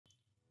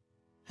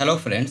Hello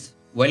friends,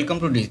 welcome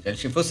to digital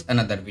শিফুস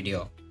another video.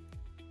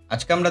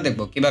 আজকে আমরা দেখব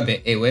কিভাবে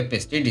এই ওয়েব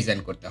পেজটি ডিজাইন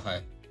করতে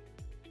হয়।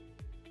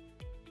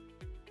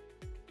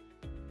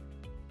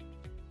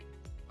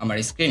 আমার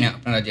স্ক্রিনে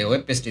আপনারা যে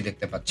ওয়েব পেজটি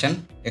দেখতে পাচ্ছেন,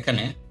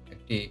 এখানে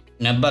একটি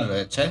নেটবার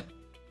রয়েছে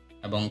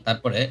এবং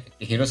তারপরে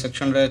একটি হিরো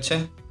সেকশন রয়েছে,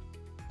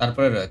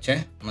 তারপরে রয়েছে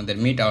আমাদের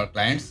মিট আওয়ার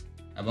ক্লায়েন্টস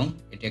এবং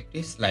এটি একটি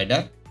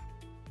স্লাইডার,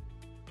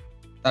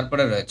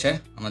 তারপরে রয়েছে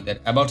আমাদের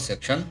অ্যাবাউট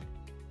সেকশন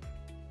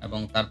এবং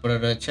তারপরে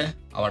রয়েছে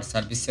আওয়ার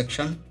সার্ভিস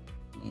সেকশন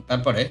এবং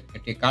তারপরে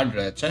একটি কার্ড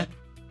রয়েছে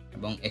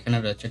এবং এখানে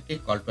রয়েছে একটি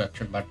কল টু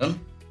অ্যাকশন বাটন,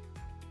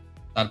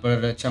 তারপরে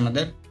রয়েছে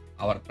আমাদের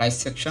আওয়ার প্রাইস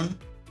সেকশন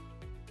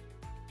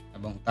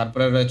এবং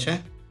তারপরে রয়েছে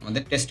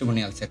আমাদের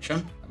টেস্টিমোনিয়াল সেকশন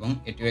এবং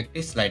এটিও একটি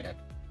স্লাইডার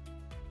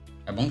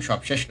এবং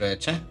সবশেষ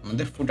রয়েছে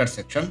আমাদের ফুটার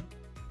সেকশন।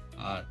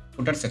 আর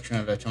ফুটার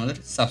সেকশনে রয়েছে আমাদের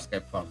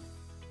সাবস্ক্রাইব ফর্ম।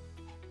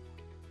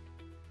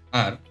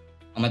 আর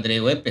আমাদের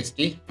এই ওয়েব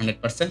পেজটি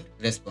 100%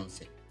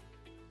 রেসপন্সিভ।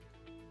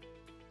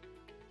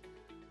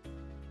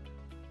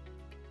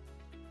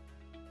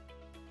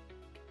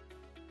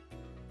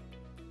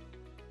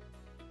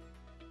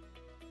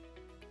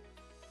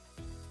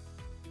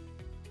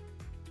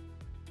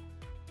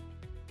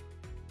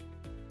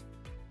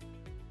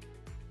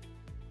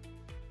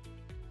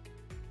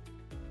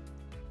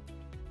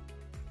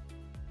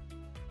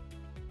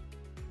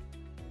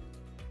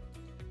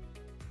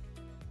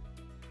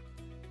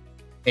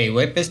 এই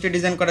ওয়েব পেজটি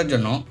ডিজাইন করার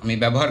জন্য আমি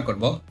ব্যবহার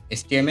করব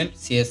HTML,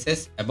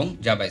 CSS এবং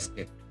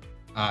JavaScript।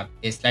 আর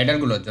এই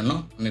স্লাইডারগুলোর জন্য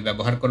আমি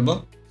ব্যবহার করব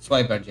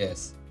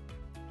Swiper.js।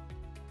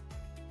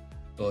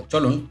 তো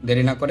চলুন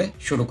দেরি না করে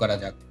শুরু করা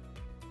যাক।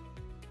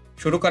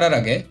 শুরু করার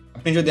আগে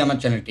আপনি যদি আমার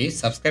চ্যানেলটি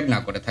সাবস্ক্রাইব না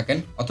করে থাকেন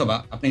অথবা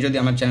আপনি যদি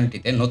আমার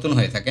চ্যানেলটিতে নতুন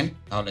হয়ে থাকেন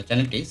তাহলে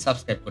চ্যানেলটি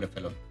সাবস্ক্রাইব করে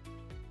ফেলুন।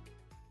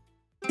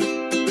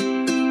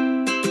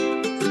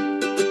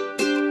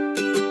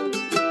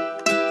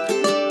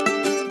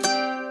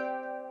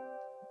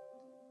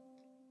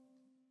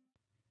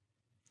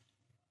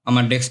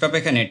 আমার ডেস্কটপে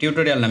এখানে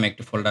টিউটোরিয়াল নামে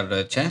একটি ফোল্ডার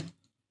রয়েছে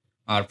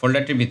আর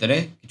ফোল্ডারটির ভিতরে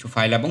কিছু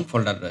ফাইল এবং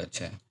ফোল্ডার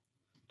রয়েছে।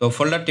 তো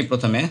ফোল্ডারটি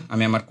প্রথমে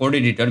আমি আমার কোড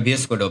এডিটর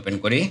VS কোডে ওপেন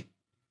করি।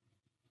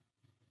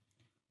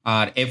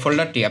 আর এই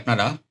ফোল্ডারটি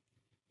আপনারা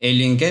এই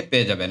লিঙ্কে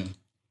পেয়ে যাবেন।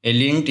 এই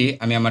লিঙ্কটি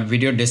আমি আমার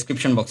ভিডিও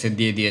ডেসক্রিপশন বক্সে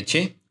দিয়ে দিয়েছি।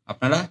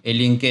 আপনারা এই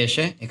লিঙ্কে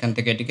এসে এখান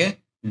থেকে এটিকে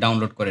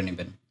ডাউনলোড করে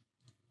নেবেন।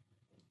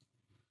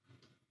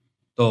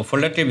 তো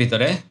ফোল্ডারটির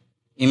ভিতরে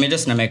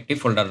ইমেজেস নামে একটি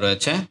ফোল্ডার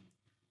রয়েছে।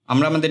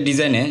 আমরা আমাদের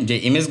ডিজাইনে যে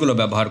ইমেজগুলো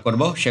ব্যবহার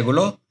করব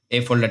সেগুলো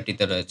এই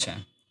ফোল্ডারটিতে রয়েছে।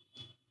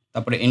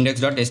 তারপরে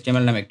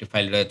index.html নামে একটি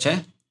ফাইল রয়েছে।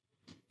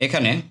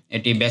 এখানে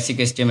এটি বেসিক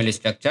HTML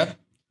স্ট্রাকচার।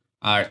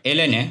 আর এই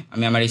লাইনে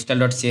আমি আমার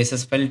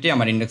style.css ফাইলটি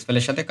আমার ইন্ডেক্স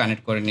ফাইলের সাথে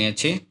কানেক্ট করে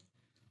নিয়েছি।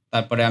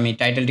 তারপরে আমি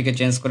টাইটেলটিকে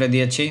চেঞ্জ করে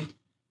দিয়েছি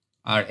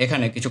আর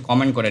এখানে কিছু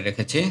কমেন্ট করে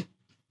রেখেছি।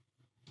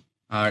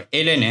 আর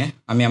এই লাইনে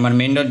আমি আমার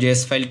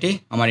main.js ফাইলটি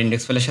আমার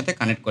ইন্ডেক্স ফাইলের সাথে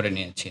কানেক্ট করে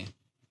নিয়েছি।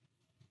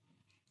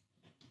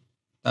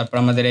 তারপর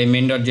আমাদের এই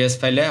main.js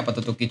ফাইলে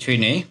আপাতত কিছুই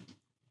নেই।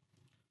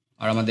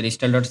 আর আমাদের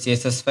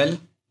style.css ফাইল,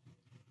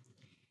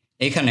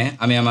 এইখানে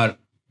আমি আমার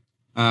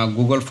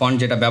গুগল ফন্ট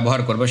যেটা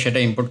ব্যবহার করব সেটা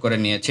ইম্পোর্ট করে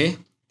নিয়েছি।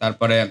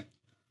 তারপরে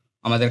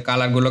আমাদের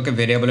কালারগুলোকে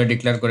ভেরিয়েবলে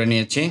ডিক্লেয়ার করে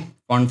নিয়েছি।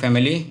 ফন্ট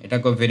ফ্যামিলি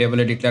এটাকেও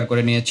ভেরিয়েবলে ডিক্লেয়ার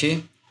করে নিয়েছি।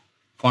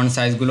 ফন্ট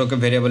সাইজগুলোকে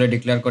ভেরিয়েবলে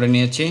ডিক্লেয়ার করে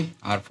নিয়েছি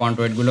আর ফন্ট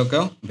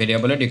ওয়েটগুলোকেও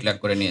ভেরিয়েবলে ডিক্লেয়ার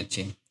করে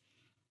নিয়েছি।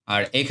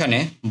 আর এইখানে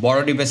বড়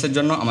ডিভাইসের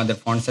জন্য আমাদের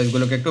ফন্ট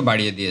সাইজগুলোকে একটু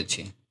বাড়িয়ে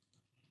দিয়েছি।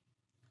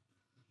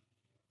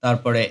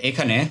 তারপরে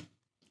এখানে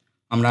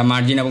আমরা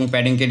মার্জিন এবং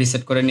প্যাডিংকে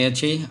রিসেট করে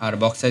নিয়েছি আর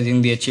বক্স সাইজিং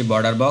দিয়েছি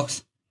বর্ডার বক্স।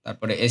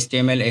 তারপরে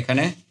HTML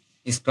এখানে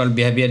স্ক্রল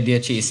বিহেভিয়ার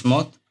দিয়েছি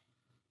স্মুথ।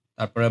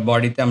 তারপরে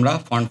বডিতে আমরা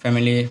font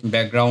family,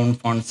 background,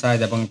 font size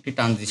এবং একটি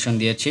ট্রানজিশন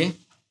দিয়েছি।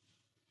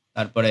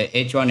 তারপরে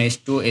H1,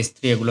 H2, H3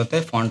 এগুলোতে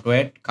ফন্ট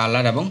ওয়েট,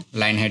 কালার এবং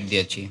লাইন হাইট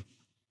দিয়েছি।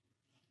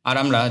 আর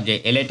আমরা যে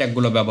এলআই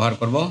ট্যাগগুলো ব্যবহার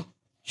করব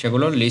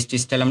সেগুলোর লিস্ট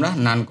স্টাইল আমরা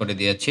নান করে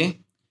দিয়েছি।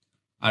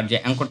 আর যে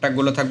অ্যাঙ্কর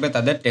ট্যাগগুলো থাকবে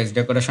তাদের টেক্সট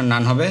ডেকোরেশন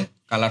নান হবে,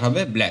 কালার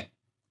হবে ব্ল্যাক।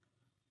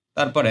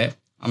 তারপরে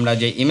আমরা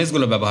যে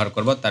ইমেজগুলো ব্যবহার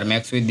করব তার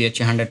ম্যাক্স উইথ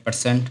দিয়েছি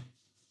 100%।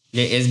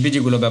 যে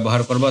SVGগুলো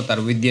ব্যবহার করব তার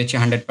উইথ দিয়েছি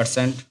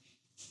 100%।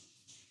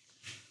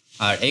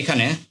 আর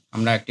এইখানে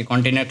আমরা একটি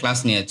কন্টেইনার ক্লাস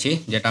নিয়েছি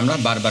যেটা আমরা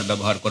বারবার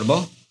ব্যবহার করব।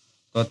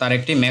 তো তার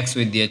একটি ম্যাক্স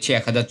উইথ দিয়েছি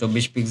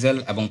 1024 পিক্সেল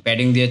এবং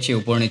প্যাডিং দিয়েছি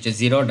উপর নিচে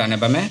 0, ডানে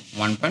বামে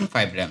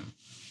 1.5 RAM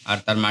আর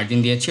তার মার্জিন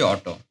দিয়েছি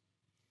অটো।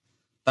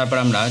 তারপর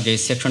আমরা যে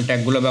সেকশন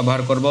ট্যাগগুলো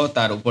ব্যবহার করব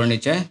তার উপর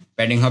নিচে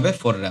প্যাডিং হবে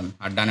 4 RAM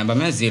আর ডানে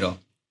বামে 0।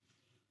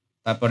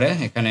 তারপরে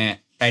এখানে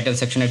টাইটেল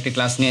সেকশন একটি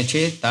ক্লাস নিয়েছি,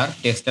 তার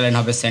টেক্সট লাইন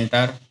হবে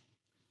সেন্টার।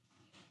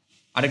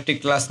 আরেকটি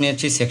ক্লাস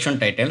নিয়েছি সেকশন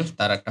টাইটেল,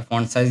 তার একটা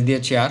ফন্ট সাইজ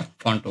দিয়েছি আর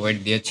ফন্ট ওয়েট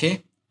দিয়েছি।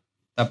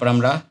 তারপর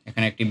আমরা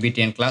এখানে একটি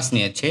BTN ক্লাস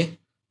নিয়েছি,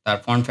 তার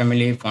font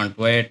family, font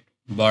wait,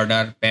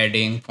 border,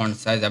 padding, font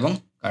size এবং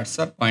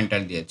কার্সর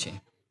পয়েন্টার দিয়েছি।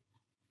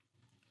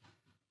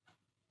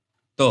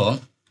 তো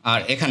আর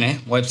এখানে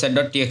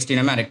website.txt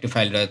নামে আরেকটি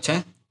ফাইল রয়েছে।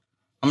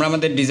 আমরা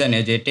আমাদের ডিজাইনে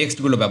যে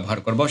টেক্সটগুলো ব্যবহার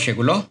করব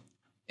সেগুলো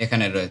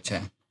এখানে রয়েছে।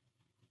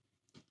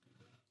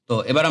 তো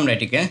এবার আমরা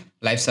এটিকে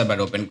লাইভ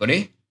সার্ভার ওপেন করি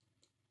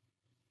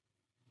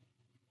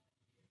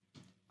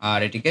আর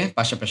এটিকে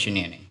পাশাপাশি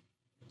নিয়ে নিই।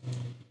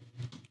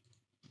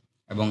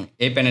 এবং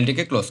এই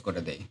প্যানেলটিকে ক্লোজ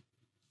করে দেই।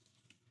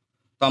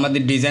 তো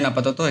আমাদের ডিজাইন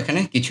আপাতত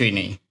এখানে কিছুই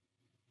নেই।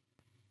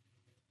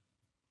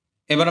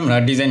 এবার আমরা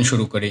ডিজাইন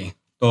শুরু করি।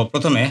 তো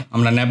প্রথমে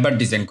আমরা ন্যাভবার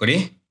ডিজাইন করি।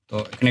 তো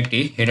এখানে একটি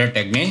হেডার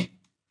ট্যাগ নেই,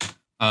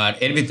 আর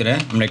এর ভিতরে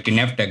আমরা একটি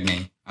ন্যাভ ট্যাগ নেই,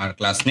 আর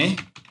ক্লাস নেই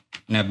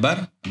ন্যাভবার,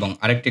 এবং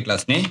আরেকটি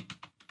ক্লাস নেই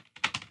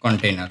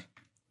কন্টেইনার,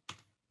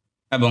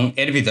 এবং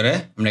এর ভিতরে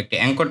আমরা একটি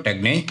অ্যাঙ্কর ট্যাগ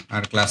নেই,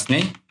 আর ক্লাস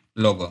নেই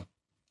লোগো,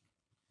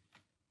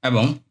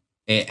 এবং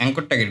এই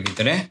অ্যাঙ্কর ট্যাগের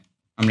ভিতরে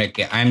আমরা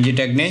একটি আইএমজি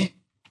ট্যাগ নেই,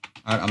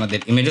 আর আমাদের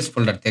ইমেজেস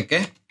ফোল্ডার থেকে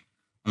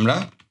আমরা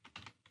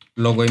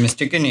লোগো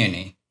ইমেজটিকে নিয়ে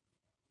নিই।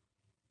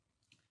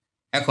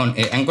 এখন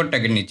এই অ্যাঙ্কর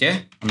ট্যাগের নিচে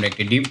আমরা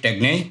একটি ডিভ ট্যাগ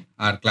নেই,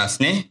 আর ক্লাস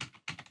নেই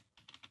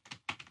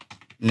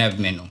ন্যাভ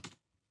মেনু,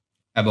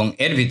 এবং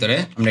এর ভিতরে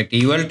আমরা একটি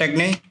ইউএল ট্যাগ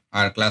নেই,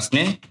 আর ক্লাস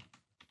নেই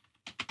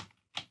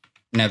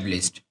ন্যাভ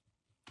লিস্ট,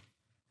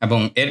 এবং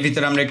এর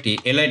ভিতরে আমরা একটি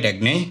এলআই ট্যাগ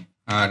নেই,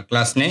 আর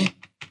ক্লাস নেই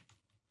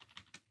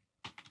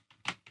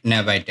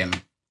ন্যাভ আইটেম,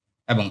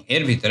 এবং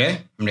এর ভিতরে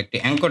আমরা একটি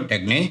অ্যাঙ্কর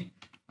ট্যাগ নেই,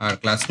 আর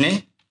ক্লাস নেই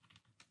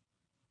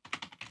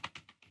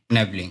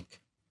ন্যাভ লিঙ্ক।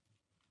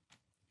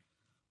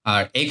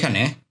 আর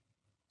এইখানে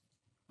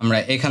আমরা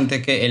এখান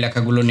থেকে এই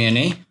লেখাগুলো নিয়ে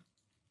নেই,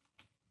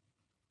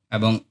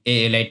 এবং এই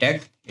এলআই ট্যাগ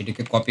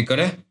এটিকে কপি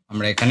করে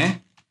আমরা এখানে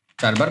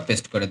 4 বার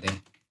পেস্ট করে দেই,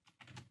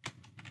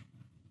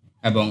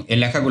 এবং এই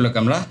লেখাগুলোকে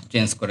আমরা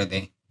চেঞ্জ করে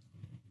দেই।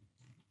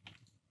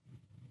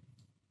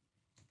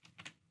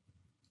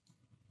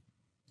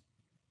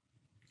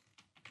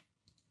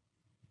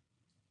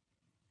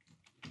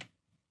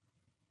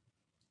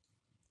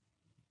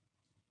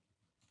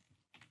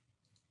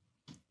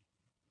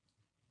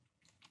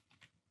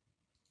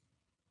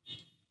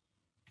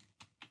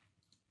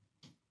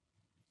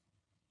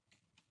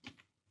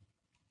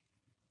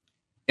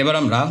 এবার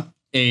আমরা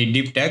এই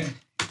ডিভ ট্যাগ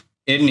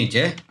এর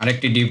নিচে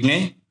আরেকটি ডিভ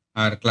নেই,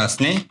 আর ক্লাস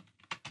নেই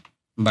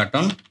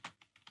বাটন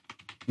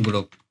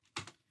গ্রুপ,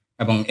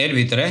 এবং এর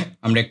ভিতরে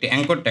আমরা একটি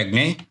অ্যাঙ্কর ট্যাগ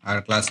নেই, আর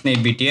ক্লাস নেই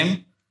বিটিএন,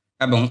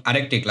 এবং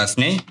আরেকটি ক্লাস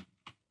নেই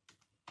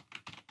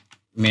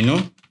মেনু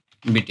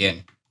বিটিএন,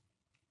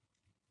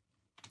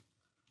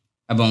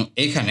 এবং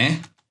এইখানে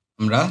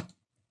আমরা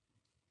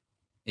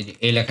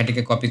এই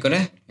লেখাটিকে কপি করে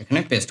এখানে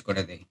পেস্ট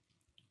করে দেই।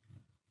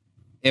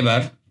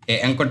 এবার এই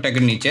অ্যাঙ্কর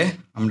ট্যাগের নিচে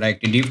আমরা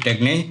একটি ডিভ ট্যাগ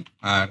নেই,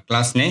 আর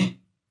ক্লাস নেই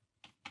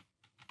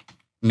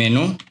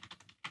মেনু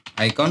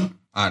আইকন,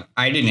 আর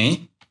আইডি নেই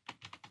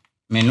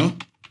মেনু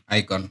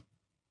আইকন,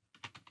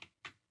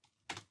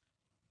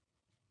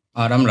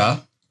 আর আমরা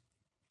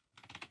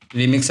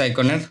রিমিক্স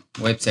আইকনের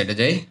ওয়েবসাইটে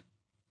যাই।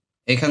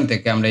 এখান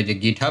থেকে আমরা এই যে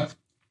গিটহাব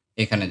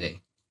এখানে যাই,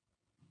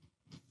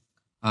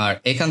 আর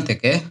এখান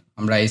থেকে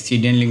আমরা এই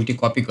সিডিএন লিঙ্কটি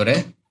কপি করে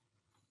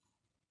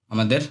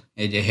আমাদের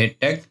এই যে হেড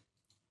ট্যাগ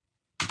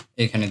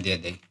এখানে দিয়ে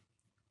দেই,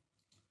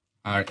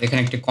 আর এখানে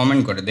একটি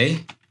কমেন্ট করে দেই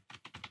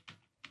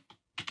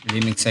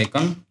রিমিক্স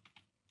আইকন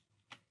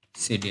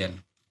সিডিএন,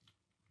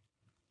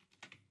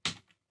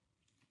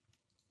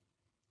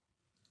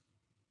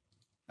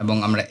 এবং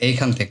আমরা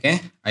এইখান থেকে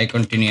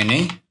আইকনটি নিয়ে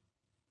নেই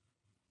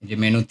যে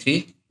মেনু 3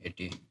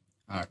 এটি,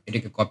 আর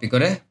এটিকে কপি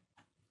করে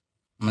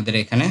আমাদের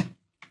এখানে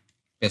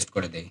পেস্ট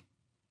করে দেই।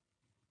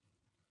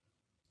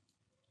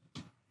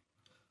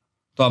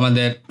 তো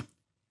আমাদের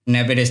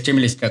ন্যাভের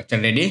HTML স্ট্রাকচার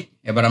রেডি।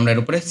 এবার আমরা এর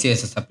উপরে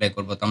CSS অ্যাপ্লাই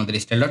করব। তো আমাদের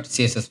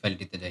style.css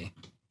ফাইলটিতে যাই,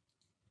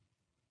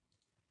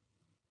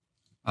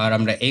 আর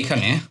আমরা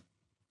এইখানে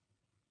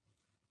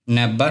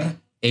ন্যাভবার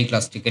এই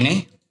ক্লাসটিকে নেই,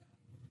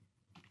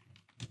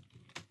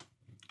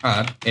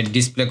 আর এর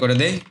ডিসপ্লে করে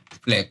দেই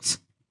ফ্লেক্স,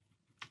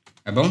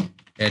 এবং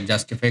এর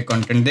জাস্টিফাই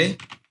কন্টেন্ট দেই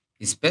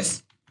স্পেস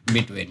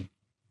বিটুইন,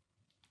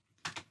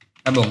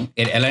 এবং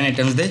এর অ্যালাইন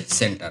আইটেমস দেই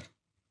সেন্টার।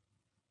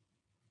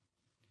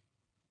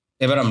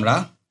 এবার আমরা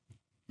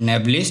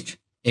ন্যাভ লিস্ট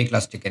এই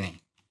ক্লাসটিকে নেই,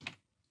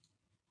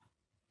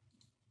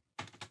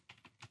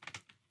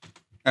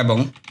 এবং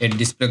এর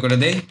ডিসপ্লে করে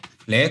দেই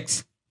ফ্লেক্স,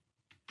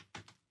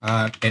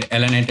 আর এর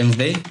অ্যালাইন আইটেমস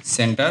দেই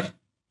সেন্টার,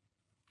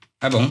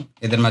 এবং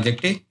এদের মাঝে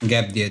একটি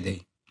গ্যাপ দিয়ে দেই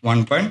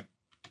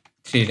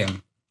 1.3 র্যাম।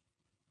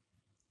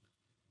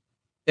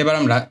 এবার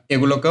আমরা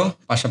এগুলোকেও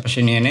পাশাপাশি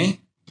নিয়ে নেই।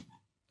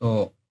 তো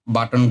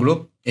বাটন গ্রুপ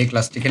এই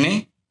ক্লাসটিকে নেই,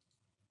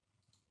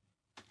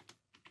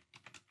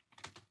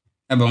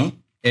 এবং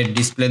এর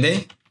ডিসপ্লে দেই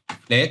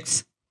ফ্লেক্স,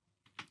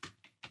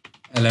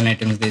 অ্যালাইন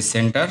আইটেমস দেই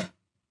সেন্টার,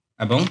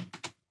 এবং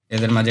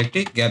এদের মাঝে একটি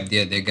গ্যাপ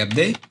দিয়ে দেই, গ্যাপ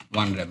দেই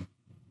 1 র্যাম।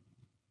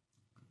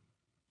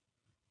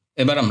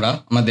 এবার আমরা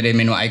আমাদের এই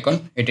মেনু আইকন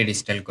এটির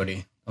স্টাইল করি।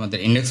 আমাদের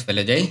ইন্ডেক্স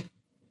ফেলে যাই,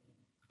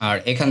 আর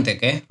এখান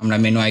থেকে আমরা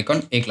মেনু আইকন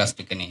এই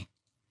ক্লাসটিকে নিই,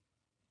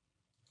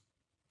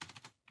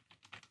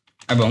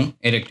 এবং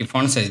এর একটি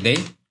ফন্ট সাইজ দেই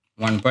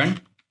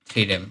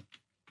 1.3 র্যাম,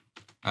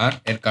 আর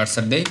এর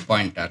কার্সার দেই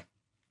পয়েন্টার।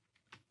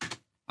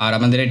 আর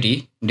আমাদের এটি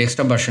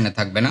ডেস্কটপ ভার্সনে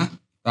থাকবে না,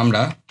 তো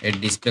আমরা এর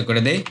ডিসপ্লে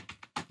করে দেই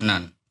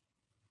নান।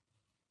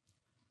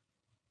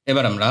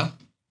 এবার আমরা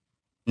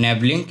ন্যাভ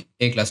লিঙ্ক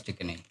এই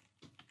ক্লাসটিকে নিই,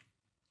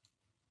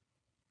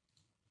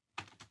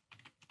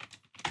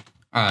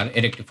 আর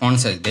এর একটি ফন্ট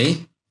সাইজ দেই।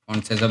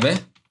 ফন্ট সাইজ হবে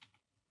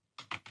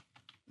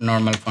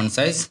নর্মাল ফন্ট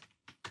সাইজ,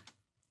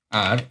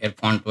 আর এর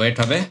ফন্ট ওয়েট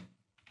হবে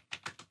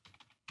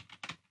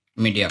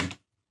মিডিয়াম।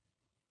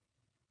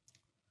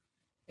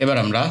 এবার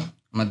আমরা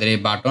আমাদের এই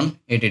বাটন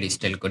এটির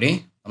স্টাইল করি,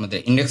 আমাদের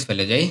ইন্ডেক্স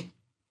ফেলে যাই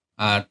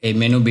আর এই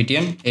মেনু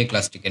বিটিএন এই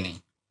ক্লাসটিকে নিই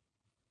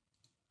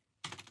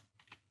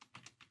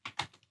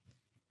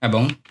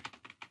এবং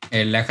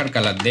এর লেখার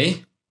কালার দেই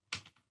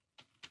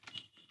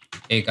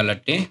এই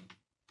কালারটি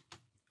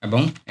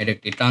এবং এর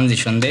একটি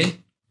ট্রানজিশন দেই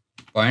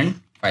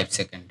 0.5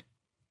 সেকেন্ড।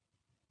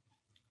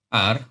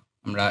 আর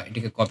আমরা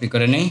এটিকে কপি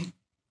করে নেই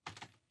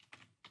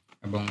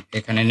এবং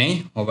এখানে নেই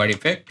হোভার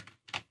ইফেক্ট।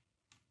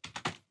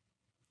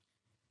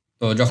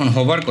 তো যখন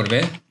হোভার করবে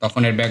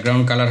তখন এর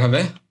ব্যাকগ্রাউন্ড কালার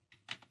হবে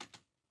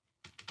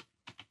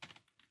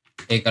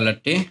এই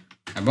কালারটি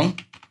এবং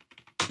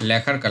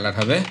লেখার কালার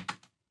হবে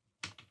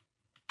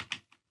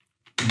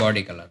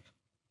বডি কালার।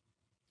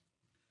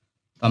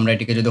 তো আমরা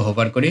এটিকে যদি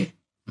হোভার করি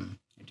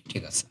এটি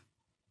ঠিক আছে।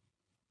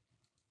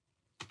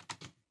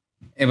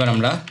 এবার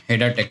আমরা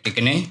হেডার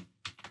ট্যাগটিকে নেই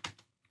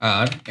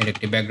আর এর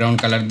একটি ব্যাকগ্রাউন্ড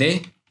কালার দেই,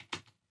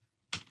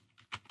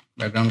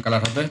 ব্যাকগ্রাউন্ড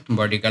কালার হবে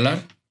বডি কালার।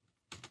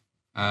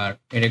 আর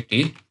এর একটি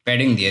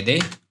প্যাডিং দিয়ে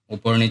দেই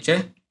উপর নিচে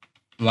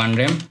 1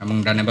 rem এবং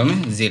ডানে বামে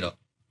 0।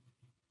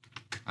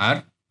 আর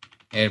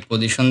এর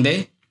পজিশন দেই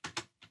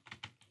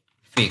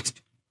ফিক্সড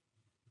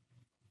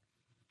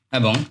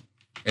এবং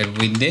এর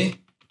উইথ দেই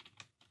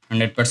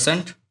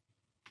 100%।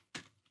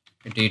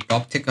 এটি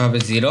টপ থেকে হবে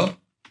 0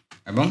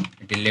 এবং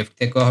এটি লেফট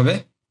থেকেও হবে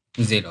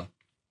 0।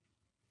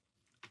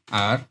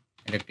 আর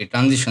এর একটি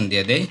ট্রানজিশন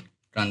দিয়ে দেই,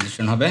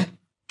 ট্রানজিশন হবে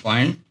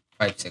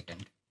 0.5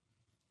 সেকেন্ড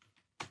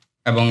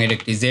এবং এর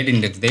একটি জেড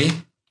ইন্ডেক্স দেই,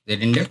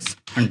 জেড ইন্ডেক্স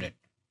 100।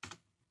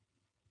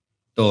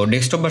 তো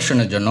ডেস্কটপ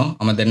ভার্সনের জন্য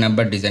আমাদের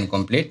নাম্বার ডিজাইন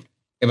কমপ্লিট।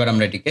 এবার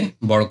আমরা এটিকে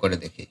বড় করে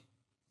দেখি।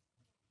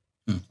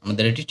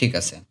 আমাদের এটি ঠিক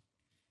আছে।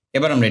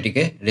 এবার আমরা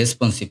এটিকে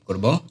রেসপন্সিভ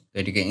করব। তো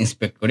এটিকে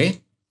ইন্সপেক্ট করি।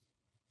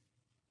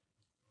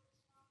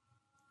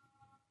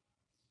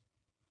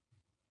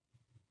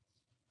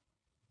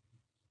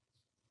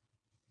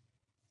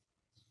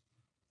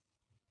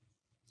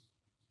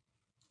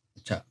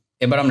 আচ্ছা,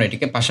 এবার আমরা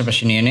এটিকে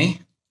পাশাপাশি নিয়ে নেই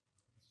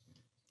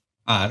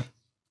আর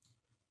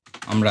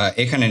আমরা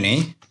এখানে নেই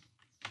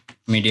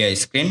media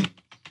screen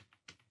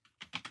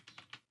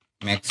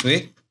max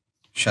with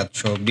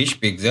 720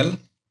 pixel.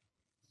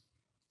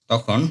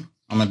 তখন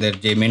আমাদের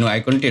যে মেনু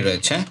আইকনটি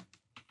রয়েছে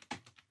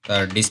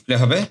তার ডিসপ্লে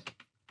হবে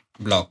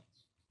ব্লক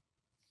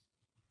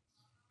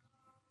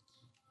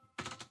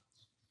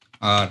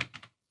আর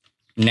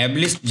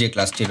নেবলিস্ট যে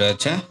ক্লাসটি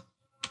রয়েছে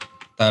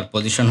তার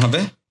পজিশন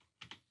হবে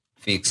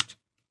ফিক্সড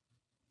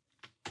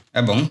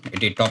এবং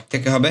এটি টপ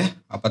থেকে হবে।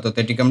 আপাতত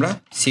এটিকে আমরা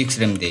 6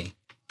 rem দিই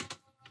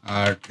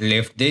আর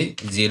লেফট দিই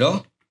 0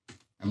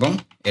 এবং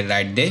এর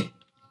রাইট দিই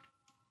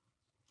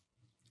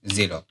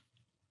 0।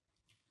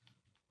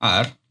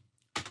 আর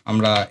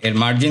আমরা এর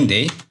মার্জিন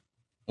দেই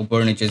উপর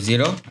নিচে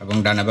 0 এবং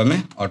ডানে বামে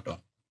অটো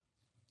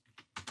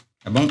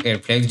এবং এর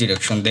ফ্লেক্স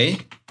ডিরেকশন দেই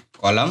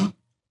কলাম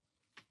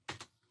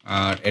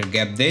আর এর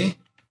গ্যাপ দেই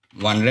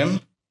 1 rem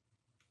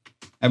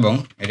এবং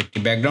এর একটি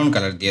ব্যাকগ্রাউন্ড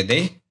কালার দিয়ে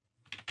দেই।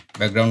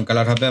 ব্যাকগ্রাউন্ড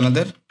কালার হবে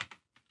আমাদের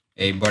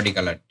এই বডি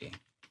কালারটি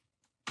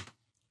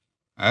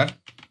আর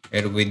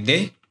এর উইথ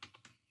দেই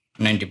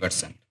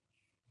 90%।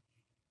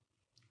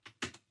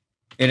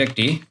 এর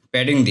একটি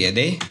প্যাডিং দিয়ে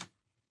দেই,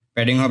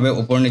 প্যাডিং হবে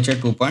উপর নিচে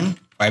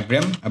 2.5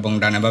 rem এবং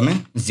ডানে বামে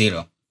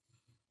 0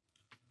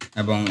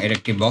 এবং এর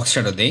একটি বক্স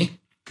শ্যাডো দেই,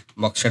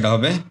 বক্স শ্যাডো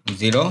হবে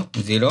 0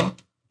 0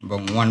 এবং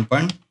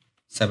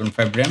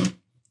 1.75 rem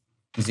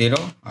 0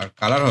 আর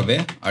কালার হবে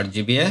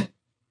RGBA।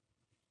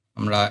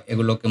 আমরা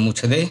এগুলোকে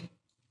মুছে দেই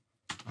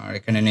আর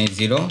এখানে নেই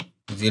 0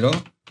 0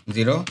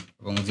 0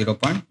 এবং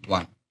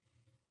 0.1।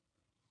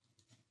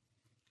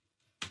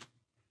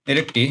 এর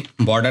একটি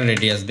বর্ডার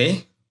রেডিয়াস দেই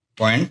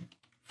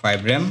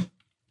 0.5 rem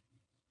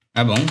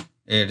এবং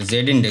এর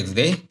জেড ইন্ডেক্স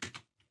দেই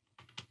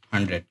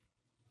 100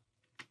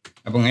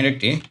 এবং এর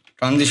একটি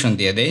ট্রানজিশন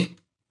দিয়ে দেই,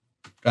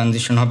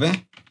 ট্রানজিশন হবে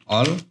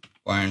অল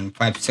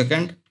 0.5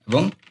 সেকেন্ড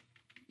এবং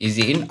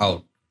ইজি ইন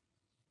আউট।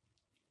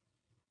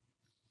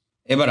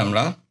 এবার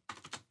আমরা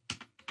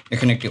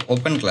এখানে একটি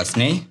ওপেন ক্লাস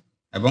নেই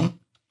এবং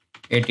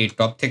এটি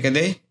টপ থেকে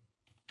দেই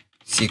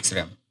 6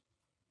 rem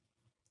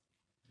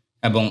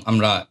এবং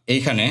আমরা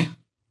এইখানে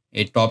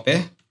এই টপে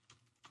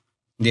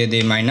দিয়ে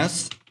দিই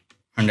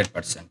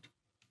 -100%।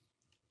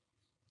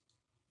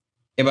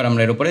 এবার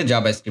আমরা এর উপরে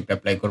জাভাস্ক্রিপ্ট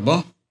অ্যাপ্লাই করব।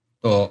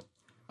 তো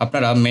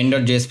আপনারা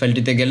main.js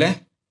ফাইলটিতে গেলে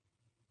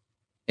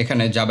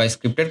এখানে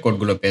জাভাস্ক্রিপ্টের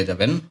কোডগুলো পেয়ে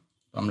যাবেন।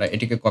 তো আমরা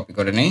এটিকে কপি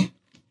করে নেই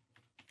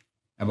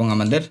এবং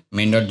আমাদের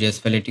main.js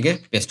ফাইলে এটিকে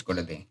পেস্ট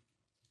করে দিই।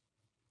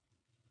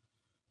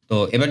 তো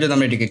এবার যদি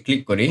আমরা এটিকে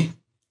ক্লিক করি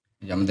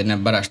যে আমাদের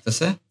ন্যাপবার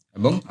আসতেছে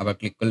এবং আবার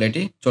ক্লিক করলে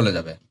এটি চলে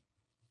যাবে।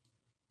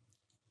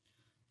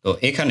 তো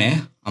এখানে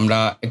আমরা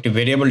একটি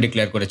ভেরিয়েবল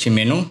ডিক্লেয়ার করেছি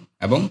মেনু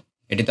এবং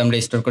এটিতে আমরা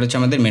স্টোর করেছি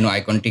আমাদের মেনু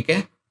আইকনটিকে।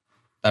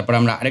 তারপর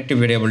আমরা আরেকটি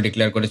ভেরিয়েবল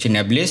ডিক্লেয়ার করেছি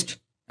নেবলিস্ট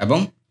এবং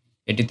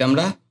এটিতে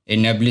আমরা এই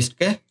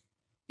নেবলিস্টকে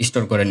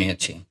স্টোর করে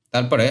নিয়েছি।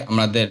 তারপরে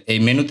আমাদের এই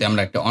মেনুতে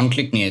আমরা একটা অন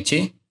ক্লিক নিয়েছি,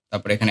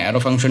 তারপরে এখানে অ্যারো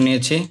ফাংশন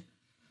নিয়েছি,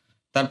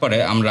 তারপরে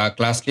আমরা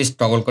ক্লাস লিস্ট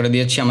টগল করে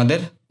দিয়েছি আমাদের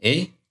এই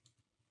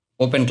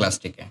ওপেন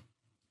ক্লাসটিকে।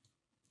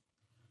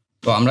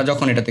 তো আমরা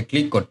যখন এটাতে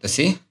ক্লিক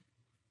করতেছি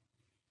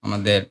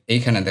আমাদের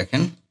এইখানে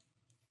দেখেন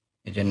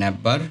এই যে ন্যাপ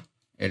বার,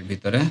 এর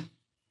ভিতরে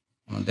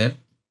আমাদের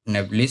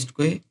ন্যাপ লিস্ট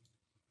কই,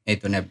 এই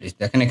তো ন্যাপ লিস্ট,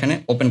 দেখেন এখানে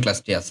ওপেন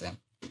ক্লাসটি আছে।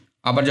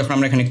 আবার যখন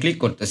আমরা এখানে ক্লিক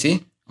করতেছি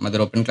আমাদের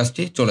ওপেন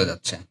ক্লাসটি চলে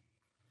যাচ্ছে।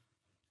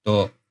 তো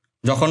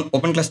যখন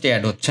ওপেন ক্লাসটি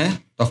অ্যাড হচ্ছে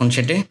তখন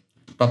সেটি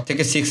টপ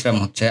থেকে 6 RAM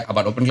হচ্ছে,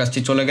 আবার ওপেন ক্লাসটি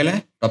চলে গেলে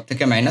টপ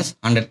থেকে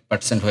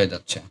 -100% হয়ে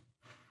যাচ্ছে।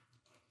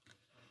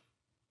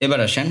 এবার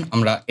আসেন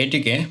আমরা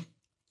এটিকে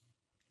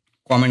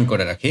কমেন্ট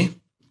করে রাখি।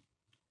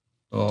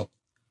 তো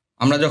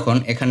আমরা যখন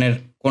এখানের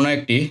কোনো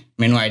একটি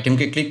মেনু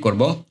আইটেমকে ক্লিক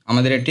করব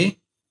আমাদের এটি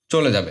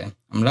চলে যাবে,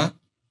 আমরা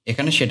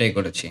এখানে সেটাই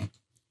করেছি।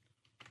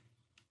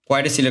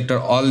 কোয়ারি সিলেক্টর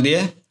অল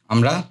দিয়ে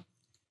আমরা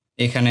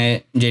এখানে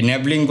যে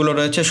ন্যাব লিঙ্কগুলো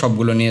রয়েছে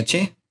সবগুলো নিয়েছি,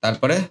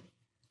 তারপরে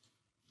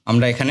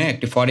আমরা এখানে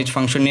একটি ফর ইচ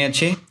ফাংশন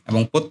নিয়েছি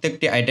এবং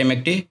প্রত্যেকটি আইটেম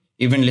একটি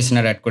ইভেন্ট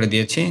লিসেনার অ্যাড করে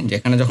দিয়েছি,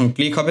 যেখানে যখন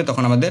ক্লিক হবে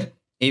তখন আমাদের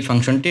এই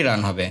ফাংশনটি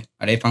রান হবে।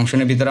 আর এই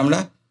ফাংশনের ভিতরে আমরা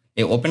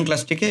এই ওপেন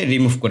ক্লাসটিকে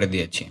রিমুভ করে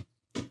দিয়েছি।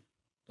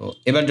 তো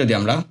এবার যদি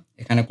আমরা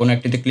এখানে কোনো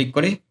একটিতে ক্লিক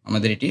করি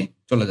আমাদের এটি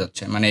চলে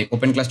যাচ্ছে, মানে এই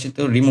ওপেন ক্লাসটি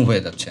তো রিমুভ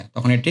হয়ে যাচ্ছে,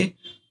 তখন এটি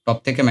টপ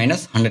থেকে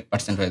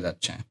 -100% হয়ে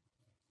যাচ্ছে।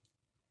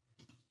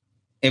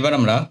 এবার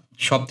আমরা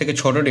সব থেকে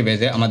ছোট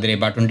ডিভাইসে আমাদের এই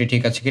বাটনটি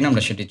ঠিক আছে কিনা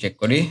আমরা সেটি চেক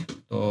করি।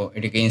 তো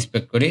এটিকে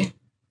ইন্সপেক্ট করি।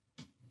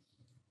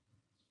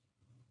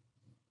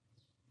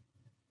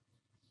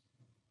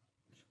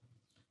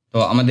 তো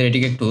আমাদের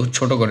এটিকে একটু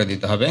ছোট করে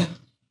দিতে হবে।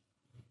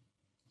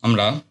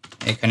 আমরা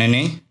এখানে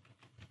নেই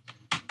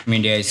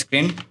media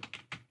screen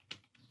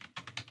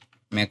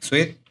max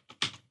with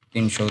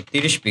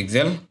 330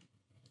 pixel.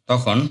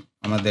 তখন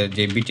আমাদের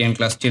যে বিটিএন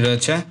ক্লাসটি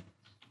রয়েছে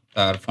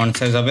তার ফন্ট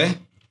সাইজ হবে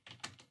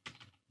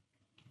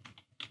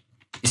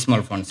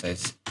স্মল ফন্ট সাইজ,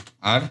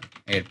 আর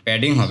এর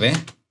প্যাডিং হবে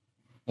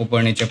উপর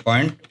নিচে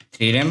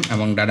 0.3 RAM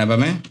এবং ডানে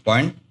বামে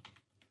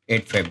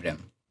 0.85 RAM।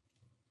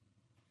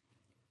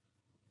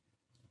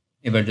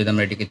 এবার যদি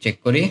আমরা এটিকে চেক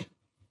করি,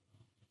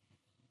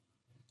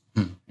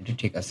 এটি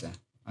ঠিক আছে।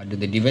 আর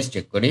যদি ডিভাইস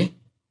চেক করি,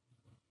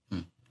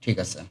 ঠিক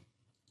আছে।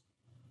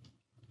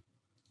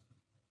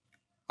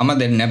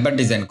 আমাদের ন্যাপবার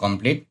ডিজাইন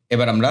কমপ্লিট।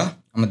 এবার আমরা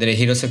আমাদের এই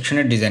হিরো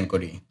সেকশনের ডিজাইন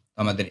করি।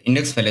 আমাদের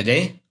ইন্ডেক্স ফেলে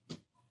যাই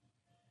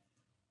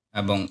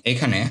এবং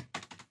এখানে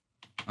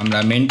আমরা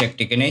মেইন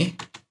ট্যাগটিকে নেই,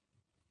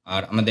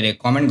 আর আমাদের এই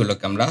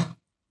কমেন্টগুলোকে আমরা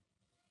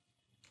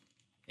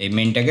এই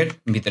মেইন ট্যাগের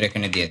ভিতরে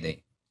এখানে দিয়ে দেই,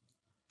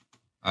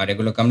 আর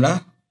এগুলোকে আমরা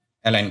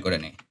অ্যালাইন করে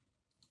নিই।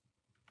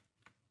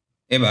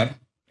 এবার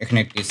এখানে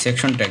একটি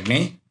সেকশন ট্যাগ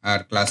নেই, আর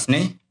ক্লাস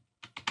নেই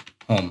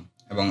হোম,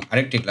 এবং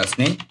আরেকটি ক্লাস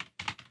নেই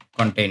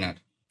কন্টেইনার,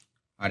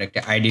 আর একটি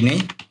আইডি নেই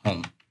হোম।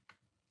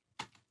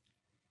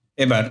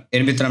 এবার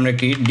এর ভিতরে আমরা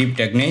একটি ডিপ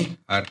ট্যাগ নেই,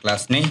 আর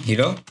ক্লাস নেই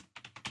হিরো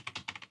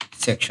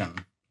সেকশন,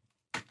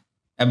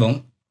 এবং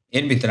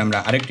এর ভিতরে আমরা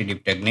আরেকটি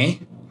ডিপ ট্যাগ নেই,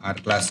 আর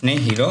ক্লাস নেই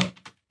হিরো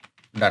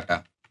ডাটা,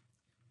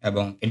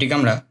 এবং এটিকে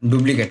আমরা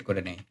ডুপ্লিকেট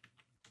করে নেই,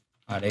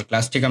 আর এই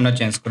ক্লাসটিকে আমরা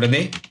চেঞ্জ করে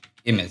দেই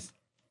ইমেজ।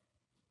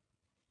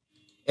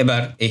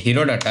 এবার এই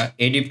হিরো ডাটা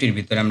এই ডিপটির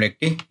ভিতরে আমরা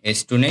একটি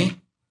S2 নেই,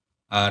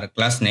 আর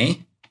ক্লাস নেই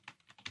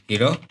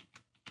হিরো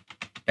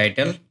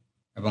টাইটেল,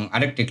 এবং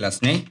আরেকটি ক্লাস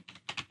নেই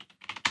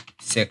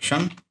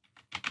সেকশন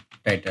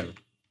টাইটেল,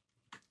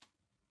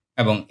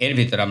 এবং এর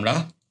ভিতরে আমরা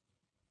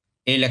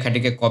এই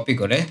লেখাটিকে কপি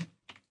করে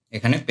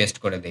এখানে পেস্ট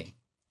করে দেই,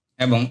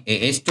 এবং এই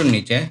S2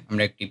 নিচে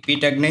আমরা একটি পি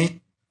ট্যাগ নেই,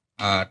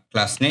 আর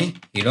ক্লাস নেই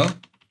হিরো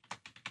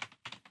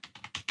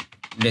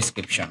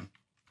ডেসক্রিপশন,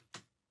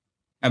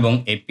 এবং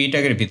এই পি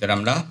ট্যাগের ভিতরে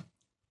আমরা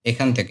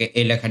এখান থেকে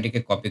এই লেখাটিকে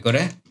কপি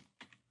করে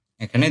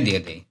এখানে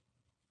দিয়ে দেই।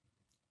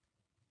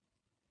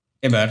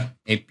 এবার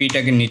এই পি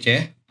ট্যাগের নিচে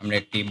আমরা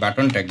একটি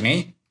বাটন ট্যাগ নেই,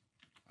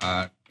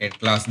 আর এর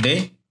ক্লাস দেই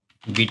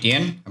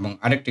বিটিএন, এবং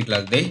আরেকটি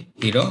ক্লাস দেই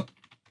হিরো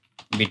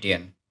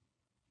বিটিএন,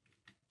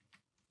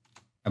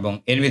 এবং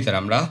এর ভিতরে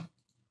আমরা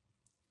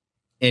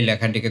এই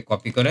লেখাটিকে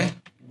কপি করে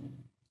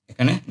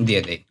এখানে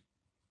দিয়ে দেই।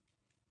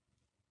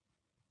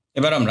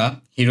 এবার আমরা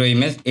হিরো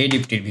ইমেজ এই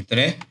ডিপটির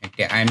ভিতরে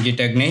একটি আইএমজি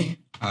ট্যাগ নেই,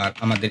 আর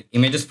আমাদের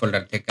ইমেজেস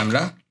ফোল্ডার থেকে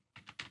আমরা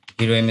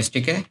হিরো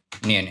ইমেজটিকে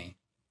নিয়ে নেই।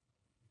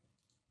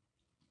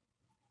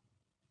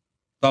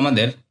 তো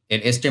আমাদের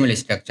এর HTML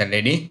স্ট্রাকচার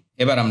রেডি।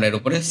 এবার আমরা এর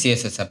উপরে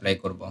CSS অ্যাপ্লাই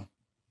করব।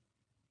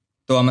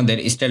 তো আমাদের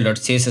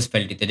style.css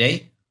ফাইলটিতে যাই,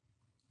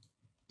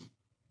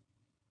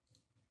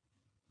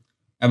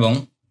 এবং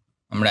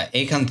আমরা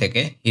এইখান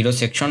থেকে হিরো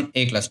সেকশন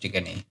এই ক্লাসটিকে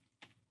নিই,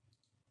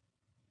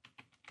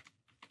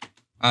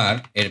 আর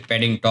এর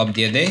প্যাডিং টপ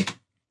দিয়ে দেই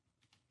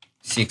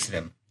 6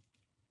 RAM,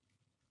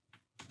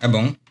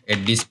 এবং এর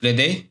ডিসপ্লে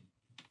দেই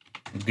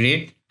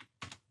গ্রিড,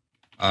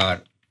 আর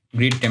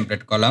grid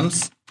template columns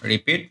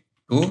repeat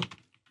two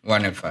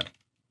 1FR,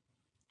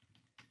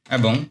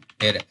 এবং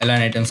এর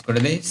অ্যালাইন আইটেমস করে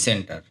দেই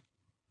সেন্টার।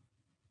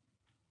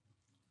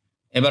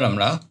 এবার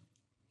আমরা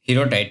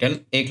হিরো টাইটেল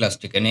এই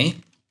ক্লাসটিকে নেই,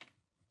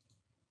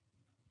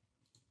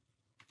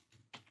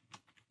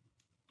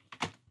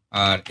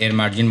 আর এর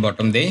মার্জিন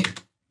বটম দেই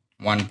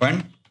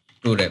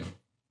 1.2 RAM,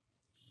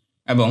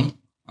 এবং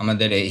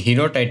আমাদের এই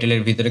হিরো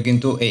টাইটেলের ভিতরে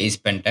কিন্তু এই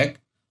স্প্যান ট্যাগ,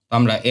 তো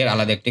আমরা এর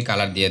আলাদা একটি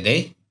কালার দিয়ে দেই।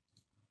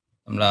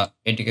 আমরা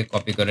এটিকে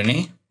কপি করে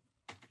নিই,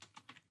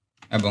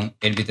 এবং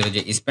এর ভিতরে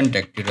যে স্প্যান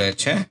ট্যাগটি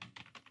রয়েছে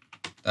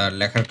তার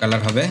লেখার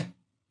কালার হবে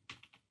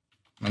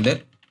আমাদের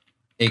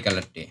এই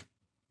কালারটি।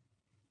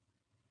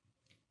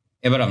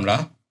 এবার আমরা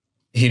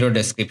হিরো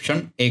ডেসক্রিপশন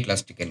এই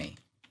ক্লাসটিকে নেই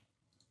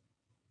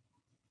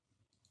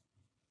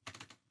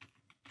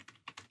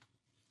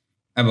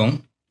এবং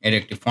এর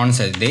একটি ফন্ট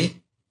সাইজ দিই।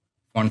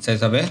 ফন্ট সাইজ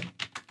হবে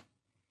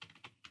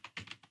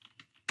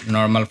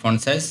নর্মাল ফন্ট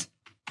সাইজ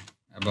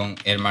এবং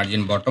এর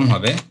মার্জিন বটম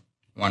হবে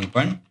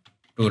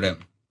 1.2 rem।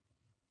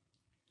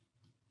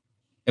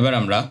 এবার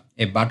আমরা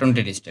এই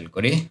বাটনটি স্টাইল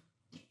করি।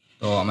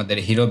 তো আমাদের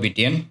হিরো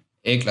বিটিএন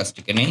এই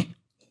ক্লাসটিকে নেই,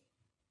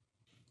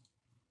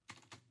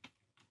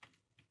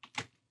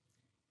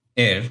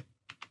 এর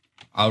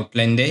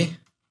আউটলাইন দেই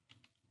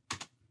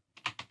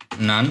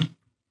নান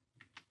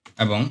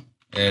এবং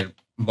এর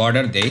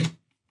বর্ডার দেই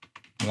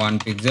 1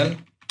 পিক্সেল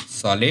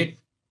সলিড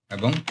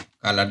এবং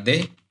কালার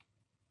দেই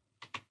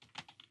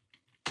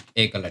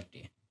এই কালারটি।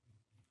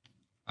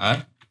 আর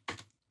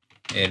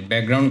এর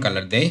ব্যাকগ্রাউন্ড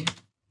কালার দেই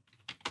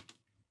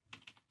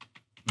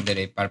আমাদের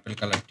এই পার্পল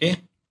কালারটি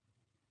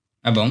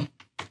এবং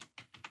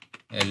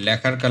এর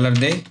লেখার কালার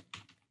দেই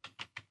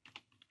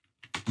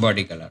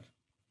বডি কালার।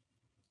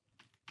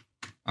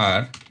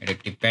 আর এর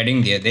একটি প্যাডিং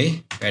দিয়ে দেই,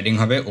 প্যাডিং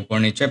হবে উপর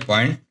নিচে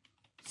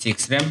 0.6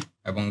 rem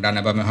এবং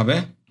ডানে বামে হবে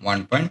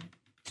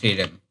 1.3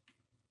 rem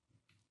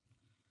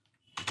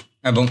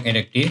এবং এর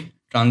একটি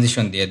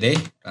ট্রানজিশন দিয়ে দেই,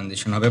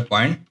 ট্রানজিশন হবে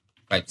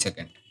 0.5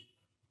 সেকেন্ড।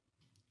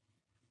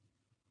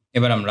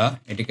 এবার আমরা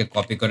এটিকে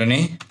কপি করে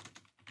নেই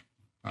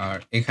আর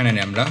এখানে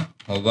নিয়ে আমরা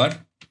হোভার,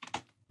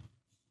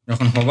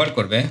 যখন হোভার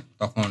করবে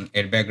তখন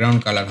এর ব্যাকগ্রাউন্ড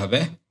কালার হবে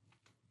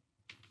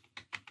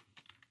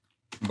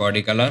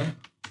বডি কালার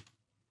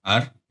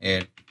আর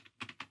এর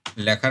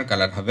লেখার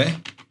কালার হবে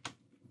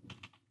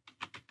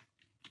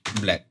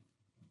ব্ল্যাক।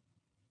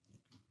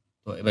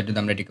 তো এবার যদি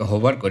আমরা এটিকে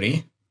হোভার করি,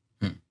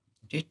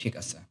 এটি ঠিক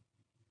আছে।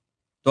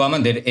 তো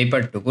আমাদের এই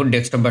পার্টটুকু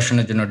ডেস্কটপ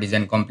ভার্সনের জন্য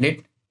ডিজাইন কমপ্লিট।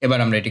 এবার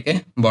আমরা এটিকে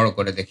বড়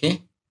করে দেখি,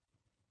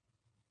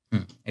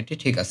 এটি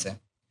ঠিক আছে।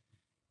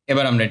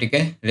 এবার আমরা এটিকে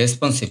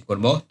রেসপন্সিভ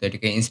করব, তো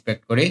এটিকে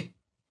ইন্সপেক্ট করি।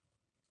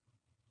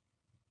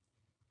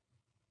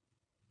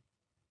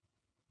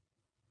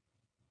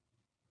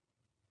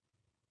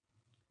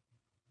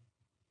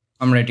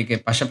 আমরা এটিকে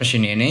পাশাপাশি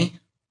নিয়ে নেই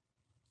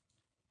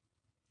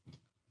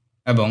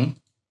এবং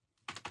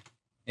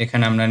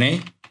এখানে আমরা নেই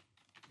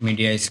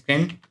media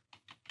screen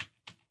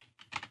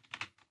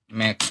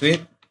max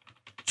with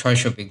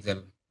 600 pixel.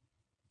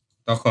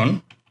 তখন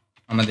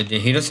আমাদের যে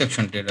হিরো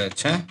সেকশনটি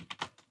রয়েছে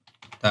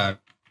তার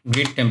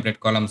গ্রিড টেমপ্লেট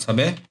কলামস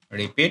হবে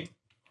রিপিট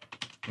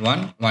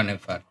 1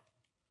 FR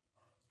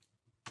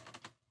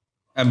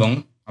এবং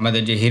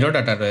আমাদের যে হিরো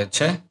ডাটা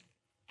রয়েছে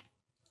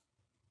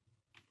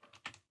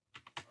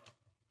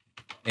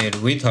এর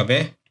উইথ হবে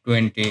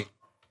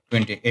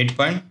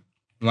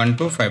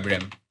 28.125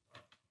 rem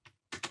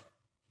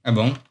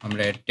এবং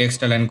আমরা এর টেক্সট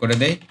অ্যালাইন করে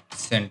দেই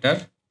সেন্টার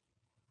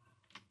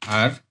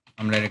আর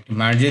আমরা এর একটি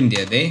মার্জিন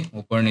দিয়ে দেই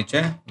উপর নিচে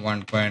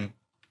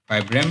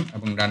 1.5 rem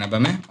এবং ডানে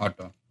বামে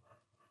অটো।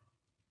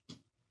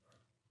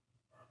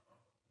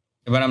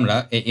 এবার আমরা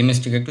এই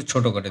ইমেজটিকে একটু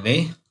ছোট করে দেই।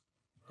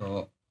 তো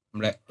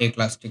আমরা এই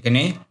ক্লাসটিকে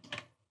নিই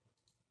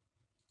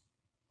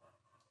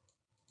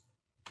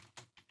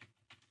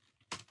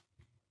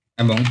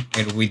এবং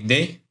এর উইথ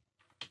দেই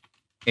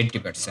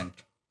 80%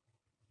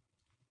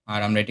 আর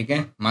আমরা এটিকে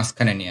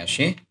মাঝখানে নিয়ে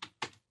আসি।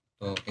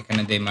 তো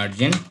এখানে দেই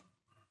মার্জিন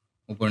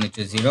উপর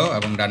নিচে 0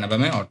 এবং ডানে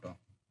বামে অটো।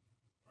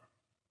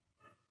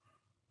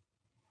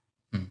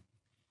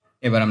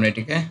 এবার আমরা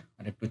এটিকে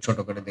আর একটু ছোট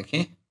করে দেখি।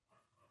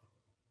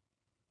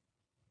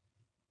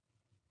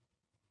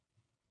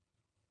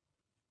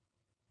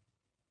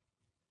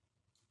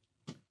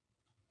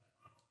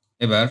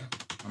 এবার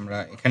আমরা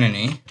এখানে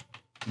নেই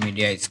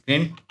media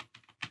screen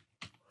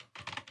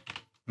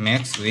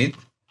max with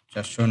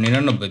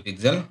 499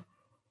 pixel.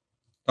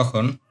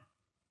 তখন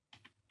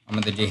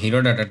আমাদের যে হিরো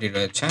ডাটাটি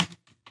রয়েছে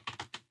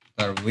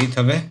তার উইথ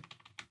হবে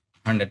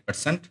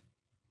 100%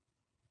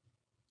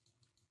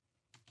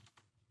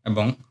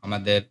 এবং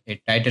আমাদের এই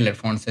টাইটেলের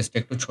ফন্ট সাইজটা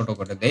একটু ছোট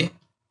করে দেই।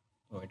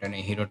 তো এটা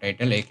নেই হিরো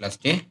টাইটেল এই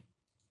ক্লাসটি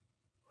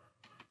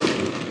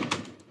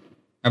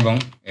এবং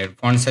এর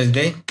ফন্ট সাইজ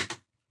দেই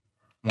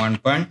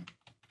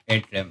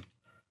 1.8 rem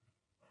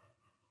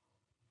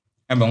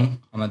এবং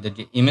আমাদের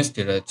যে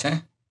ইমেজটি রয়েছে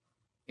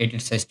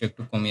এটির সাইজটা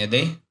একটু কমিয়ে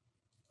দেই।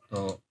 তো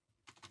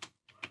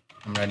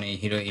আমরা নেই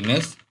হিরো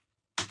ইমেজ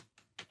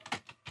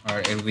আর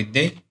এর উইথ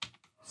দেই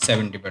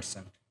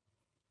 70%।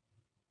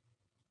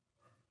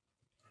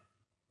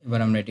 এবার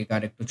আমরা এটিকে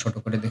আর একটু ছোট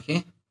করে দেখি।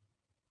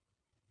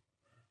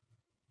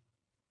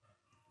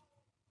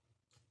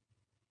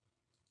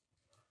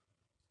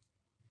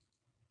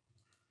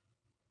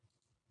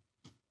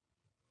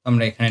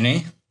 আমরা এখানে নেই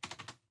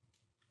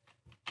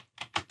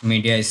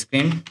media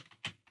screen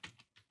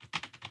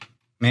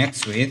max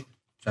with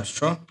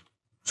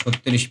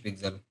 436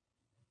 pixel.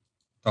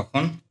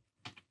 তখন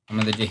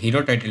আমাদের যে হিরো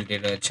টাইটেলটি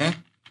রয়েছে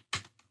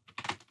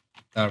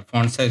তার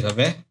ফন্ট সাইজ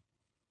হবে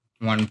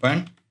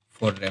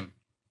 1.4 rem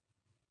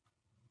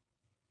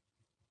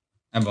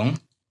এবং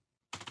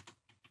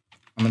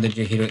আমাদের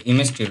যে হিরো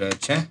ইমেজটি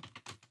রয়েছে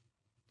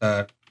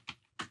তার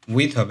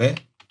উইথ হবে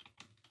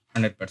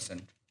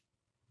 100%।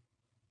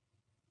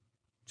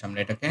 আমরা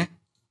এটাকে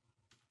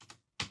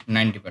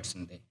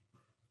 90% দিই।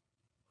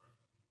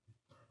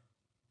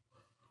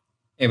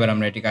 এবার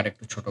আমরা এটিকে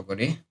আরেকটু ছোট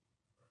করি।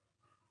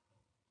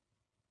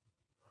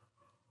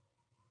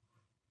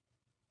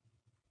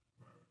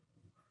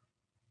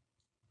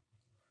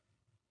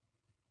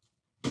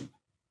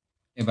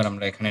 এবার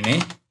আমরা এখানে নেই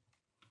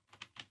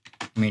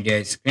media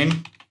screen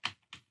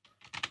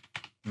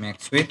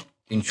max with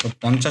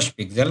 350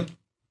 pixel.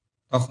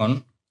 তখন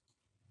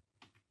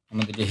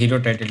আমাদের যে হিরো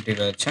টাইটেলটি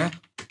রয়েছে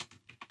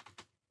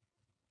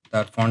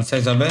তার ফন্ট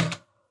সাইজ হবে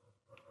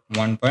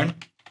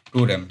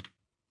 1.2 rem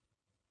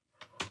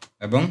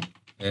এবং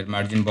এর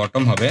মার্জিন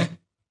বটম হবে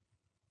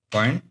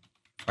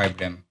 0.5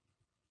 rem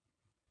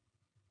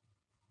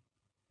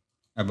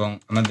এবং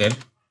আমাদের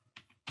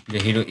যে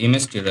হিরো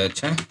ইমেজটি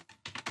রয়েছে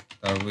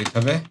তার উইথ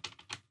হবে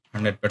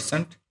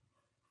 100%।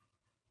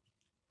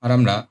 আর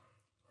আমরা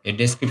এই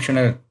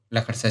ডেসক্রিপশনের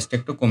লেখার সাইজটা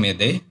একটু কমিয়ে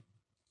দেই।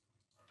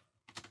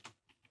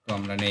 তো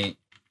আমরা নেই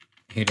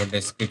হিরো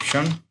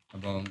ডেসক্রিপশন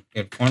এবং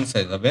এর ফন্ট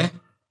সাইজ হবে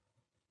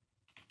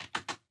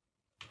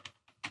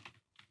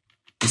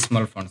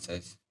স্মল ফন্ট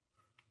সাইজ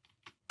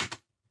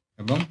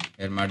এবং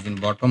এর মার্জিন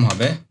বটম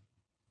হবে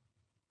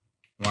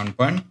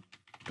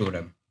 1.2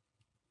 rem।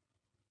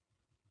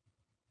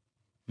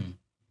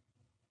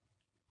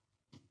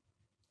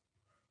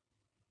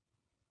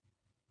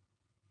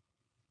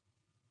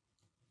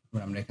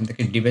 আমরা এখান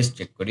থেকে ডিভাইস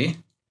চেক করি।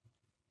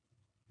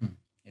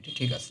 এটি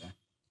ঠিক আছে।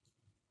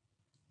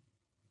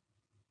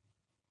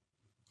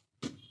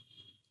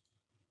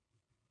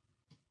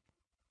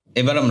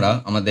 এবার আমরা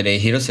আমাদের এই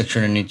হিরো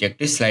সেকশনের নিচে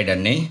একটি স্লাইডার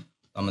নেই।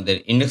 আমাদের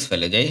ইন্ডেক্স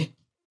ফেলে যাই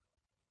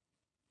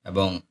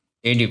এবং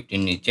এই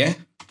ডিপটির নিচে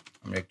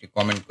আমরা একটি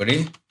কমেন্ট করি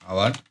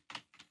আওয়ার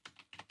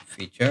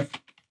ফিচার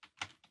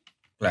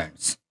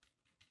ক্লায়েন্টস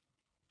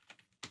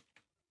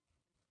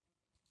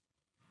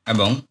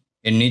এবং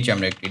এর নিচে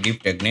আমরা একটি ডিপ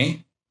ট্যাগ নেই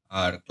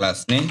আর ক্লাস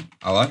নেই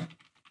আওয়ার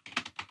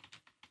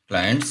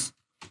ক্লায়েন্টস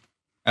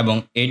এবং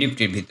এই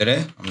ডিপটির ভিতরে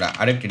আমরা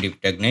আরেকটি ডিপ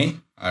ট্যাগ নেই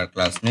আর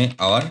ক্লাস নেই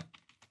আওয়ার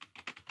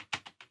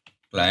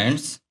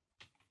ক্লায়েন্টস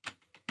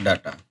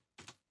ডাটা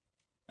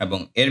এবং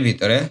এর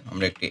ভিতরে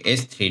আমরা একটি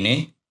S3 নেই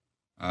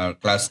আর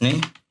ক্লাস নেই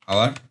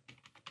আওয়ার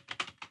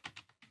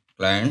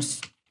ক্লায়েন্টস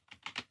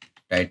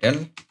টাইটেল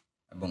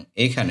এবং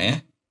এইখানে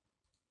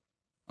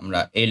আমরা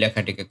এই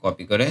লেখাটিকে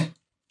কপি করে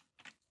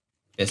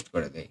পেস্ট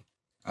করে দেই।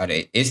 আর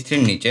এই S3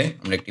 নিচে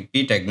আমরা একটি P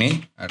ট্যাগ নেই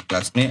আর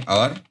ক্লাস নেই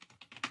আওয়ার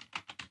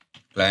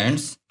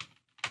ক্লায়েন্টস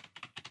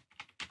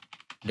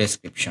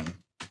ডেসক্রিপশন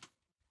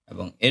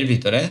এবং এর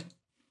ভিতরে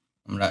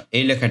আমরা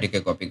এই লেখাটিকে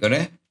কপি করে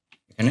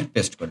এখানে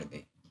পেস্ট করে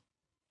দিই।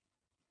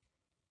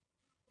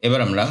 এবার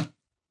আমরা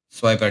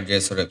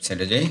সোয়াইপার.js এর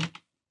ওয়েবসাইটে যাই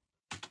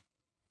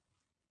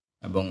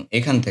এবং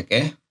এখান থেকে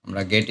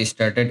আমরা গেট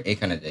স্টার্টেড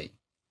এখানে যাই।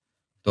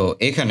 তো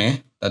এখানে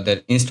তাদের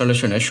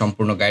ইনস্টলেশনের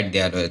সম্পূর্ণ গাইড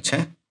দেওয়া রয়েছে।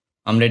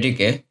 আমরা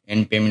এটিকে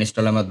npm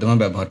ইনস্টলের মাধ্যমে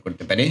ব্যবহার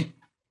করতে পারি,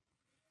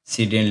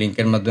 CDN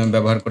লিঙ্কের মাধ্যমে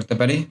ব্যবহার করতে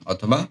পারি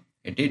অথবা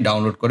এটি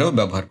ডাউনলোড করেও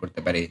ব্যবহার করতে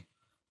পারি।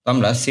 তো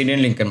আমরা CDN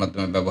লিঙ্কের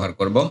মাধ্যমে ব্যবহার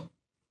করব।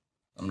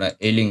 আমরা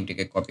এই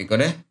লিঙ্কটিকে কপি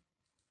করে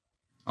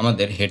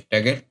আমাদের হেড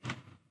ট্যাগের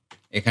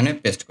এখানে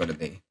পেস্ট করে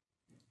দেই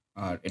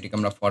আর এটিকে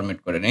আমরা ফরম্যাট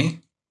করে নেই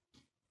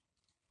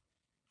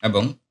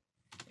এবং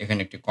এখানে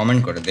একটি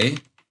কমেন্ট করে দেই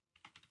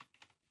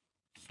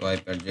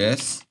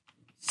সোয়াইপার.js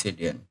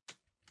CDN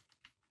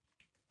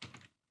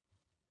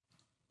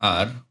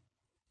আর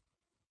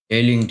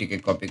এই লিঙ্কটিকে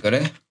কপি করে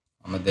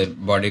আমাদের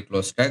বডি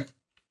ক্লোজ ট্যাগ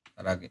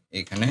তার আগে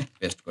এইখানে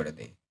পেস্ট করে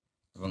দেই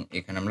এবং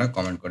এখানে আমরা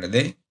কমেন্ট করে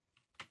দেই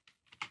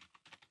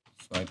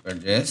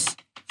সোয়াইপার.js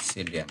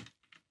CDN।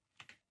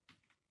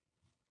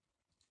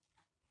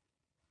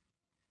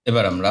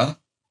 এবার আমরা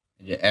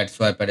যে অ্যাড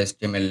সোয়াইপার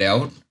HTML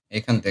লেআউট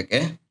এখান থেকে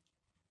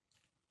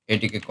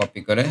এটিকে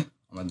কপি করে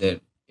আমাদের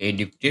এই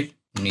ডিপটির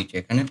নিচে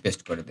এখানে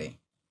পেস্ট করে দেই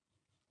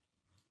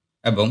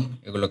এবং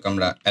এগুলোকে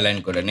আমরা অ্যালাইন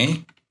করে নেই।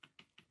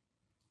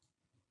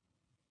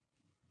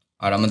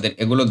 আর আমাদের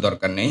এগুলোর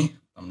দরকার নেই,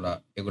 আমরা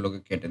এগুলোকে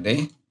কেটে দেই।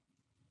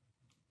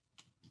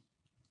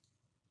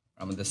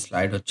 আমাদের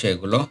স্লাইড হচ্ছে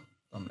এগুলো,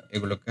 আমরা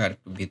এগুলোকে আর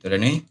একটু ভিতরে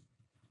নেই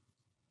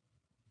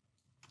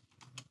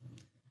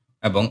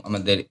এবং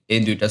আমাদের এই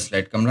দুইটা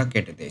স্লাইডকে আমরা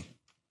কেটে দেই।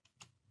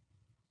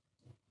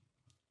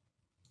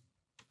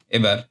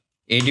 এবার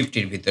এই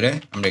ডিপটির ভিতরে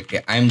আমরা একটি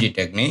img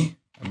ট্যাগ নেই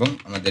এবং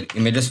আমাদের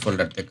ইমেজেস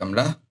ফোল্ডার থেকে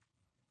আমরা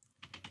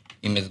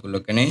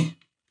ইমেজগুলোকে নেই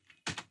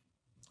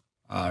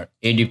আর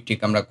এই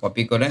ডিপটিকে আমরা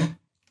কপি করে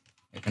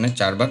এখানে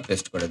 4 বার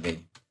পেস্ট করে দেই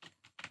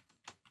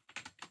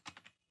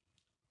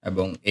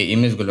এবং এই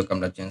ইমেজগুলোকে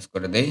আমরা চেঞ্জ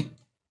করে দেই।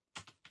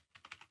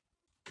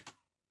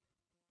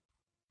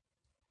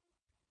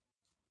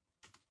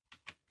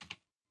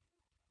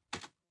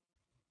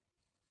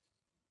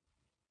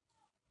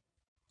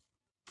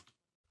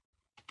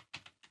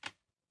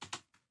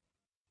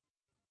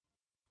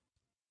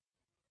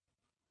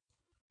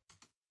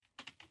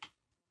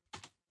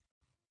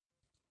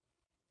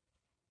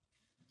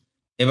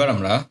 এবার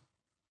আমরা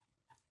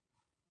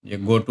যে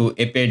গো টু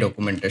API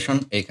ডকুমেন্টেশন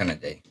এইখানে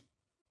যাই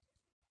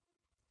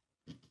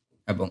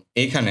এবং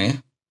এইখানে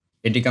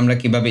এটিকে আমরা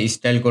কিভাবে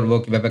স্টাইল করব,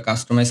 কিভাবে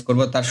কাস্টমাইজ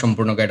করব তার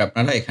সম্পূর্ণ গাইড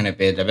আপনারা এখানে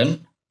পেয়ে যাবেন।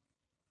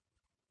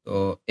 তো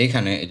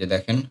এখানে এই যে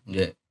দেখেন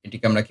যে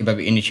এটিকে আমরা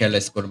কিভাবে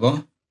ইনিশিয়ালাইজ করব,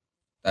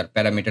 তার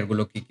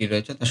প্যারামিটারগুলো কি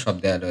রয়েছে তা সব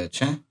দেওয়া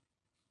রয়েছে।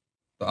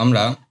 তো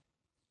আমরা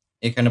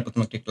এখানে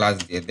প্রথমে একটি ক্লাস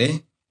দিয়ে দেই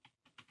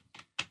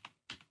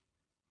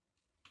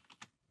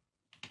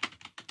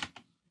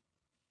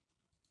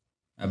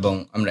এবং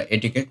আমরা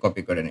এটিকে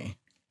কপি করে নিই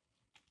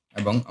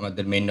এবং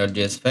আমাদের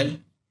main.js ফাইল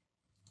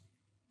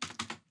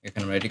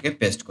এখানে আমরা এটিকে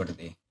পেস্ট করে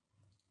দিই।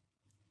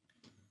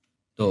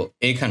 তো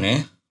এইখানে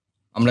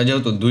আমরা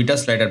যেহেতু দুইটা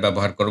স্লাইডার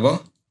ব্যবহার করব,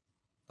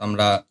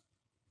 আমরা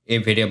এই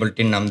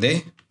ভেরিয়েবলটির নাম দেই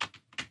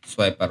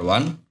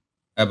swiper1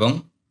 এবং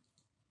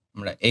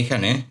আমরা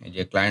এইখানে এই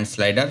যে ক্লায়েন্ট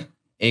স্লাইডার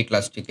এই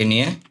ক্লাসটিকে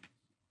নিয়ে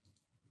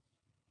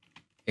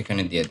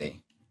এখানে দিয়ে দেই।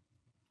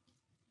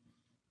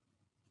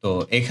 তো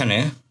এখানে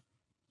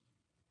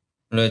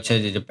রয়েছে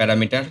যে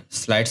প্যারামিটার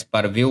স্লাইডস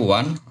পার ভিউ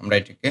 1, আমরা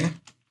এটিকে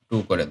 2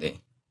 করে দেই।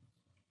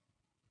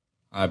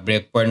 আর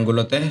ব্রেক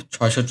পয়েন্টগুলোতে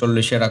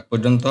 640-এর আগ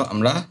পর্যন্ত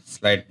আমরা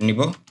স্লাইড নিব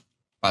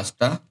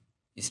 5টা,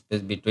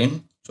 স্পেস বিটুইন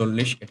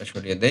 40 এটা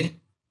সরিয়ে দেই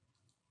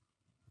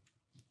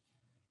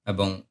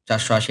এবং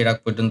 480-এর আগ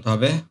পর্যন্ত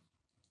হবে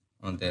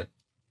আমাদের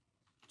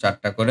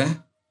 4টা করে,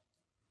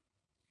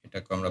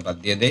 এটাকে আমরা বাদ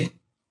দিয়ে দেই।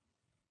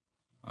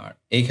 আর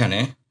এইখানে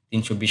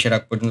 320-এর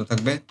আগ পর্যন্ত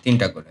থাকবে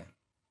 3টা করে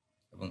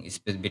এবং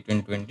স্পেস বিটুইন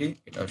 20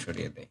 এটাও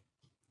সরিয়ে দেই।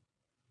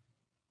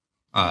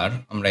 আর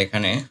আমরা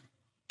এখানে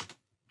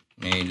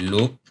এই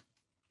লুপ,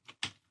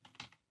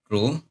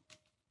 ট্রু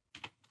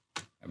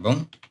এবং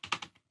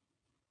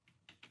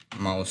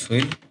মাউস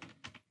হুইল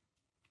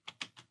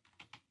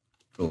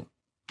ট্রু।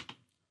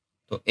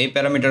 তো এই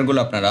প্যারামিটারগুলো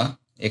আপনারা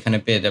এখানে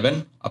পেয়ে যাবেন,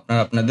 আপনারা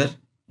আপনাদের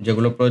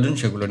যেগুলো প্রয়োজন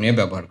সেগুলো নিয়ে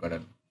ব্যবহার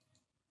করেন।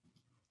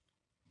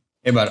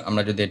 এবার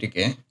আমরা যদি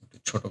এটিকে একটু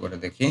ছোট করে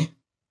দেখি,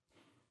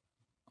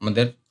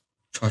 আমাদের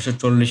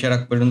 640-এর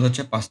আগ পর্যন্ত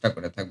হচ্ছে 5টা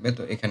করে থাকবে।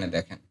 তো এখানে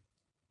দেখেন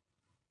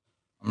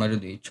আমরা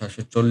যদি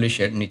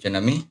 640-এর নিচে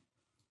নামি,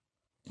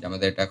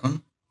 আমাদের এটা এখন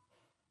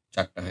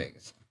 4টা হয়ে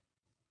গেছে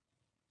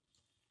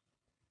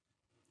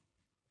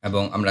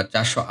এবং আমরা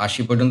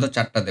 480 পর্যন্ত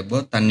 4টা দেব,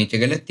 তার নিচে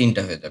গেলে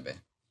 3টা হয়ে যাবে,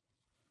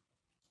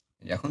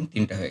 এখন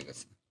 3টা হয়ে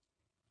গেছে।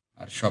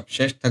 আর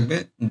সবশেষ থাকবে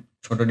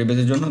ছোট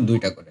ডিভাইসের জন্য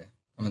 2টা করে,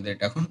 আমাদের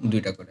এটা এখন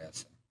 2টা করে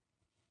আছে।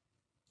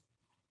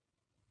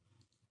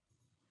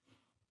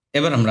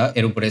 এবার আমরা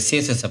এর উপরে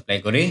CSS অ্যাপ্লাই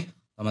করি।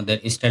 আমাদের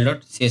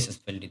style.css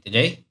ফাইলটিতে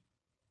যাই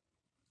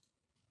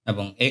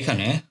এবং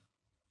এখানে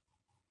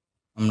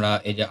আমরা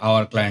এই যে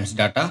our clients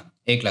data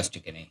এই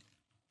ক্লাসটিকে নেই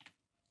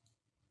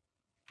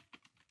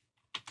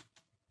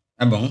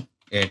এবং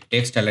এর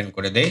টেক্সট অ্যালাইন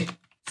করে দেই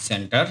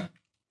সেন্টার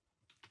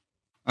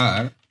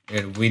আর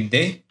এর উইথ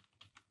দেই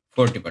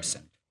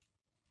 40%।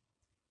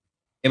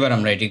 এবার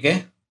আমরা এটিকে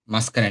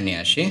মাঝখানে নিয়ে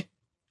আসি।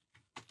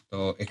 তো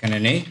এখানে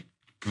নেই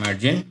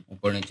মার্জিন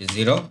উপর নিচে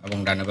 0 এবং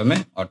ডানে বামে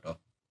অটো।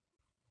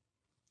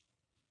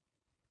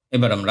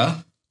 এবার আমরা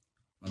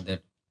আমাদের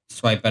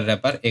সোয়াইপার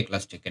র্যাপার এই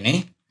ক্লাসটিকে নেই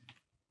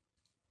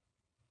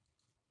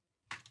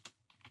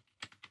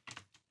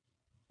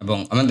এবং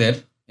আমাদের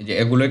এই যে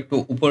এগুলো একটু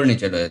উপর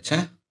নিচে রয়েছে,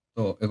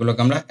 তো এগুলোকে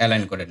আমরা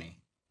অ্যালাইন করে নিই।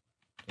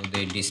 তো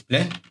দেই ডিসপ্লে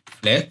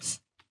ফ্লেক্স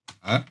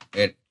আর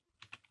এর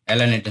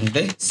অ্যালাইনেশন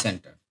দেই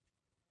সেন্টার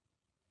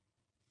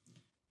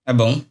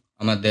এবং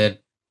আমাদের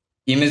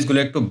ইমেজগুলো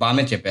একটু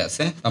বামে চেপে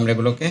আছে, তো আমরা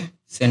এগুলোকে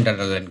সেন্টার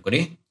অ্যালাইন করি।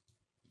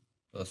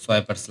 তো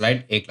সোয়াইপার স্লাইড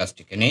এই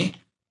ক্লাসটিকে নেই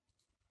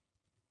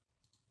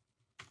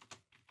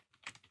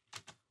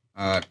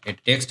আর এর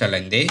টেক্সট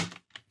অ্যালাইন দেই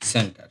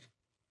সেন্টার।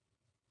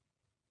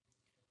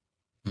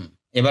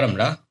 এবার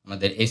আমরা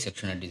আমাদের এই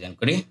সেকশনের ডিজাইন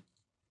করি।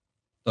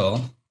 তো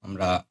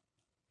আমরা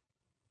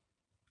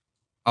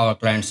our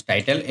clients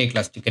টাইটেল এই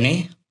ক্লাসটিকে নেই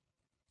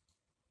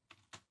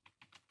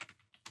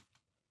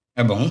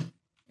এবং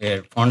এর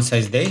ফন্ট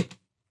সাইজ দেই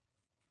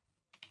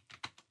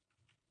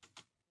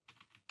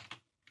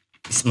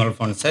স্মল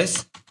ফন্ট সাইজ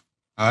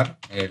আর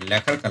এর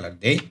লেখার কালার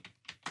দেই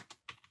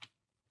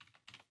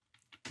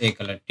এই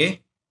কালারটি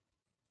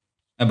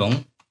এবং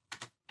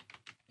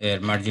এর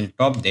মার্জিন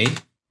টপ দেই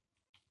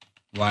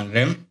 1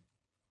 rem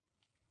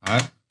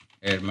আর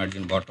এর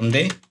মার্জিন বটম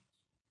দেই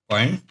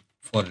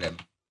 0.4 rem।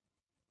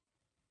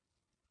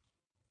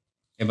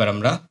 এবার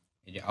আমরা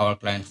এই যে our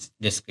clients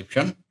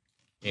ডেসক্রিপশন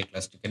এই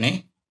ক্লাসটিকে নেই,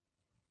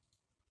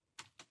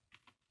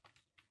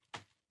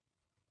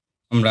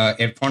 আমরা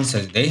এর ফন্ট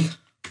সাইজ দেই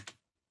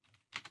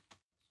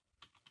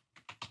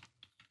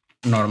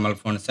নর্মাল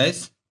ফন্ট সাইজ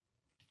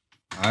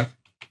আর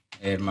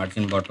এর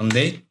মার্জিন বটম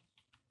দেই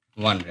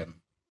 1 rem।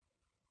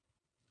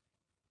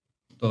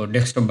 তো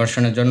ডেস্কটপ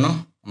ভার্সনের জন্য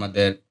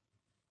আমাদের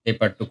এই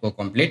পার্টটুকু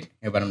কমপ্লিট।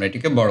 এবার আমরা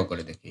এটিকে বড়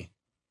করে দেখি,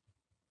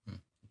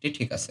 এটি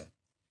ঠিক আছে।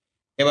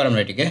 এবার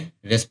আমরা এটিকে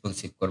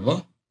রেসপন্সিভ করব।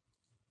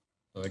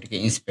 তো এটিকে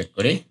ইন্সপেক্ট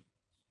করি।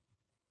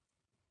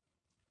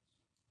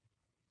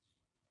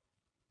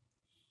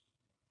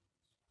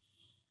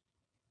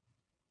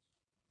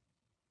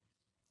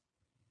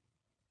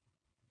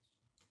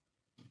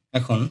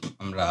 এখন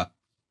আমরা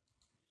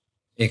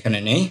এখানে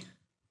নেই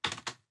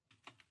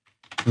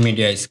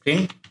media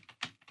screen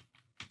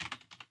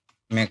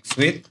max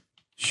with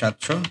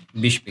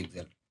 720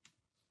 pixel.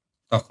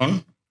 তখন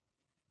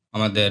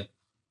আমাদের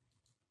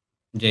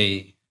যেই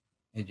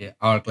এই যে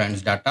আওয়ার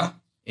ক্লায়েন্টস ডাটা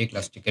এই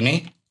ক্লাসটিকে নেই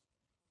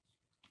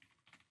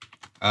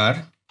আর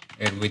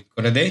এর উইথ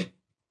করে দেই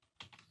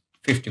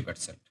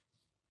 50%।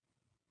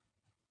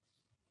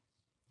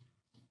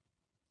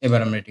 এবার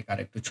আমরা এটিকে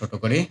আরেকটু ছোট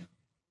করি।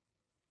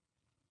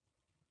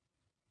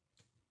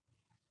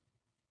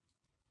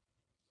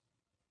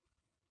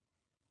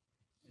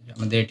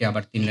 আমাদের এটি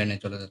আবার 3 লাইনে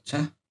চলে যাচ্ছে।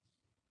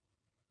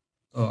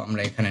 তো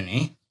আমরা এখানে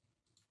নেই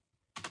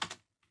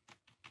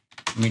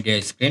media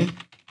screen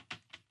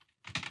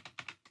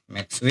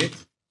max with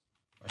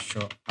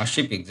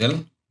 580 pixel.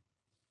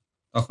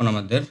 তখন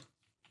আমাদের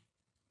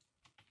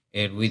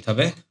এর উইথ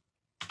হবে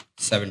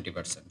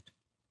 70%।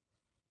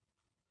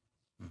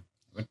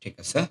 এবার ঠিক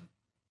আছে।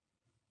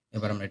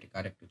 এবার আমরা এটিকে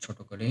আরেকটু ছোট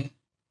করি।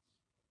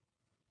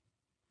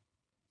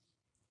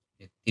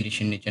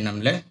 30-এর নিচে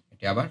নামলে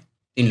এটি আবার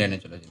 3 লাইনে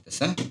চলে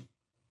যেতেছে।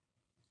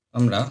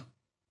 আমরা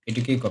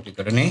এটিকেই কপি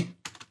করে নিই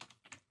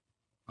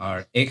আর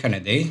এখানে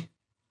দেই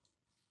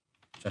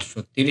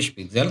 430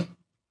 পিক্সেল।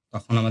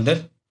 তখন আমাদের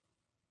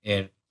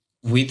এর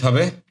উইথ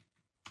হবে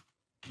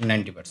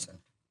 90%।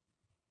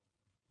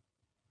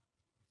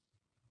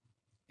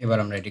 এবার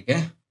আমরা এটিকে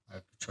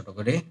আরেকটু ছোট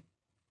করি।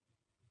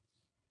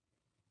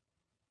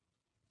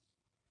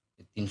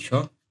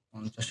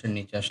 350-এর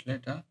নিচে আসলে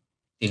এটা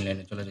 3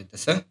 লাইনে চলে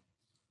যেতেছে।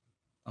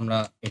 আমরা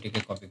এটিকে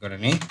কপি করে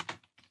নিই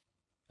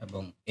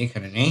এবং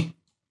এখানে নেই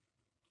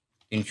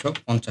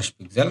 350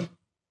 পিক্সেল।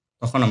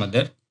 তখন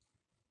আমাদের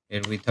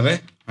এর উইথ হবে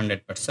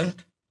 100%।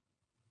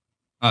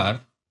 আর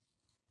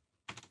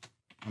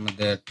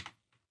আমাদের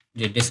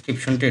যে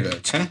ডেসক্রিপশনটি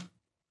রয়েছে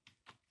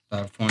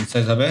তার ফন্ট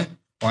সাইজ হবে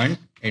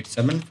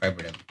 0.875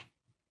 rem।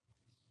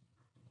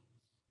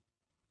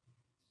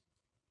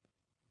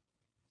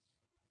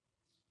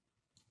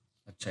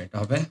 আচ্ছা, এটা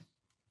হবে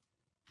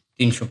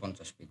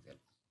 350 পিক্সেল।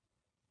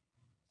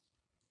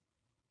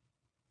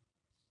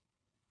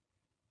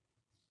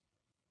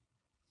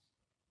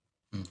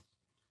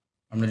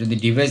 আমরা যদি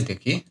ডিভাইস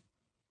দেখি,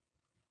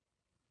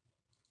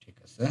 ঠিক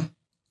আছে,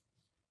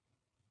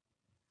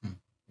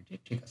 এটি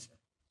ঠিক আছে।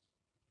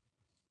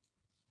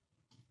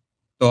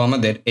 তো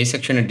আমাদের এই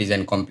সেকশনের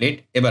ডিজাইন কমপ্লিট।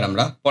 এবার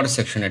আমরা পরের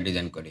সেকশনের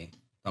ডিজাইন করি।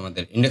 তো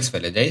আমাদের ইন্ডেক্স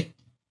ফাইলে যাই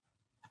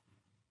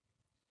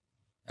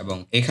এবং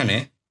এখানে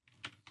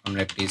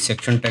আমরা একটি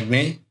সেকশন ট্যাগ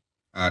নেই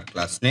আর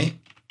ক্লাস নেই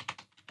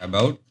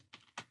অ্যাবাউট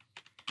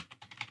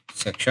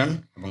সেকশন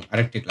এবং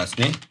আরেকটি ক্লাস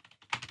নেই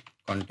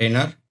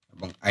কন্টেইনার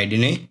এবং আইডি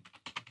নেই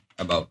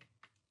অ্যাবাউট।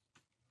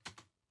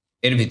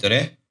 এর ভিতরে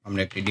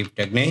আমরা একটি ডিভ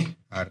ট্যাগ নেই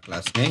আর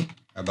ক্লাস নেই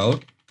অ্যাবাউট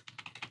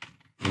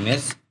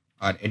ইমেজ,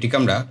 আর এটিকে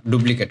আমরা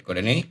ডুপ্লিকেট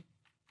করে নেই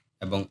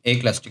এবং এই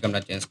ক্লাসটিকে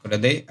আমরা চেঞ্জ করে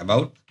দেই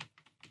অ্যাবাউট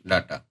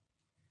ডাটা।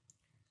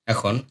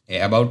 এখন এই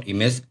অ্যাবাউট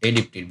ইমেজ এই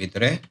ডিভটির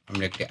ভিতরে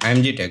আমরা একটি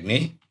আইএমজি ট্যাগ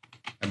নেই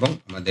এবং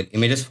আমাদের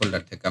ইমেজেস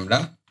ফোল্ডার থেকে আমরা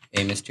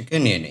এই ইমেজটিকে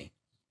নিয়ে নেই।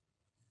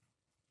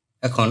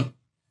 এখন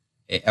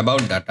এই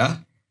অ্যাবাউট ডাটা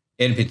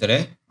এর ভিতরে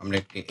আমরা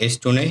একটি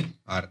h2 নেই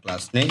আর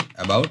ক্লাস নেই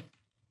অ্যাবাউট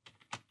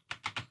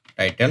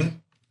টাইটেল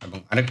এবং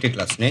আরেকটি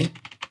ক্লাস নেই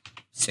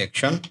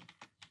সেকশন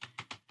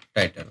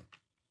টাইটেল।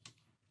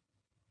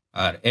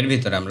 আর এর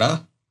ভিতরে আমরা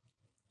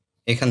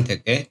এখান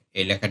থেকে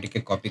এই লেখাটিকে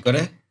কপি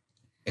করে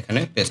এখানে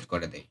পেস্ট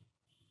করে দেই।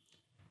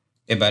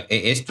 এবার এই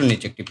h2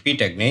 নিচে একটি p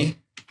ট্যাগ নেই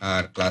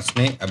আর ক্লাস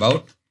নেই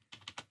অ্যাবাউট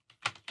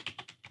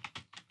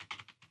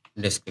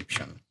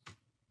ডেসক্রিপশন।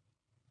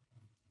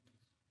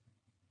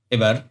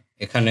 এবার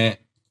এখানে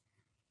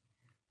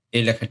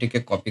এই লেখাটিকে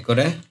কপি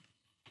করে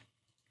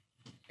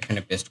এখানে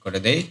পেস্ট করে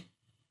দেই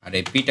আর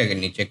এই p ট্যাগের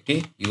নিচে একটি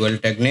ul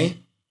ট্যাগ নেই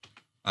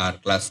আর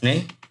ক্লাস নেই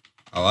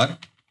আওয়ার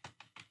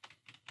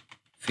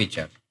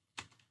ফিচার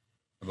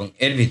এবং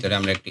এর ভিতরে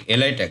আমরা একটি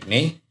li ট্যাগ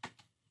নেই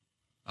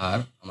আর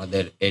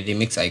আমাদের এই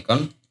রিমিক্স আইকন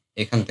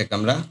এখান থেকে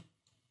আমরা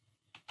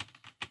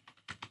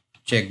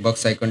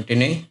চেকবক্স আইকনটি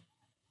নেই,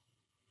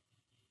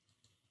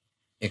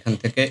 এখান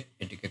থেকে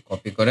এটিকে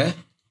কপি করে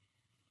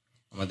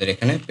আমাদের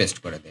এখানে পেস্ট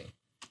করে দেই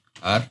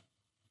আর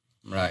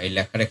আমরা এই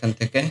লেখার এখান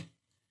থেকে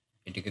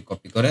এটিকে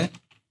কপি করে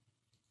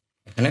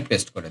এখানে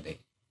পেস্ট করে দেই।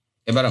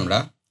 এবার আমরা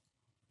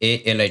এই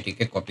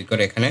লিটিকে কপি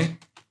করে এখানে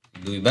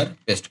 2 বার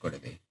পেস্ট করে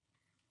দেই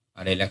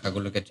আর এই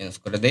লেখাগুলোকে চেঞ্জ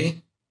করে দেই।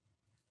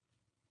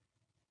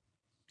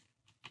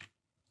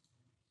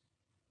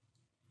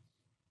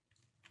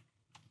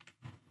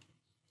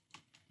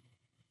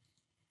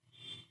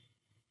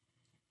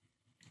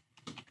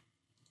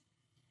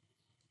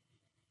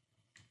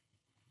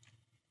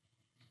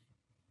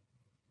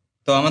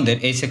 তো আমাদের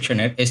এই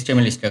সেকশনের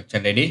HTML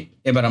স্ট্রাকচার রেডি।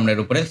 এবার আমরা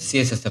এর উপরে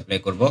CSS অ্যাপ্লাই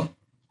করব।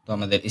 তো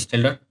আমাদের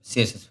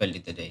style.css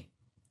ফাইলটিতে যাই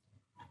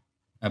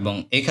এবং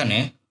এখানে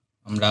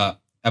আমরা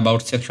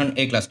অ্যাবাউট সেকশন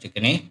এই ক্লাসটিকে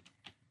নেই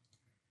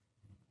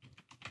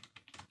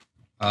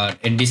আর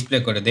এর ডিসপ্লে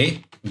করে দেই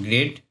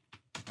গ্রিড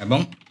এবং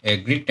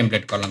গ্রিড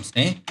টেমপ্লেট কলামস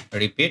নেই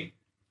রিপিট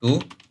টু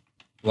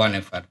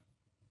 1fr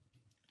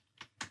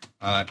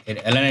আর এর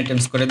অ্যালাইন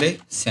আইটেমস করে দেই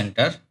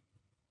সেন্টার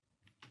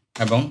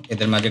এবং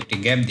এদের মাঝে একটি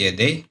গ্যাপ দিয়ে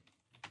দেই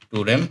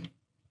 2 rem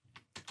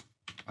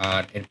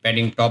আর এর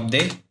প্যাডিং টপ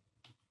দেই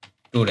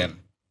 2 rem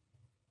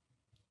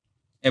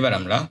এবার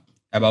আমরা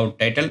অ্যাবাউট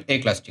টাইটেল এই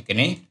ক্লাসটিকে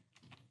নিই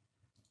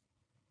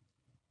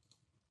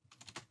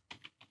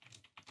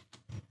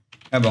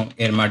এবং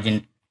এর মার্জিন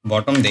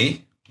বটম দেই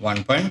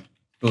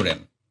 1.2 rem।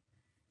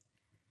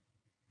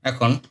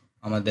 এখন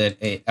আমাদের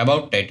এই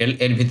অ্যাবাউট টাইটেল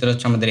এর ভিতরে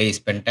হচ্ছে আমাদের এই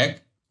স্পেন ট্যাগ।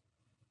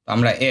 তো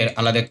আমরা এর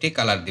আলাদা একটি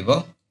কালার দিব।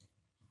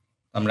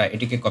 আমরা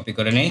এটিকে কপি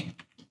করে নিই।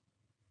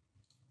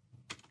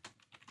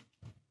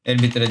 এর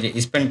ভিতরে যে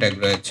স্পেন ট্যাগ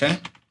রয়েছে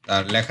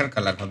তার লেখার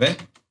কালার হবে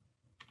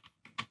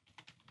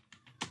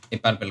এই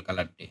পার্পল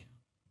কালারটি।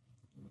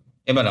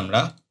 এবার আমরা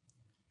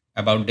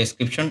অ্যাবাউট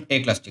ডেসক্রিপশন এই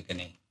ক্লাসটিকে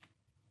নিই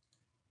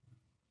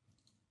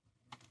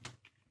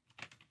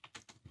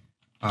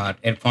আর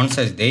এর ফন্ট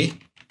সাইজ দেই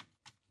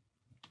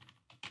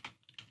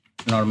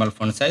নর্মাল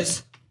ফন্ট সাইজ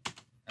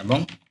এবং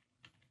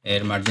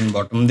এর মার্জিন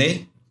বটম দেই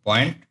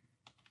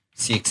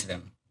 0.6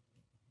 rem।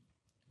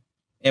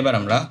 এবার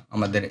আমরা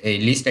আমাদের এই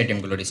লিস্ট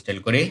আইটেমগুলো স্টাইল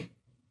করি।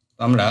 তো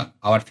আমরা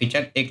আওয়ার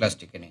ফিচার এই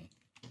ক্লাসটিকে নিই।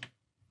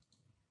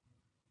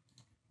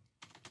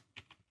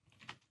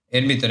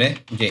 এর ভিতরে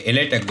যে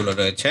এলআই ট্যাগগুলো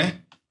রয়েছে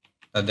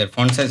তাদের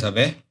ফন্ট সাইজ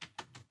হবে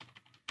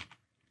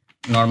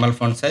নর্মাল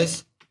ফন্ট সাইজ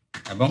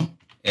এবং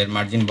এর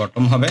মার্জিন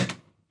বটম হবে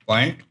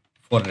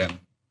 0.4 rem।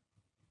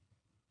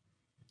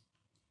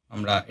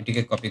 আমরা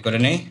এটিকে কপি করে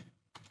নেই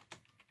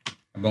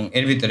এবং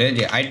এর ভিতরে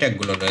যে আই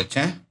ট্যাগগুলো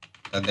রয়েছে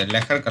তাদের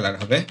লেখার কালার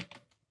হবে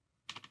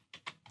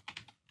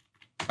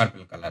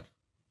পার্পল কালার।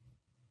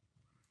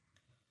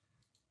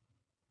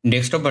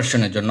 ডেস্কটপ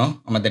ভার্সনের জন্য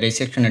আমাদের এই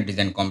সেকশনের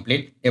ডিজাইন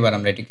কমপ্লিট। এবার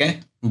আমরা এটিকে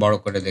বড়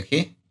করে দেখি।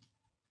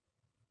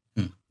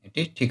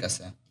 এটি ঠিক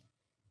আছে।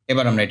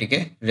 এবার আমরা এটিকে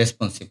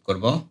রেসপন্সিভ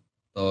করব।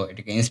 তো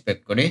এটিকে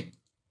ইন্সপেক্ট করি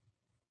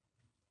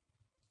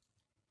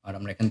আর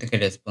আমরা এখান থেকে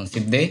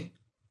রেসপন্সিভ দেই।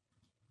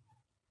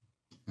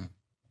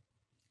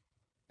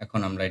 এখন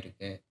আমরা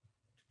এটিকে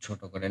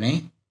ছোট করে নেই।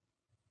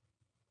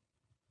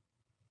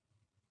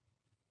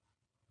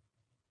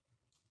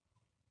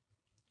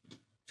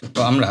 তো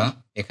আমরা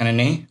এখানে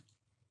নেই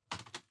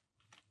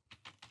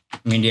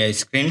media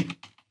screen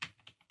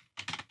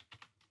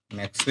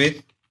max with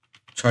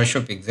 600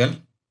 pixel.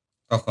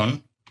 তখন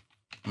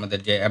আমাদের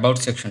যে অ্যাবাউট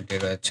সেকশনটি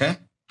রয়েছে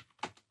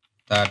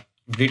তার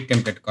গ্রিড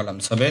টেমপ্লেট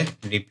কলামস হবে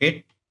রিপিট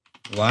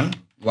 1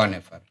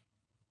 FR।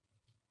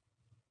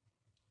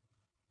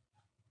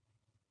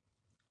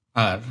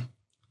 আর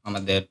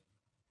আমাদের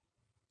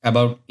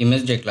অ্যাবাউট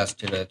ইমেজ যে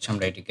ক্লাসটি রয়েছে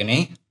আমরা এটিকে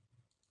নেই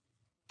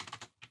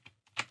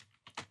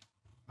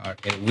আর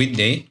এর উইথ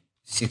দেই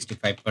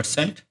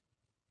 65%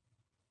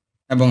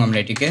 এবং আমরা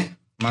এটিকে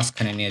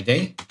মাঝখানে নিয়ে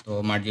যাই। তো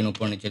মার্জিন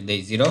উপর নিচে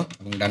দেই 0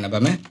 এবং ডানে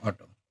বামে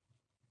অটো।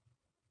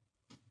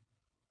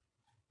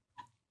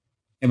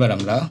 এবার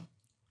আমরা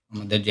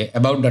আমাদের যে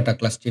অ্যাবাউট ডাটা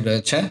ক্লাসটি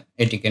রয়েছে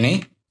এটিকে নেই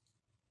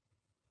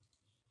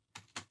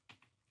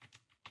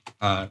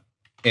আর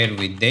এর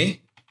উইথ দেই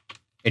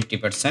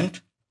 80%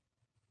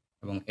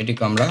 এবং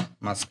এটিকে আমরা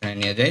মাঝখানে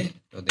নিয়ে যাই।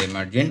 তো দেই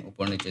মার্জিন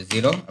উপর নিচে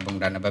 0 এবং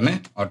ডানে বামে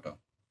অটো।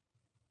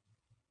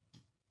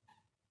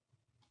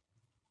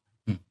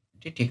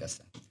 এটি ঠিক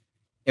আছে।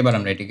 এবার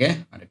আমরা এটিকে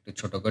আরেকটু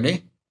ছোট করি।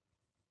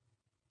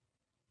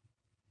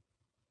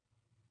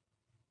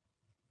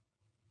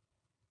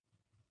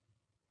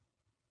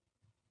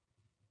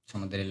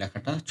 আমাদের এই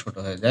লেখাটা ছোট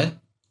হয়ে যায়।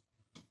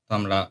 তো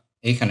আমরা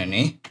এইখানে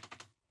নেই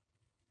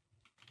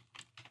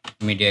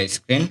media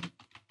screen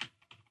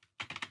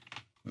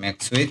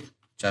max with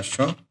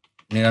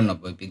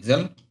 499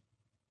 pixel.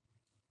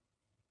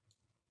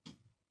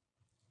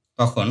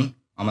 তখন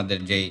আমাদের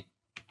যেই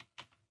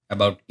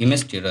অ্যাবাউট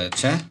ইমেজটি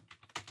রয়েছে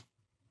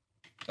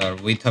তার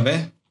উইথ হবে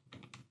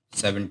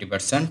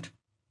 70%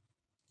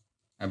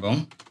 এবং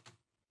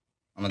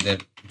আমাদের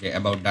যে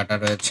অ্যাবাউট ডাটা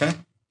রয়েছে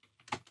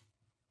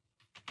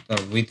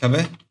তার উইথ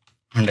হবে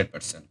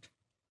 100%।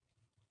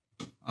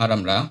 আর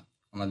আমরা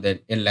আমাদের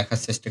এর লেখার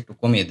সাইজটা একটু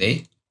কমিয়ে দেই।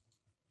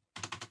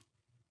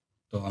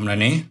 তো আমরা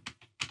নেই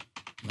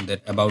আমাদের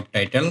অ্যাবাউট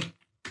টাইটেল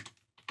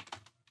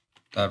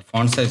তার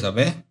ফন্ট সাইজ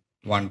হবে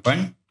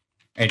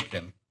 1.8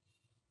 rem।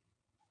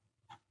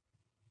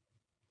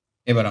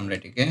 এবার আমরা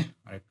এটিকে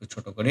আরেকটু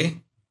ছোট করি।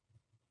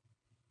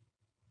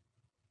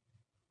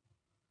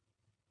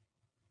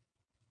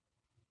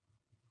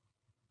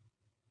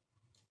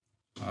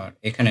 আর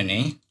এখানে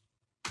নেই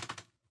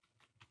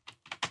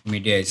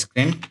media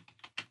screen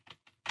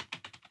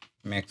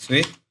max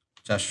with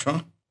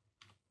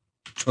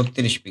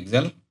 436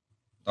 pixel.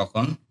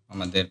 তখন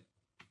আমাদের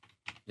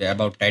যে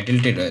অ্যাবাউট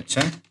টাইটেলটি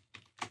রয়েছে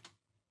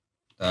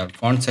তার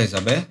ফন্ট সাইজ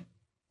হবে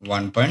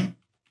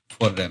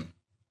 1.4 rem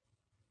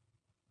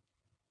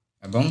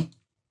এবং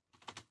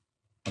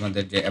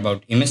আমাদের যে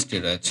অ্যাবাউট ইমেজটি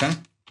রয়েছে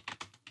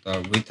তার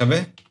উইথ হবে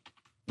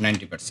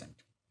 90%।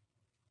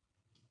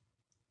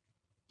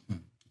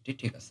 এটি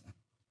ঠিক আছে।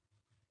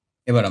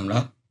 এবার আমরা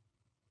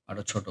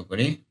আরো ছোট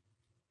করি।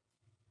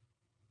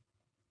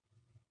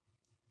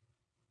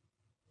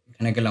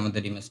 এখানে গেলে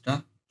আমাদের ইমেজটা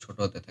ছোট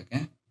হতে থাকে।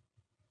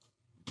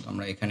 তো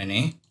আমরা এখানে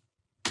নেই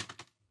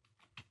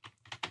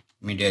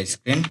media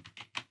screen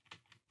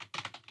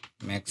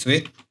max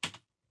with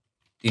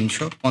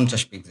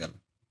 350 pixel.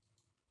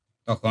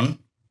 তখন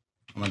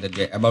আমাদের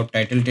যে অ্যাবাউট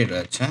টাইটেলটি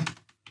রয়েছে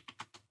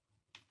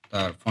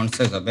তার ফন্ট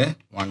সাইজ হবে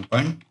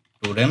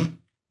 1.2 rem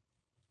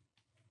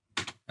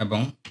এবং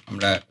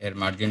আমরা এর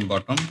মার্জিন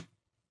বটম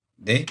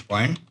দে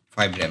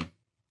 0.5 rem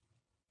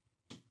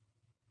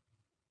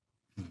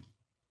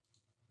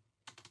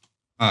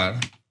আর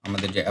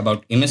আমাদের যে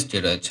অ্যাবাউট ইমেজটি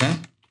রয়েছে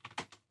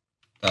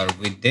তার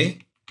উইথ দে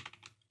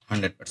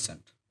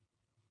 100%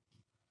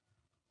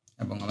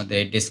 এবং আমাদের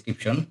এই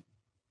ডেসক্রিপশন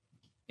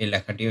এই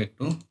লেখাটিও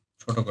একটু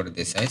ছোট করে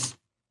দিই সাইজ।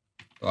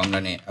 তো আমরা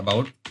নিই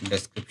অ্যাবাউট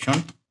ডেসক্রিপশন,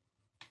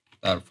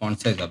 তার ফন্ট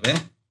সাইজ হবে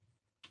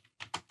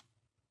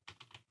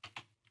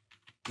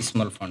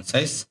স্মল ফন্ট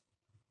সাইজ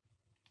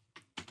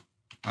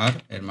আর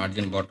এর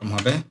মার্জিন বটম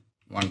হবে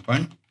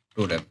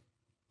 1.2 rem।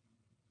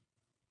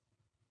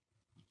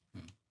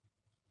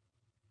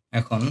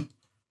 এখন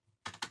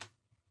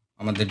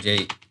আমাদের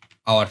যেই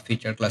আওয়ার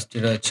ফিচার ক্লাসটি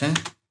রয়েছে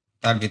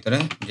তার ভিতরে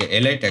যে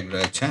এলআই ট্যাগ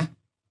রয়েছে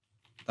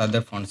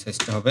তাদের ফন্ট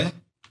সাইজটা হবে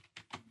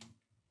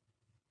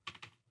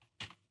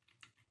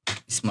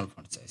স্মল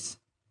ফন্ট সাইজ।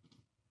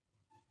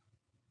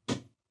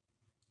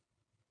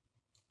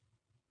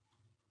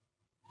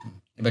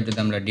 এবার যদি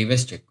আমরা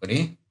ডিভাইস চেক করি,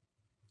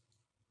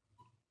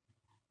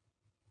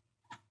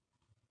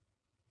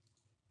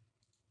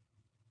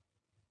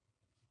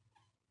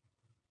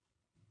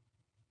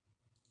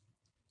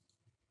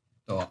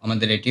 তো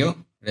আমাদের এটিও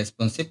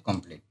রেসপন্সিভ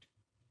কমপ্লিট।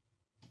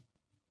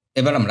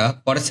 এবার আমরা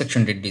পরের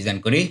সেকশনটি ডিজাইন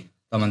করি।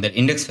 তো আমাদের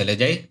ইন্ডেক্স ফেলে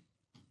যাই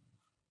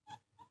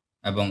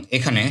এবং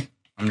এখানে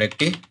আমরা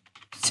একটি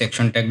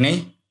সেকশন ট্যাগ নেই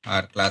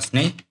আর ক্লাস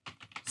নেই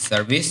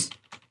সার্ভিস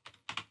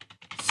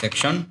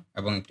সেকশন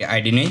এবং একটি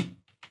আইডি নেই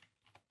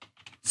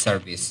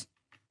সার্ভিস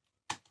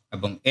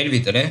এবং এর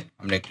ভিতরে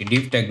আমরা একটি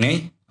ডিভ ট্যাগ নেই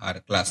আর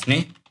ক্লাস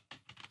নেই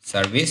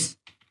সার্ভিস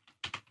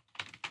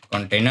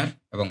কন্টেইনার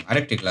এবং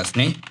আরেকটি ক্লাস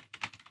নেই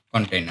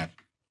কন্টেইনার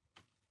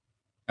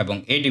এবং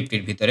এই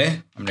ডিভটির ভিতরে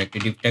আমরা একটি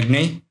ডিভ ট্যাগ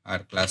নেই আর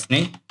ক্লাস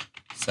নেই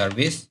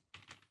সার্ভিস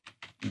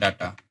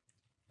ডাটা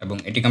এবং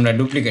এটিকে আমরা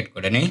ডুপ্লিকেট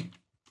করে নেই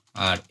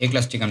আর এই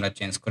ক্লাসটিকে আমরা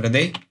চেঞ্জ করে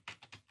দেই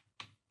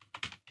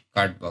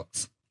কার্ড বক্স।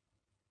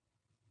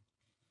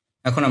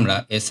 এখন আমরা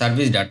এই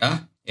সার্ভিস ডাটা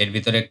এর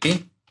ভিতরে একটি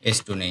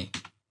s2 নেই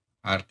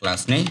আর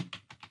ক্লাস নেই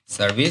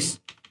সার্ভিস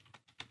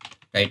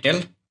টাইটেল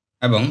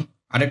এবং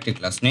আরেকটি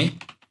ক্লাস নেই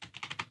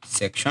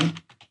সেকশন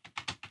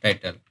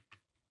টাইটেল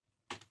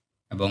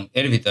এবং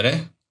এর ভিতরে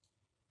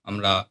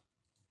আমরা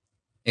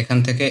এখান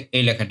থেকে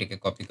এই লেখাটিকে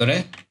কপি করে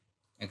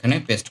এখানে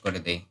পেস্ট করে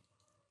দেই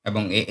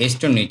এবং এই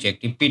s2 এর নিচে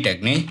একটি p ট্যাগ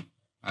নেই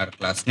আর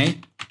ক্লাস নেই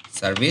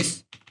সার্ভিস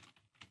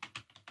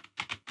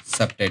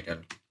সাবটাইটেল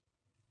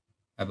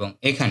এবং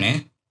এখানে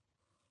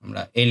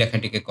আমরা এই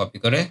লেখাটিকে কপি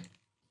করে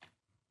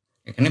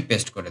এখানে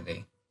পেস্ট করে দেই।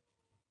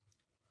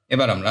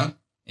 এবার আমরা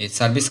এই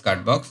সার্ভিস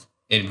কার্ড বক্স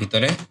এর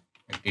ভিতরে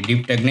একটি ডিভ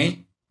ট্যাগ নেই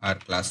আর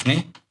ক্লাস নেই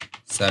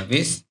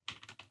সার্ভিস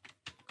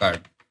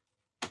কার্ড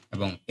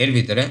এবং এর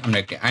ভিতরে আমরা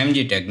একটি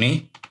আইএমজি ট্যাগ নেই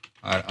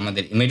আর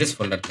আমাদের ইমেজেস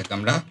ফোল্ডার থেকে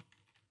আমরা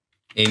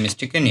এই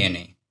ইমেজটিকে নিয়ে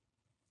নেই।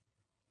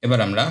 এবার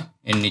আমরা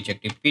এর নিচে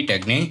একটি পি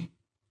ট্যাগ নেই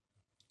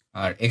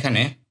আর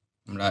এখানে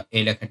আমরা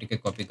এই লেখাটিকে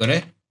কপি করে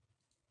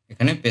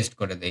এখানে পেস্ট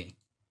করে দেই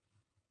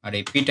আর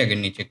এই পি ট্যাগের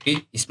নিচে একটি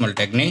স্মল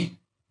ট্যাগ নেই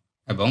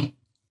এবং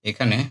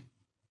এখানে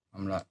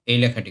আমরা এই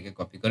লেখাটিকে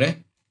কপি করে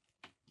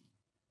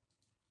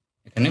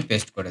এখানে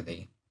পেস্ট করে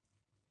দেই।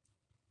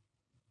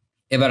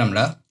 এবার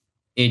আমরা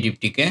এই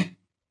ডিভটিকে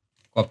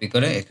কপি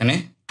করে এখানে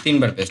 3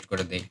 বার পেস্ট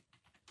করে দেই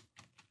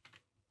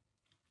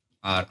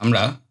আর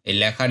আমরা এই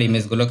লেখার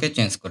ইমেজগুলোকে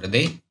চেঞ্জ করে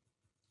দেই।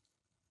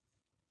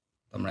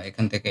 তো আমরা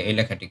এখান থেকে এই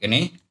লেখাটিকে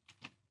নেই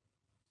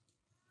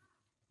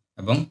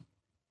এবং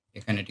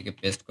এখানে এটিকে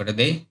পেস্ট করে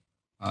দেই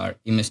আর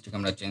ইমেজটিকে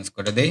আমরা চেঞ্জ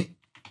করে দেই।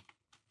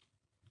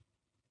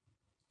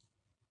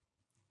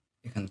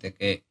 এখান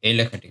থেকে এই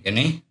লেখাটিকে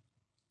নেই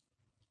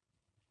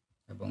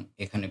এবং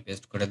এখানে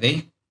পেস্ট করে দেই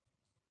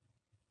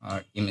আর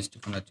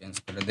ইমেজটিকে আমরা চেঞ্জ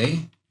করে দেই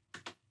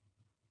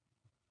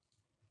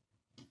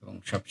এবং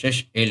সবশেষ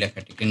এই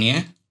লেখাটিকে নিয়ে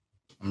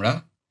আমরা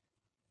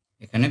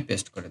এখানে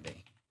পেস্ট করে দেই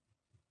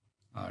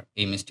আর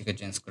এই ইমেজটিকে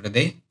চেঞ্জ করে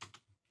দেই।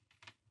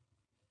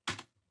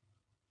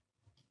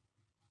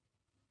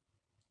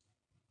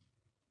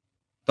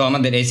 তো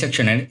আমাদের এই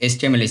সেকশনের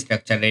HTML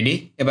স্ট্রাকচার রেডি।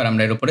 এবার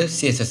আমরা এর উপরে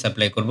CSS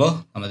অ্যাপ্লাই করব।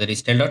 আমাদের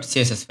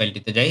style.css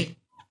ফাইলটিতে যাই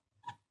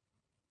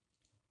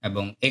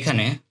এবং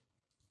এখানে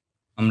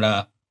আমরা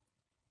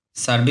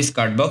সার্ভিস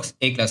কার্ড বক্স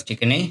এই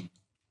ক্লাসটিকে নেই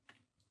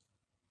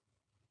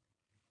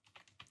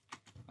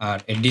আর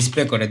এর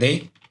ডিসপ্লে করে দেই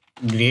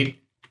গ্রিড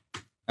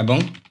এবং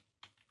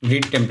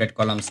গ্রিড টেমপ্লেট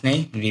কলামস নেই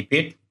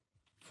রিপিট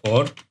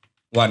 4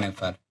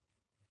 1fr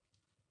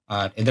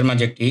আর এদের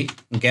মাঝে একটি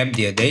গ্যাপ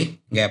দিয়ে দেই,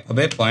 গ্যাপ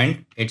হবে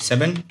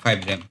 0.875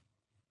 rem।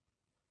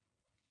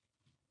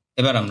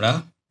 এবার আমরা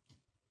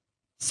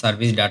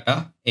সার্ভিস ডাটা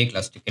এই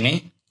ক্লাসটিকে নেই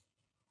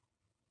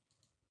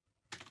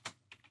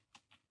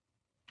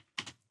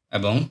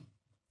এবং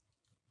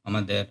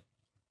আমাদের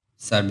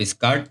সার্ভিস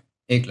কার্ড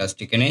এই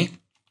ক্লাসটিকে নেই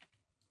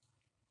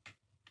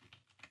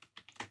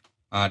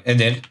আর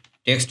এদের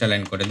টেক্সট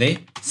অ্যালাইন করে দেই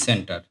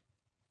সেন্টার।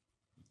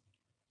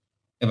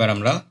 এবার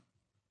আমরা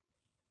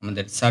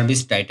আমাদের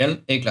সার্ভিস টাইটেল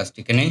এই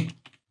ক্লাসটিকে নেই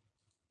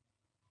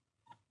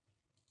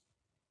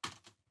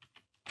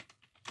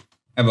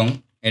এবং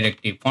এর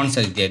একটি ফন্ট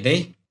সাইজ দিয়ে দেই।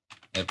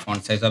 এর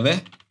ফন্ট সাইজ হবে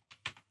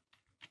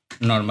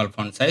নর্মাল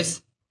ফন্ট সাইজ,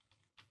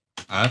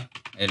 আর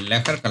এর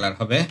লেখার কালার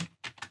হবে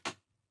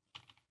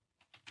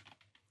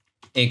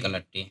এই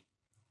কালারটি,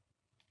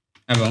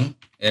 এবং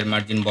এর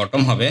মার্জিন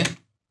বটম হবে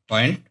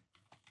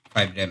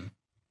 0.5 rem।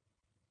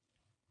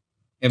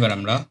 এবার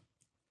আমরা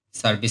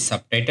সার্ভিস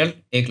সাবটাইটেল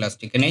এই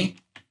ক্লাসটিকে নেই,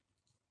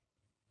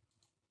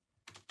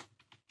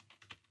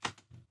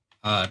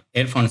 আর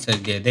এর ফন্ট সাইজ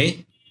দিয়ে দেই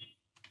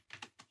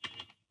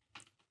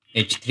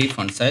H3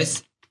 ফন্ট সাইজ,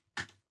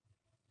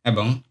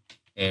 এবং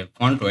এর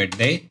ফন্ট ওয়েট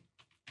দেই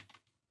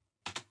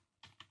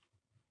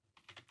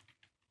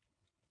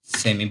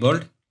সেমি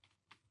বোল্ড,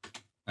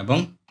 এবং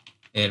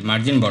এর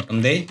মার্জিন বটম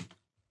দেই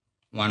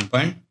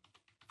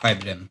 1.5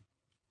 rem।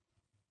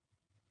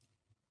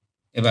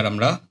 এবার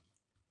আমরা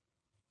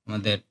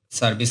আমাদের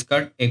সার্ভিস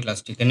কার্ড এই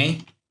ক্লাসটিকে নেই,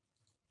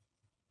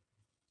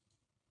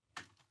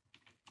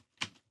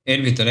 এর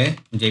ভিতরে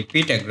যে পি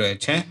ট্যাগ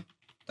রয়েছে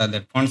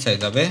তাদের ফন্ট সাইজ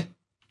হবে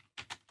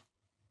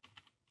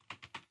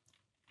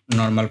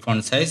নর্মাল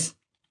ফন্ট সাইজ,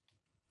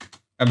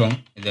 এবং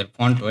এদের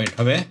ফন্ট ওয়েট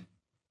হবে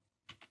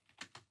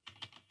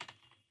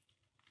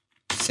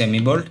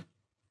সেমি বোল্ড,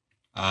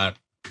 আর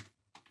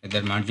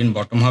এদের মার্জিন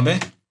বটম হবে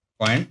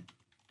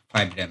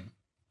 0.5 rem।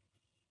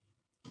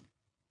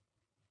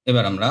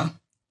 এবার আমরা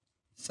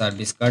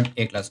সার্ভিস কার্ড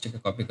এই ক্লাসটিকে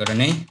কপি করে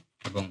নেই,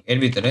 এবং এর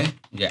ভিতরে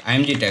যে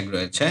আইএমজি ট্যাগ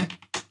রয়েছে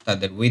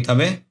তাদের উইথ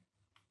হবে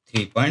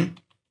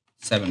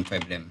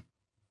 3.75 rem।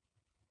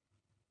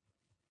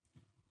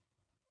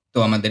 তো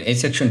আমাদের এই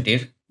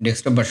সেকশনটির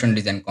ডেস্কটপ ভার্সন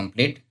ডিজাইন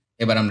কমপ্লিট।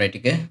 এবার আমরা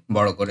এটিকে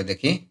বড় করে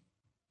দেখি।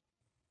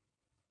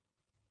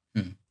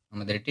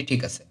 আমাদের এটি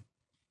ঠিক আছে।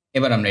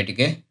 এবার আমরা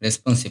এটিকে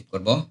রেসপন্সিভ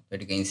করব, তো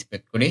এটিকে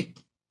ইন্সপেক্ট করি।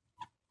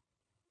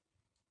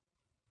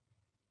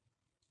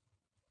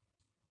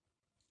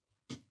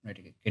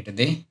 এটিকে কেটে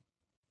দিই।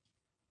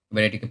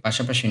 এবার এটিকে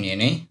পাশাপাশি নিয়ে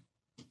নেই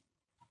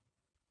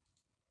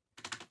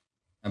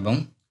এবং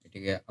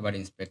এটিকে আবার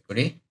ইন্সপেক্ট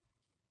করি।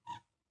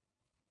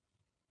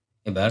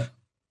 এবার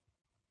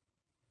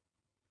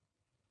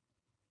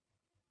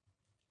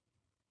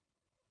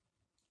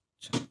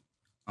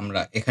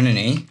আমরা এখানে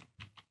নেই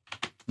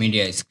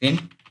media screen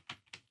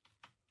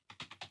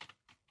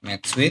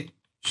max with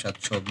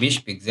 720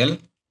 pixel.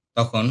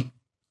 তখন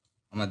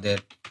আমাদের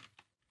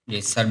যে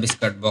সার্ভিস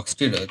কার্ড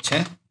বক্সটি রয়েছে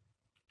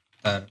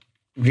তার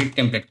গ্রিড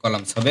টেমপ্লেট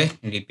কলামস হবে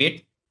রিপিট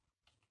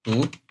টু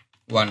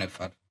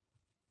 1FR,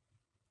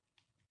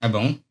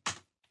 এবং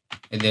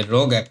এদের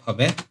রো গ্যাপ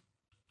হবে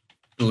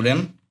 2 rem,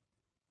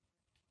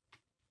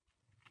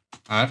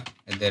 আর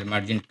এদের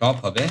মার্জিন টপ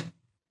হবে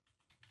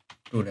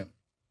 2 rem।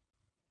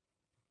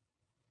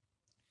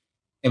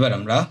 এবার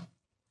আমরা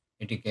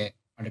এটিকে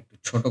আরেকটু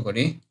ছোট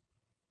করি।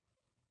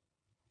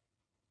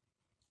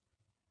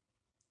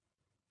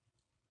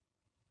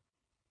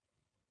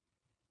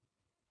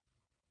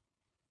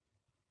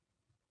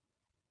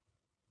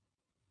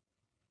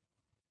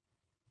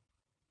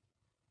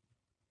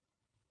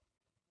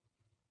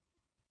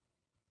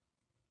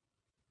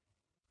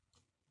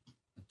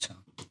 আচ্ছা,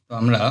 তো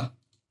আমরা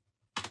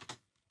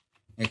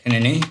এখানে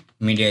নেই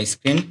media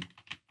screen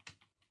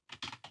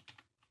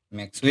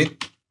max with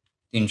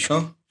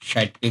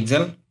 360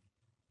 pixel.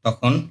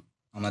 তখন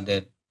আমাদের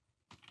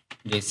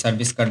যে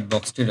সার্ভিস কার্ড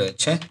বক্সটি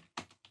রয়েছে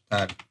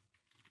তার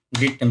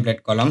গ্রিড টেমপ্লেট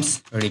কলামস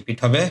রিপিট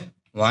হবে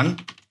 1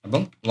 এবং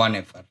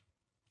 1FR।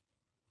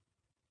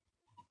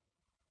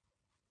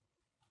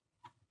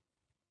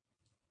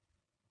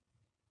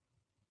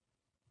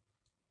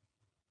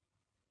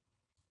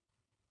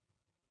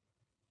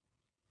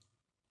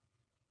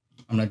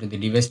 আমরা যদি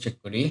ডিভাইস চেক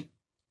করি,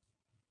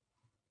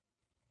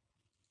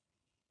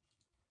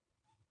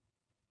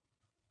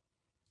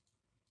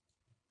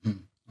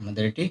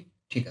 আমাদের এটি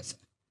ঠিক আছে।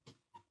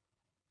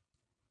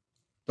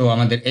 তো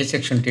আমাদের এই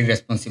সেকশনটির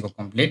রেসপন্সিভ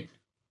কমপ্লিট।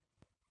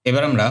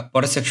 এবার আমরা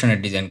পরের সেকশনের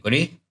ডিজাইন করি।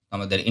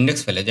 আমাদের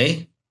ইন্ডেক্স ফেলে যাই,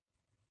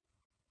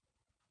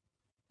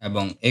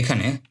 এবং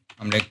এখানে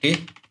আমরা একটি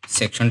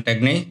সেকশন ট্যাগ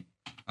নেই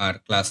আর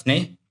ক্লাস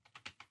নেই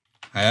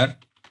হায়ার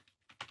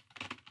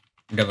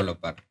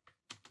ডেভেলপার,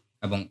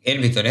 এবং এর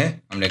ভিতরে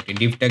আমরা একটি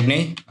ডিভ ট্যাগ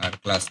নেই আর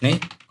ক্লাস নেই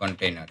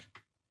কন্টেইনার,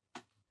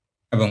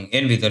 এবং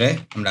এর ভিতরে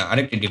আমরা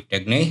আরেকটি ডিভ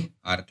ট্যাগ নেই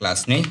আর ক্লাস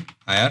নেই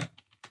হায়ার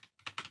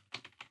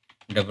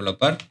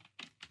ডেভেলপার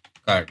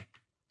কার্ড,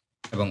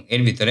 এবং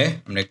এর ভিতরে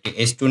আমরা একটি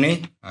S2 নেই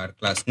আর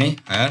ক্লাস নেই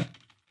হায়ার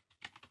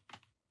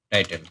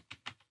টাইটেল,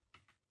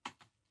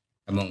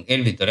 এবং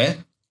এর ভিতরে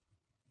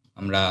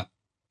আমরা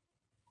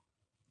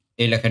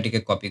এই লেখাটিকে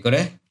কপি করে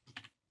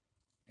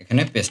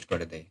এখানে পেস্ট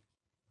করে দেই।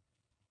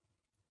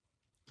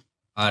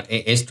 আর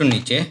এই S2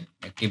 নিচে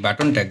একটি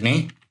বাটন ট্যাগ নেই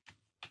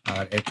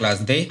আর এর ক্লাস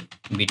দেই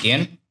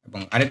BTN, এবং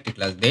আরেকটি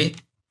ক্লাস দেই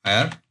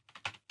হায়ার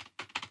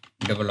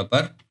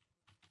ডেভেলপার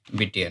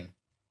BTN,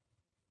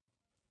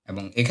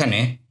 এবং এখানে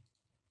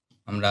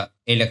আমরা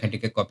এই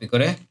লেখাটিকে কপি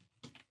করে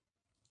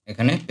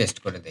এখানে পেস্ট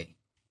করে দেই।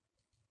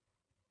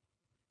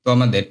 তো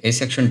আমাদের এই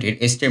সেকশনটির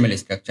HTML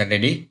স্ট্রাকচার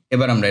রেডি।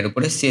 এবার আমরা এর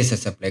উপরে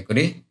CSS অ্যাপ্লাই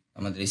করি।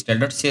 আমাদের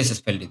style.css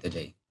ফাইলটিতে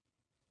যাই,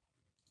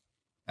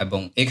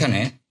 এবং এখানে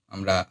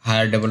আমরা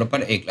হায়ার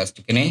ডেভেলপার এই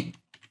ক্লাসটিকে নেই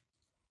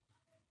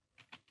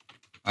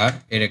আর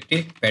এর একটি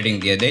প্যাডিং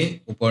দিয়ে দেই,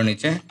 উপর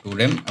নিচে 2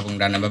 rem এবং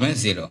ডানে বামে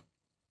 0।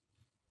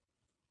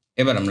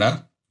 এবার আমরা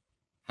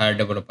হায়ার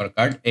ডেভেলপার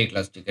কার্ড এই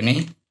ক্লাসটিকে নিই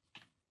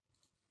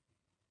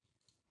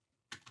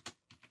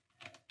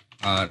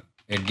আর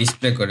এর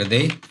ডিসপ্লে করে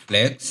দেই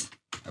ফ্লেক্স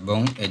এবং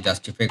এর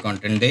জাস্টিফাই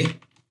কন্টেন্ট দেই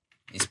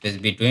স্পেস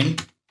বিটুইন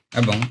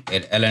এবং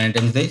এর অ্যালাইন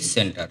আইটেমস দেই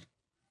সেন্টার।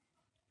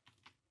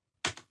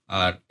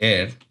 আর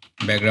এর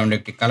ব্যাকগ্রাউন্ডে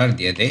একটি কালার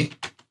দিয়ে দেই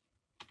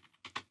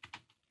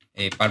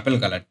এই পার্পল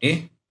কালারটি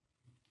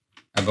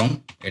এবং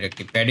এর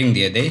একটি প্যাডিং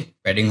দিয়ে দেই,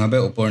 প্যাডিং হবে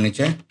উপর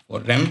নিচে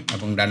 4 rem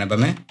এবং ডানে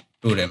বামে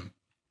 2 rem।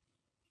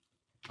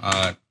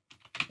 আর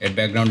এর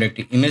ব্যাকগ্রাউন্ডে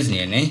একটি ইমেজ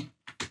নিয়ে নেই,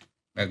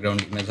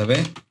 ব্যাকগ্রাউন্ড ইমেজ হবে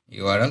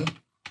ইউআরএল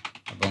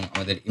এবং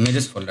আমাদের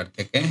ইমেজেস ফোল্ডার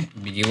থেকে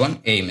bg1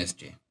 এই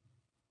ইমেজটি।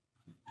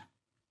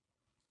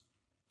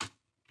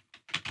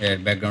 এর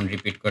ব্যাকগ্রাউন্ড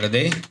রিপিট করে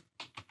দেই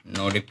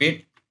নো রিপিট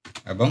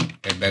এবং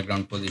এর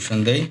ব্যাকগ্রাউন্ড পজিশন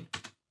দেই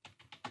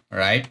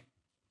রাইট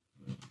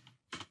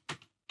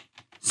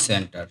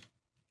সেন্টার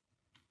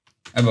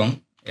এবং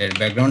এর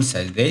ব্যাকগ্রাউন্ড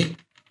সাইজ দেই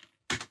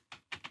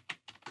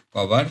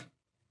কভার।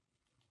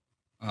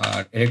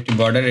 আর এর একটি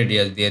বর্ডার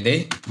রেডিয়াস দিয়ে দেই,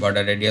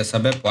 বর্ডার রেডিয়াস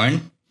হবে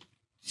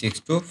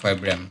 0.625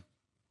 rem।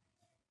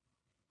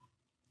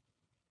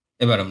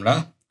 এবার আমরা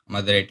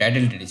আমাদের এই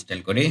টাইটেলটি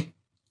স্টাইল করি।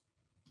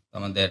 তো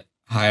আমাদের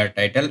হায়ার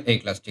টাইটেল এই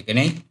ক্লাসটিকে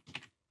নেই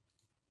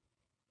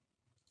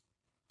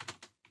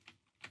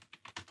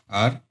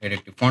আর এর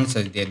একটি ফন্ট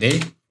সাইজ দিয়ে দেই,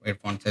 এর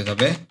ফন্ট সাইজ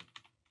হবে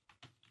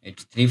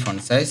H3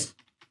 ফন্ট সাইজ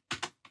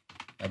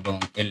এবং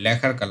এর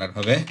লেখার কালার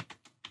হবে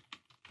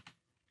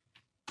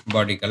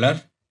বডি কালার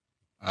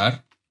আর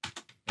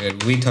এর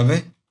উইথ হবে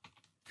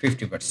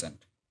 50%।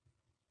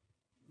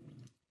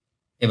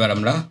 এবার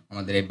আমরা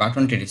আমাদের এই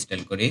বাটনটি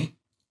স্টাইল করি।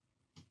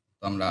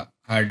 তো আমরা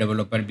হায়ার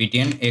ডেভেলপার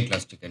BTN এই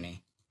ক্লাসটিকে নেই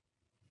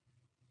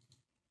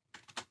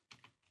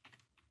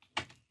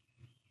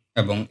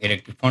এবং এর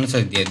একটি ফন্ট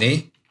সাইজ দিয়ে দেই,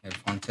 এর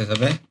ফন্ট সাইজ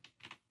হবে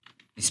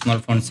স্মল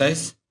ফন্ট সাইজ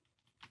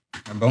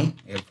এবং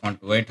এর ফন্ট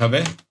ওয়েট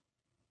হবে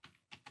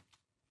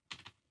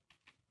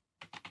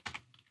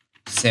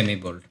সেমি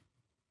বোল্ড।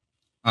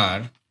 আর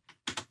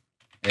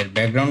এর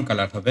ব্যাকগ্রাউন্ড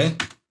কালার হবে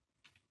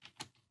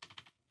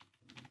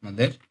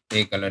আমাদের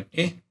এই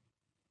কালারটি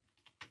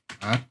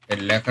আর এর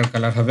লেখার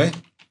কালার হবে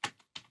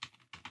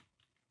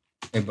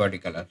এই বডি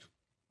কালার।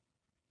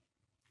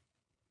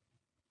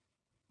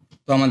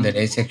 তো আমাদের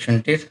এই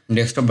সেকশনটির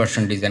ডেস্কটপ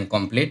ভার্সন ডিজাইন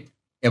কমপ্লিট।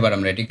 এবার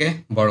আমরা এটিকে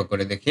বড়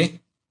করে দেখি।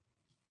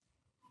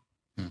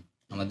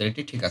 আমাদের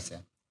এটি ঠিক আছে।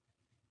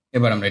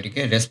 এবার আমরা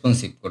এটিকে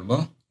রেসপন্সিভ করব।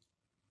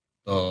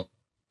 তো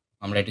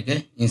আমরা এটিকে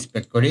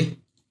ইন্সপেক্ট করি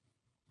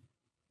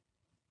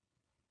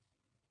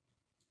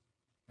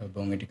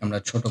এবং এটিকে আমরা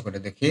ছোট করে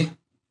দেখি।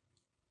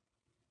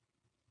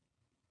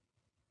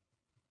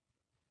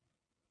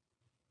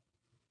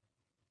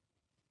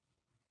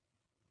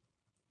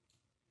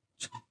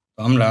 তো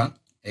আমরা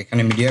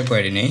এখানে মিডিয়া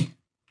কোয়ারি নেই,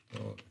 তো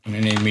এখানে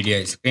নেই media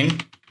screen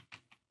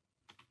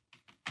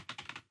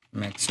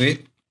max with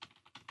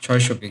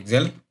 600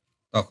 pixel.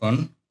 তখন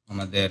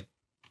আমাদের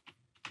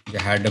যে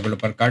হায়ার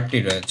ডেভেলপার কার্ডটি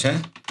রয়েছে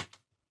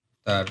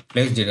তার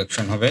ফ্লেক্স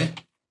ডিরেকশন হবে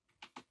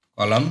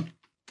কলাম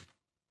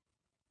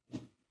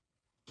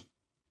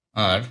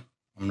আর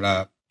আমরা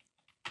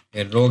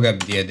এর রো গ্যাপ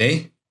দিয়ে দেই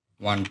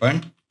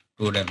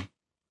 1.2 rem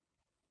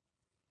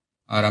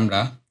আর আমরা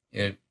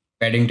এর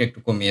প্যাডিংটা একটু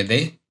কমিয়ে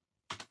দেই।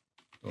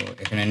 তো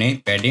এখানে নেই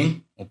প্যাডিং,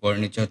 উপর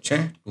নিচে হচ্ছে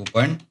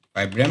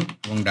 2.5 rem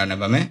এবং ডানে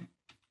বামে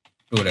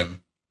 2 rem।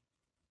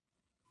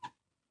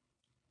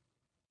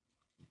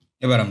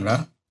 এবার আমরা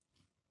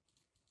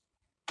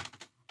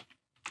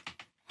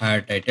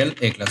হায়ার টাইটেল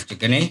এই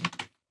ক্লাসটিকে নেই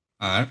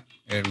আর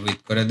এর উইথ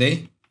করে দেই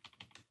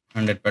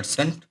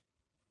 100%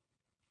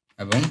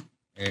 এবং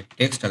এর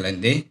টেক্সট অ্যালাইন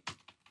দেই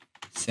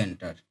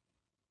সেন্টার।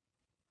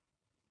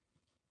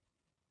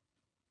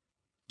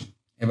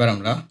 এবার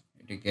আমরা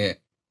এটিকে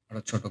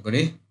আরো ছোট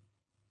করি।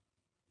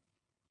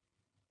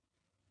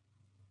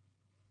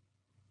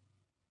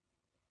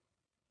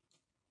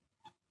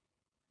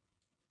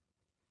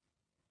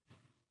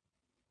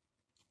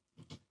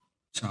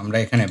 আমরা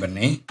এখানে এবার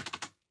নেই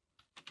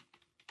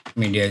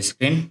media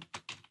screen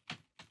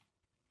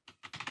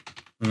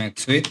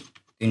max with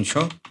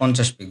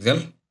 350 pixel.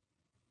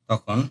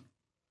 তখন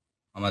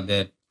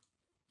আমাদের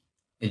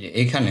এই যে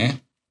এইখানে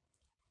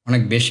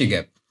অনেক বেশি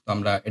গ্যাপ, তো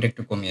আমরা এটা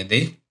একটু কমিয়ে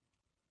দেই।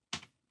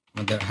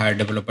 আমাদের হায়ার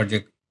ডেভেলপার যে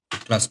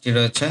ক্লাসটি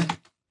রয়েছে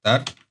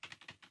তার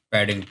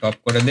প্যাডিং টপ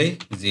করে দেই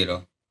 0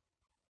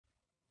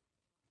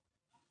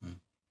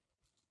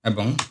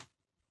 এবং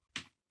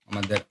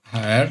আমাদের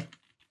হায়ার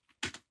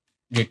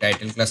যে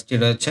টাইটেল ক্লাসটি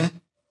রয়েছে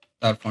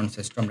তার ফন্ট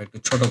সাইজটা আমরা একটু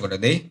ছোট করে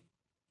দেই,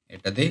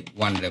 এটা দিই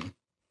 1 rem।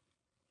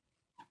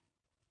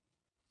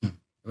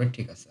 এবার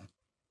ঠিক আছে।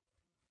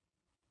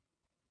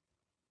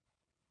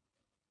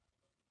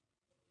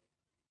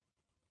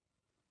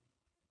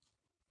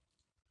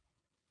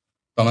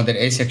 তো আমাদের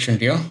এই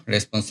সেকশনটিও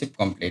রেসপন্সিভ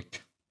কমপ্লিট।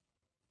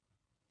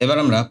 এবার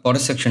আমরা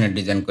পরের সেকশনের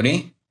ডিজাইন করি।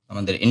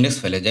 আমাদের ইন্ডেক্স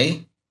ফাইলে যাই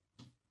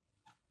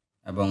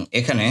এবং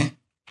এখানে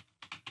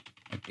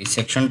একটি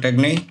সেকশন ট্যাগ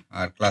নেই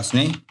আর ক্লাস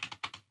নেই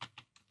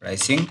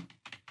প্রাইসিং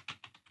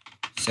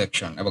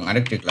সেকশন এবং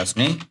আরেকটি ক্লাস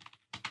নেই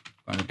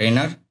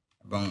কন্টেইনার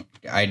এবং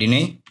আইডি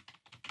নেই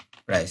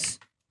প্রাইস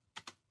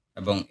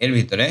এবং এর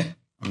ভিতরে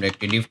আমরা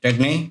একটি ডিভ ট্যাগ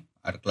নেই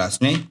আর ক্লাস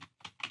নেই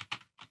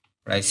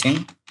প্রাইসিং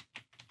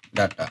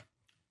ডাটা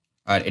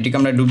আর এটিকে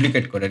আমরা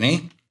ডুপ্লিকেট করে নেই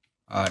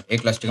আর এই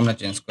ক্লাসটিকে আমরা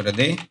চেঞ্জ করে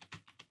দেই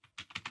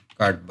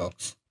কার্ড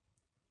বক্স।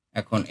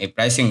 এখন এই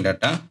প্রাইসিং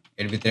ডাটা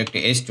এর ভিতরে একটি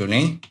h2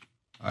 নেই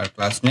আর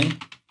ক্লাস নেই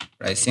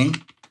প্রাইসিং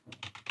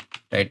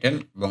টাইটেল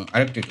এবং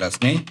আরেকটি ক্লাস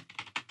নেই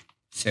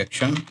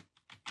সেকশন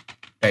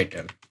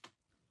টাইটেল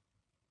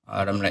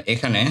আর আমরা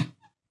এখানে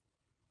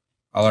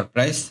আওয়ার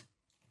প্রাইস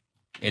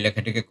এই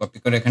লেখাটিকে কপি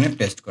করে এখানে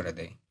পেস্ট করে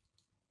দেই।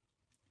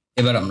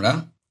 এবার আমরা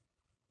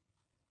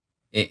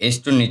এই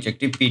h2 এর নিচে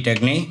একটি p ট্যাগ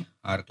নেই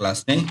আর ক্লাস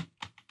নেই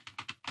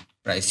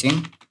প্রাইসিং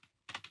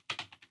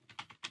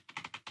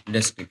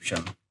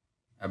ডেসক্রিপশন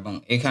এবং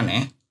এখানে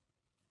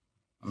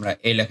আমরা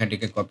এই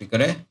লেখাটিকে কপি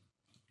করে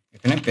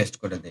এখানে পেস্ট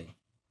করে দেই।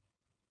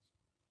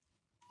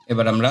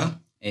 এবার আমরা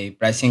এই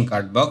প্রাইসিং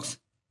কার্ড বক্স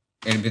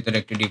এর ভিতরে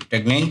একটি ডিভ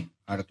ট্যাগ নেই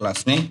আর ক্লাস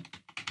নেই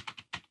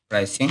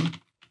প্রাইসিং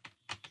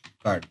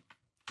কার্ড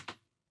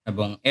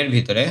এবং এর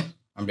ভিতরে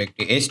আমরা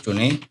একটি h2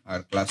 নেই আর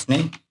ক্লাস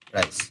নেই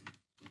প্রাইস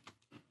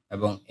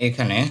এবং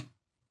এখানে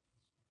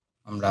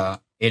আমরা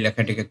এই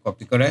লেখাটিকে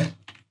কপি করে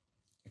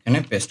এখানে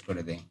পেস্ট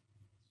করে দেই।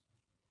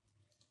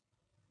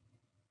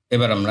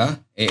 এবার আমরা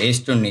এই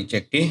h2 এর নিচে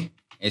একটি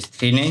h3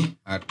 নেই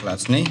আর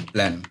ক্লাস নেই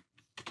প্ল্যান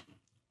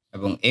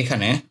এবং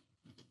এখানে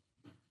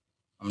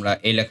আমরা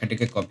এই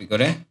লেখাটিকে কপি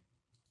করে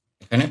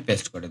এখানে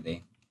পেস্ট করে দেই।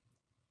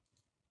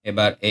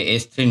 এবার এই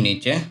h3 এর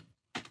নিচে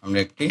আমরা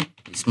একটি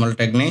স্মল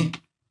ট্যাগ নেই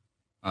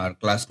আর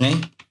ক্লাস নেই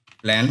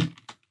প্ল্যান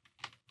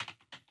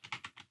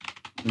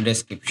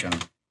ডেসক্রিপশন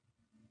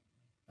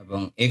এবং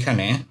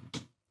এখানে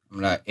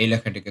আমরা এই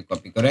লেখাটিকে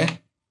কপি করে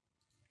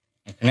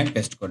এখানে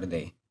পেস্ট করে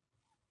দেই।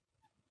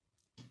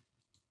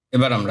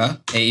 এবার আমরা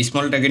এই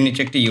স্মল ট্যাগের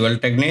নিচে একটি ইউএল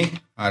ট্যাগ নেই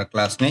আর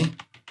ক্লাস নেই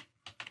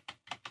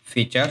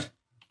ফিচার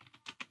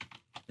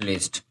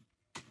লিস্ট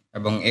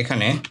এবং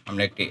এখানে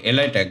আমরা একটি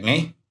এলআই ট্যাগ নেই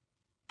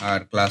আর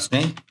ক্লাস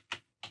নেই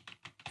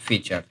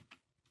ফিচার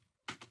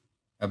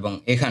এবং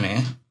এখানে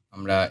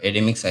আমরা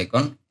এডিমিক্স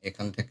আইকন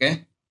এখান থেকে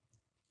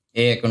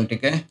এই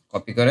আইকনটিকে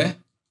কপি করে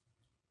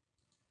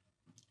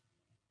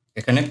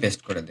এখানে পেস্ট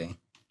করে দেই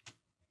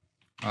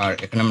আর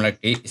এখানে আমরা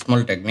একটি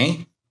স্মল ট্যাগ নেই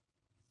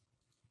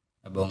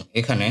এবং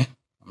এখানে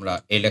আমরা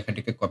এই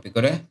লেখাটিকে কপি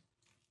করে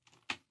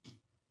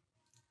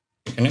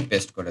এখানে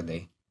পেস্ট করে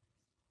দেই।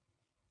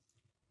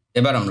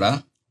 এবার আমরা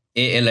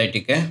এই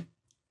এলআইটিকে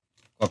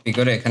কপি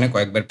করে এখানে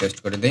কয়েকবার পেস্ট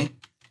করে দেই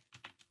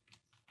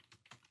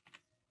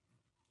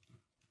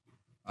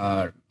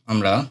আর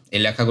আমরা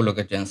এই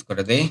লেখাগুলোকে চেঞ্জ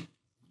করে দেই।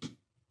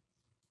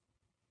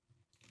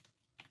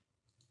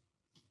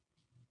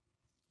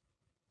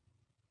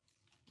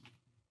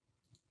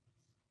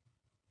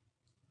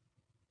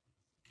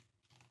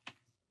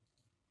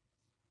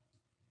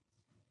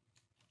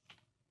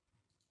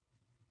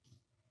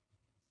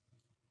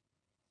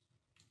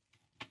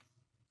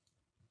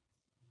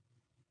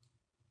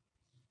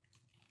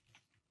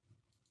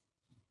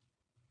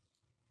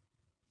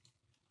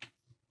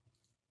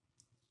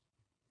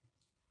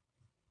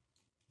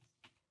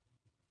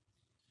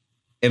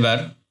 এবার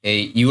এই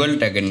ইউএল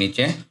ট্যাগের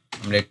নিচে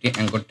আমরা একটি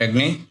অ্যাঙ্কর ট্যাগ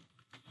নিই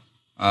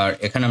আর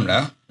এখানে আমরা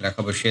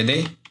লেখা বসিয়ে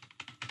দেই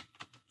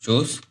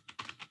চুজ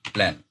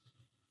প্ল্যান।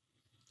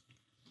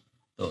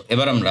 তো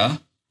এবার আমরা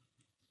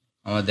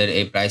আমাদের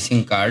এই প্রাইসিং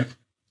কার্ড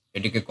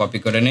এটিকে কপি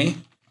করে নিই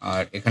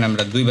আর এখানে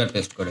আমরা দুইবার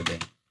পেস্ট করে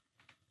দেই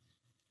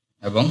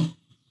এবং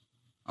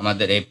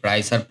আমাদের এই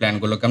প্রাইস আর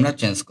প্ল্যানগুলোকে আমরা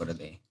চেঞ্জ করে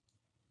দেই।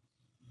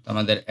 তো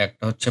আমাদের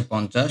একটা হচ্ছে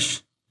 50,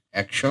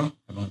 100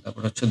 এবং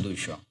তারপর হচ্ছে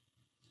 200।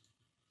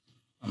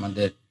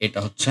 আমাদের এটা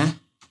হচ্ছে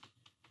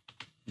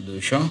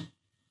 200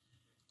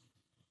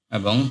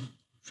 এবং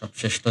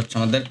সবশেষটা হচ্ছে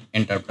আমাদের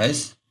এন্টারপ্রাইজ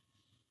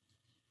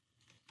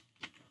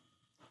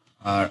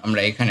আর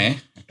আমরা এখানে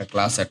একটা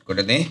ক্লাস অ্যাড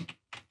করে দেই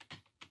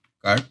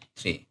কার্ড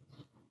 3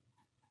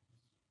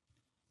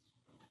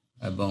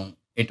 এবং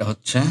এটা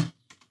হচ্ছে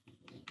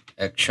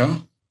 100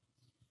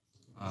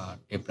 আর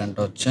এই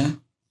প্ল্যানটা হচ্ছে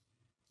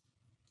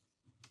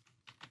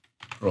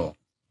প্রো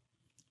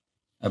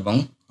এবং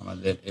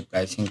আমাদের এই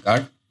প্রাইসিং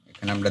কার্ড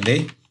এখানে আমরা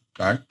দেই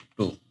কার্ড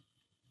 2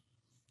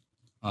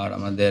 আর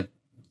আমাদের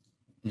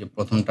যে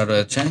প্রথমটা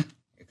রয়েছে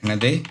এখানে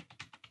দেই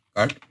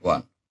কার্ড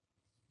 1।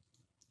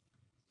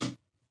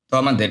 তো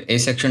আমাদের এই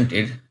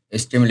সেকশনটির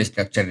HTML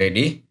স্ট্রাকচার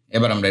রেডি।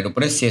 এবার আমরা এর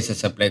উপরে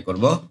CSS অ্যাপ্লাই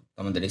করব। তো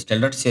আমাদের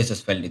style.css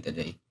ফাইল নিতে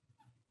যাই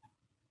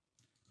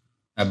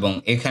এবং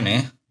এখানে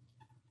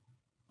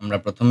আমরা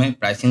প্রথমে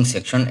প্রাইসিং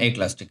সেকশন এই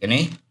ক্লাসটিকে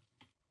নেই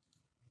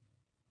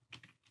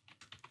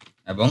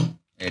এবং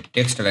এর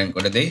টেক্সট লাইন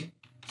করে দেই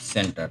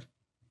সেন্টার।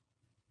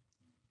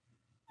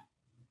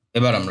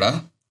 এবার আমরা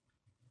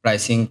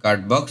প্রাইসিং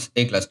কার্ড বক্স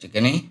এই ক্লাসটিকে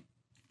নেই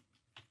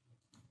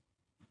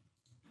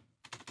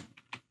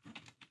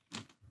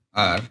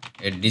আর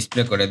এর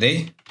ডিসপ্লে করে দেই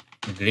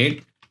গ্রিড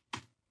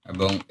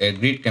এবং এর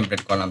গ্রিড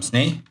টেমপ্লেট কলামস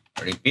নেই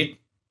রিপিট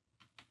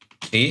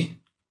 3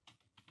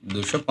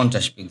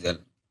 250 পিক্সেল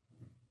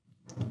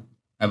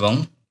এবং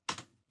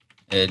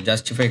এর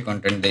জাস্টিফাই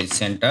কন্টেন্ট দেই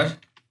সেন্টার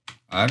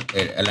আর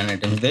এর অ্যালাইন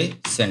আইটেমস দেই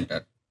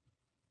সেন্টার।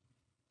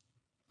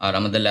 আর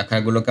আমাদের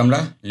লেখাগুলোকে আমরা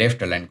লেফট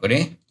অ্যালাইন করি,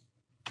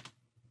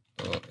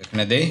 তো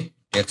এখানে দেই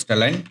টেক্সট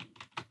অ্যালাইন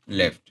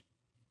লেফট।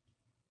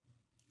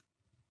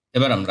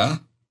 এবার আমরা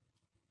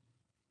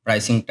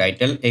প্রাইসিং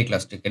টাইটেল এই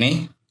ক্লাসটিকে নিই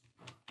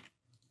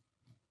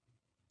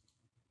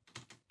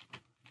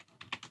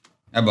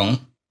এবং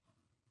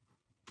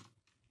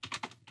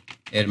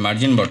এর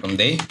মার্জিন বটম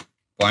দেই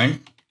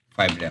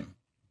 0.5 র্যাম।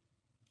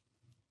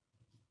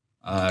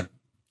 আর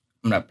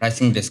আমরা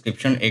প্রাইসিং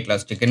ডেসক্রিপশন এই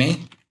ক্লাসটিকে নিই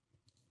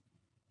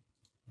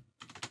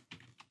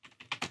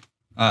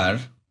আর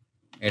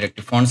এর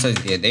একটি ফন্ট সাইজ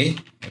দিয়ে দেই।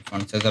 এর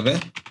ফন্ট সাইজ হবে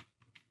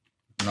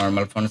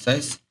নর্মাল ফন্ট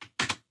সাইজ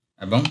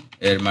এবং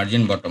এর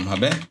মার্জিন বটম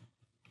হবে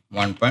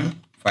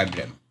 1.5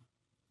 র্যাম।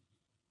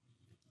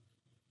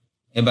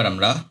 এবার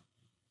আমরা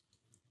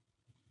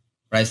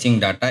প্রাইসিং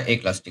ডাটা এই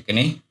ক্লাসটিকে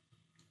নিই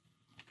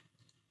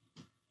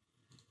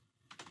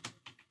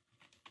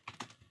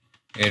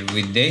এর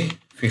উইথ দেই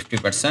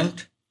 50%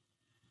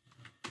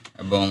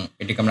 এবং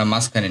এটিকে আমরা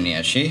মাঝখানে নিয়ে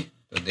আসি,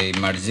 তো দেই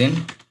মার্জিন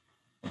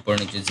উপর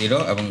নিচে 0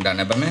 এবং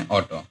ডানে বামে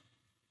অটো।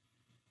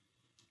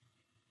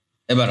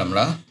 এবার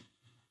আমরা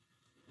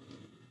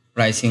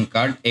প্রাইসিং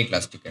কার্ড এই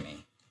ক্লাসটিকে নিই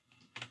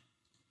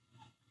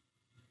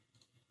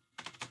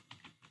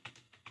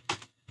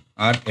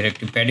আর এর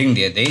একটি প্যাডিং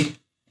দিয়ে দেই।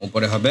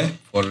 উপরে হবে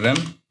 4 র্যাম,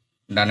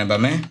 ডানে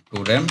বামে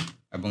 2 র্যাম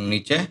এবং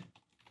নিচে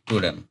 2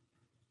 র্যাম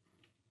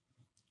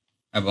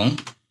এবং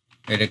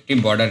এর একটি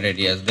বর্ডার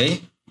রেডিয়াস দেই।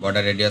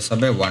 বর্ডার রেডিয়াস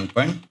হবে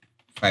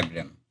 1.5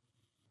 র্যাম।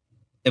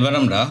 এবার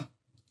আমরা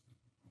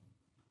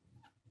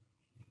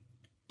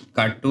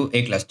কার্ড 2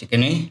 এই ক্লাসটিকে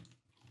নিই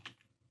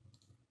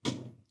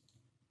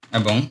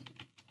এবং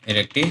এর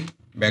একটি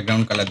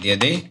ব্যাকগ্রাউন্ড কালার দিয়ে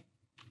দেই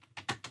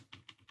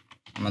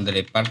আমাদের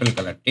এই পার্পল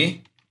কালারটি,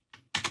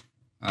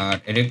 আর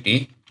এর একটি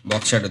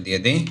বক্স শ্যাডো দিয়ে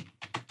দেই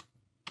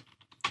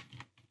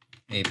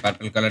এই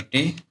পার্পল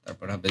কালারটি,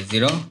 তারপর হবে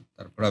 0,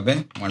 তারপর হবে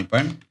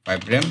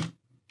 1.5 র্যাম,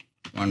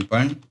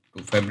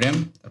 1.25 র্যাম,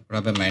 তারপর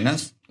হবে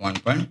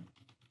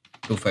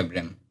 -1.25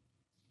 র্যাম।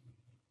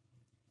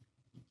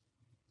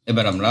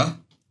 এবার আমরা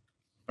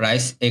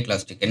প্রাইস এই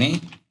ক্লাসটিকে নিই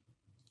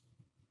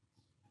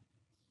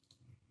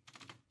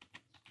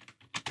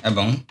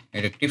এবং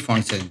এর একটি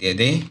ফন্ট সাইজ দিয়ে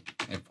দেই।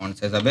 এর ফন্ট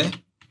সাইজ হবে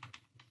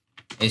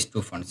H2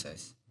 ফন্ট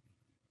সাইজ।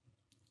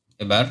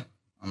 এবার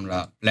আমরা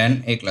প্ল্যান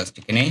এই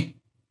ক্লাসটিকে নিই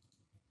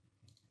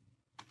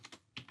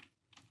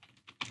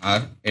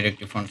আর এর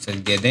একটি ফন্ট সাইজ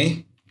দিয়ে দেই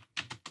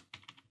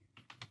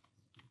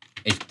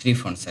H3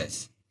 ফন্ট সাইজ।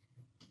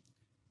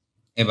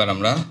 এবার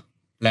আমরা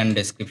প্ল্যান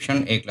ডেসক্রিপশন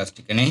এই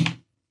ক্লাসটিকে নিই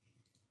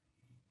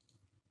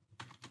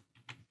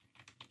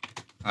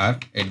আর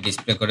এর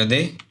ডিসপ্লে করে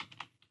দেই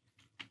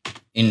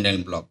ইন্ডেন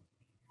ব্লক।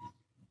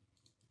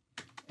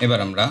 এবার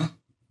আমরা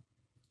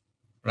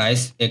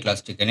প্রাইস এই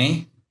ক্লাসটিকে নিই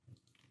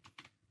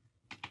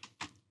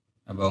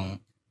এবং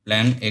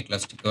প্ল্যান এই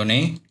ক্লাসটিকেও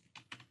নেই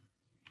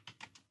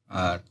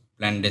আর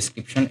প্ল্যান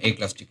ডেসক্রিপশন এই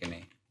ক্লাসটিকে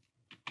নেই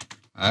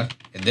আর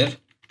এদের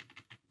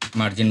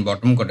মার্জিন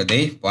বটম করে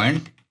দেই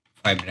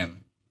 0.5 র্যাম।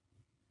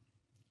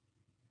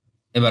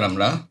 এবার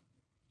আমরা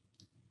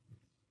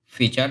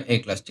ফিচার এই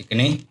ক্লাসটিকে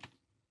নিই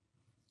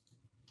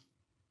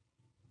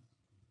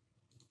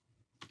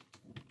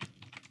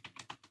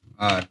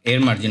আর এর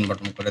মার্জিন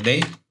বটম করে দেই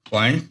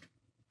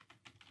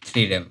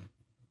 0.3 র্যাম।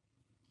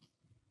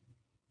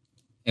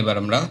 এবার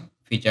আমরা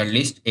ফিচার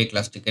লিস্ট এই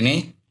ক্লাসটিকে নিই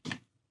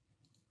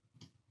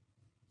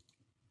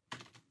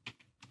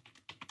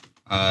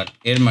আর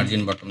এর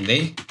মার্জিন বটম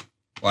দেই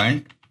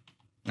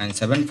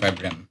 0.975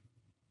 র্যাম।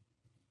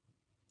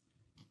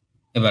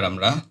 এবার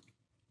আমরা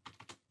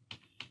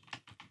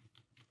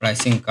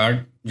প্রাইসিং কার্ড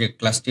যে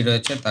ক্লাসটি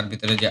রয়েছে তার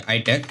ভিতরে যে আই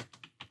ট্যাগ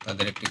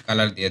তাদের একটি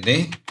কালার দিয়ে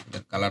দেই।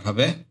 তাদের কালার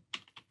হবে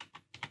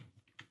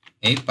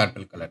এই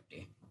পার্পল কালারটি।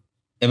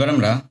 এবার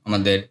আমরা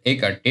আমাদের এই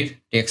কার্ডটির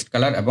টেক্সট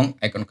কালার এবং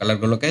আইকন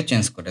কালারগুলোকে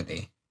চেঞ্জ করে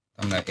দিই।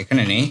 আমরা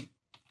এখানে নিই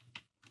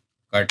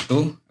কার্ড 2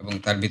 এবং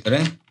তার ভিতরে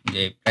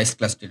যে প্রাইস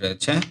ক্লাসটি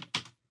রয়েছে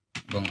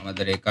এবং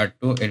আমাদের এই কার্ড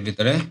 2 এর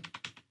ভিতরে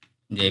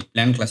যে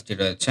প্ল্যান ক্লাসটি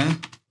রয়েছে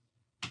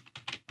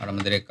আর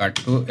আমাদের এই কার্ড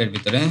 2 এর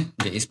ভিতরে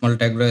যে স্মল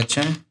ট্যাগ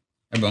রয়েছে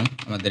এবং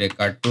আমাদের এই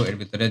কার্ড 2 এর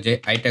ভিতরে যে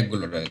আই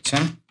ট্যাগগুলো রয়েছে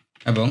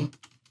এবং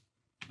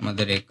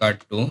আমাদের এই কার্ড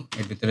 2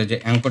 এর ভিতরে যে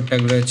অ্যাঙ্কর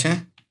ট্যাগ রয়েছে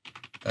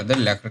তাদের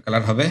লেখার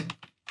কালার হবে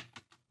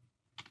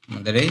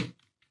আমাদের এই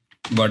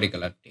বডি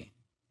কালারটি।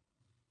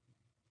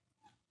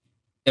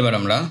 এবার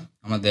আমরা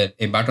আমাদের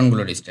এই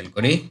বাটনগুলোর স্টাইল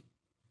করি।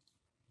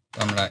 তো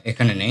আমরা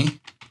এখানে নেই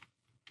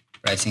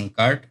প্রাইসিং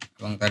কার্ড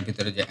এবং তার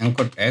ভিতরে যে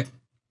অ্যাঙ্কর ট্যাগ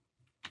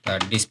তার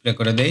ডিসপ্লে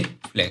করে দেই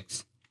ফ্লেক্স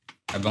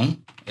এবং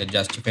এর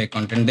জাস্টিফাই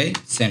কন্টেন্ট দেই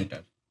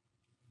সেন্টার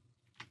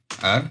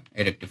আর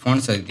এর একটি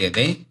ফন্ট সাইজ দিয়ে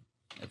দেই।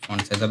 এর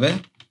ফন্ট সাইজ হবে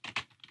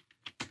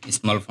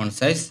স্মল ফন্ট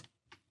সাইজ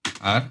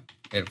আর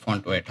এর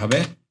ফন্ট ওয়েট হবে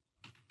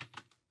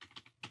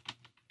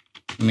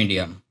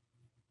মিডিয়াম।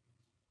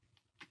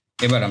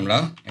 এবার আমরা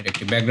এর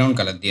একটি ব্যাকগ্রাউন্ড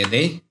কালার দিয়ে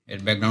দেই। এর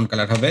ব্যাকগ্রাউন্ড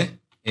কালার হবে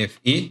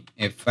FE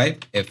F5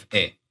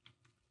 FA।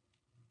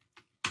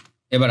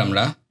 এবার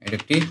আমরা এর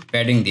একটি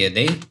প্যাডিং দিয়ে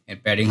দেই। এর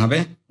প্যাডিং হবে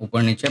উপর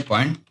নিচে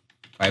 0.5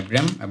 5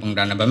 র্যাম এবং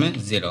ডানে বামে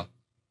 0।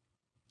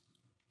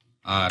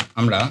 আর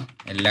আমরা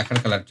এর লেখার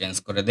কালার চেঞ্জ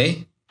করে দেই,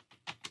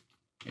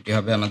 এটি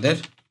হবে আমাদের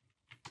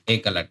এই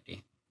কালারটি।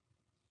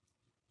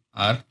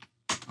 আর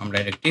আমরা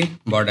এর একটি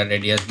বর্ডার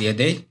রেডিয়াস দিয়ে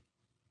দেই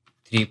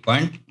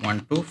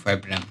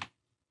 3.125 র্যাম।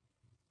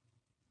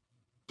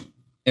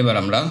 এবার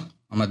আমরা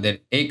আমাদের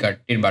এই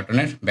কার্ডটির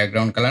বাটনের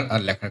ব্যাকগ্রাউন্ড কালার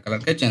আর লেখার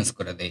কালারকে চেঞ্জ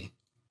করে দেই।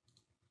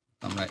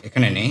 আমরা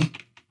এখানে নেই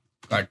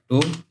কার্ড 2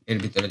 এর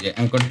ভিতরে যে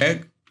অ্যাঙ্কর ট্যাগ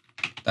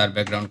তার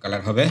ব্যাকগ্রাউন্ড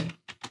কালার হবে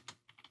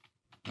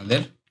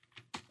আমাদের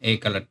এই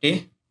কালারটি,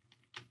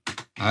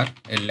 আর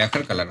এর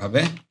লেখার কালার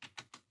হবে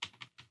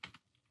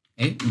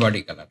এই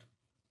বডি কালার।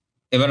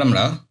 এবার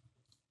আমরা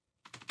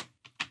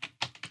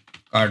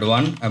কার্ড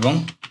 1 এবং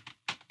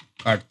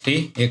কার্ড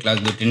 3 এই ক্লাস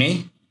দুটি নেই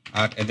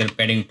আর এদের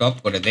প্যাডিং টপ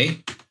করে দেই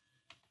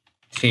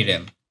 3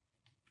 র্যাম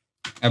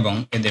এবং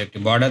এদের একটি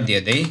বর্ডার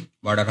দিয়ে দেই,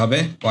 বর্ডার হবে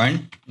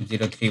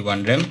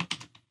 0.031 র্যাম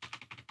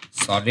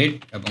সলিড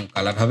এবং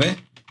কালার হবে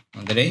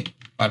আমাদের এই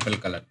পার্পল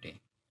কালারটি।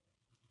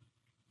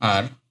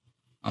 আর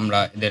আমরা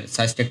এদের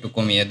সাইজটা একটু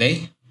কমিয়ে দেই,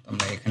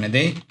 আমরা এখানে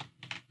দেই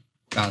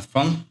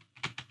ট্রান্সফর্ম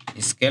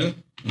স্কেল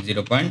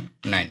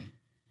 0.9।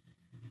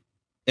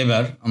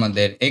 এবার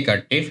আমাদের এই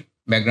কার্ডটির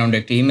ব্যাকগ্রাউন্ডে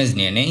একটি ইমেজ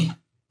নিয়ে নেই,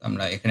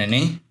 আমরা এখানে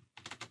নেই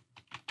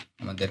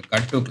আমাদের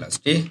কার্ড 2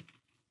 ক্লাসটি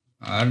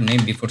আর নেই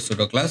বিফোর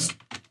সুডো ক্লাস,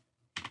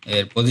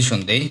 এর পজিশন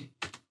দেই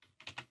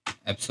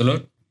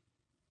অ্যাবসোলুট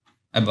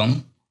এবং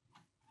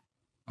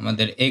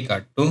আমাদের এই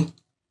কার্ড 2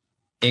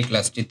 এই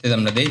ক্লাসটিতে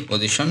আমরা দেই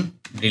পজিশন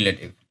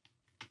রিলেটিভ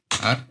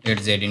আর এর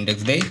জেড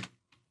ইন্ডেক্স দেই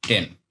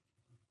 10।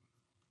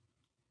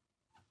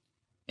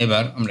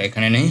 এবার আমরা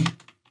এখানে নেই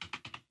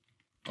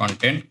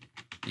কন্টেন্ট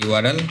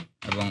ইউআরএল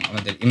এবং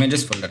আমাদের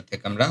ইমেজেস ফোল্ডার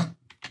থেকে আমরা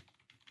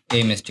এই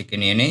ইমেজটিকে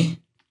নিয়ে নেই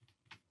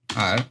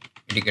আর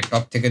এটিকে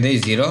টপ থেকে দেই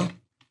 0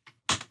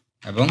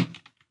 এবং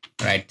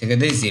রাইট থেকে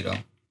দেই 0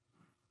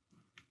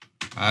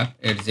 আর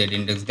এর জেড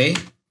ইন্ডেক্স দেই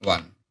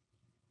 1।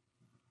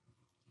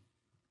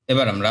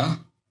 এবার আমরা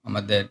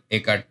আমাদের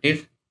এই কার্ডটির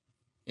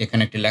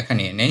এখানে একটি লেখা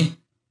নিয়ে নেই,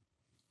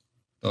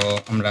 তো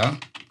আমরা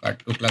কার্ড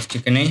 2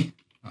 ক্লাসটিকে নেই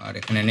আর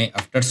এখানে নেই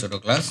আফটার সুডো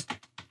ক্লাস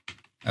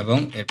এবং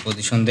এর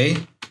পজিশন দেই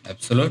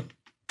অ্যাবসোলুট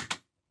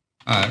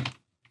আর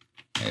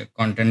এর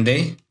কন্টেন্ট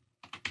দেই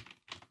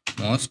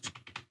মোস্ট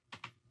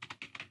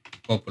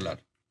পপুলার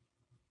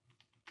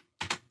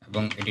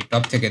এবং এটি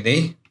টপ থেকে দেই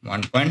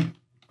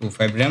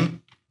 1.25 র্যাম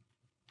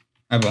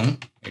এবং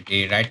এটি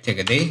রাইট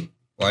থেকে দেই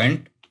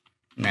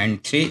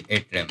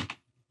 0.938 র্যাম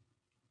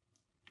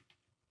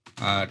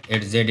আর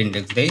এর জেড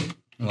ইন্ডেক্স দেই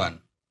 1।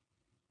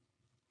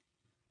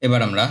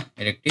 এবার আমরা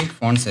এর একটি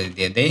ফন্ট সাইজ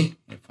দিয়ে দেই,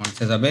 এর ফন্ট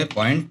সাইজ হবে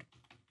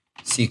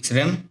 0.6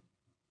 র্যাম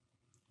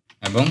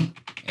এবং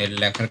এর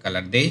লেখার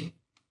কালার দেই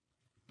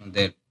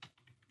আমাদের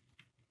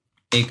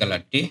এই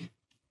কালারটি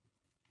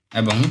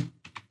এবং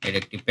এর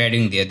একটি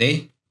প্যাডিং দিয়ে দেই,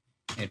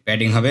 এর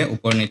প্যাডিং হবে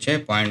উপর নিচে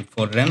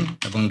 0.4 র্যাম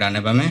এবং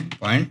ডানে বামে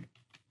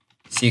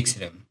 0.6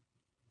 র্যাম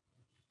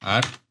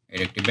আর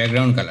এর একটি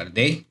ব্যাকগ্রাউন্ড কালার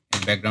দেই,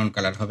 এর ব্যাকগ্রাউন্ড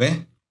কালার হবে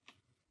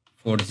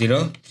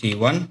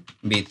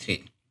 4031B3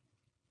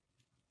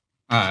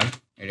 আর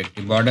এর একটি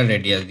বর্ডার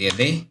রেডিয়াস দিয়ে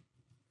দেই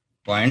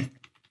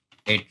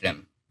 0.8 র্যাম।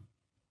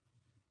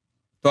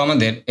 তো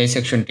আমাদের এই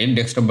সেকশনটির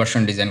ডেস্কটপ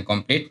ভার্সন ডিজাইন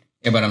কমপ্লিট।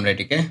 এবার আমরা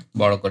এটিকে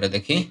বড় করে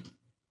দেখি,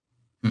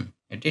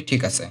 এটি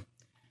ঠিক আছে।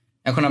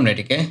 এখন আমরা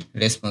এটিকে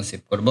রেসপন্সিভ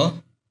করব,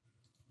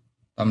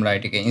 তো আমরা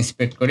এটিকে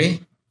ইন্সপেক্ট করি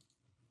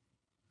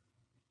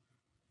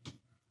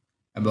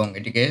এবং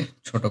এটিকে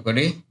ছোট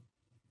করি।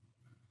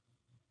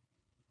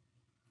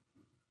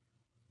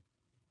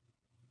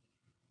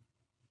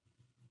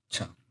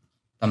 আচ্ছা,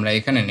 তো আমরা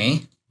এখানে নেই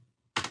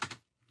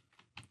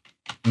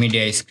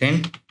media screen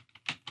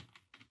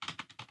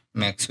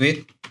max with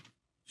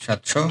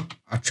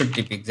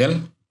 768 pixel,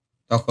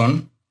 তখন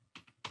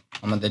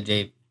আমাদের যে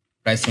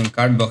প্রাইসিং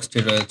কার্ড বক্সটি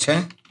রয়েছে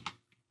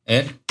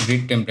এর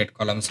গ্রিড টেমপ্লেট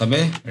কলামস হবে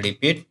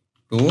রিপিট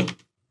 2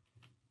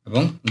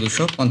 এবং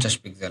 250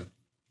 পিক্সেল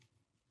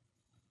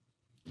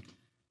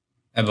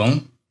এবং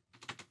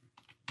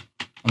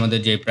আমাদের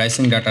যে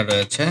প্রাইসিং ডাটা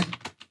রয়েছে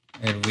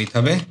এর উইথ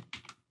হবে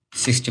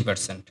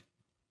 60%।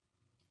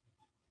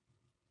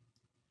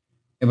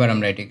 এবার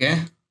আমরা এটিকে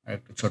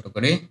আরেকটু ছোট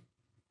করি।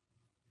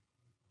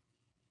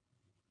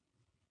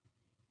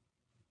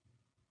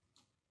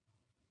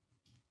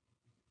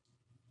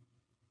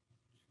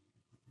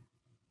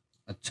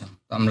 আচ্ছা,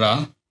 তো আমরা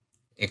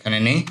এখানে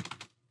নেই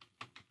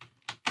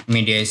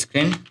media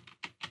screen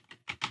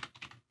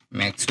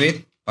max with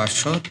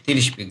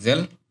 530 pixel,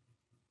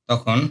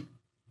 তখন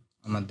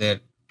আমাদের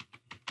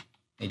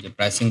এই যে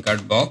প্রাইসিং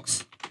কার্ড বক্স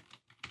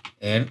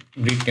এর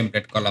গ্রিড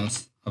টেমপ্লেট কলামস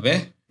হবে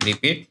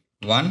রিপিট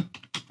 1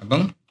 এবং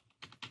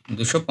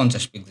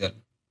 250 পিক্সেল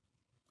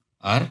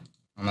আর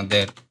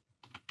আমাদের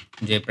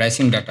যে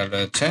প্রাইসিং ডাটা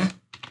রয়েছে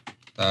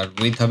তার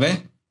উইথ হবে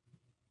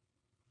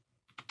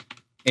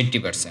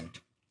 80%।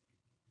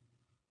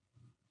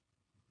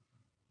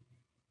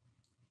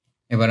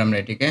 এবার আমরা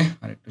এটিকে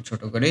আরেকটু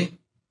ছোট করি।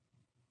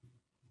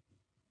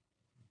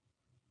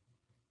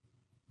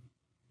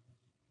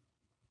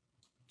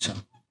 আচ্ছা,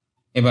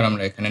 এবার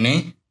আমরা এখানে নেই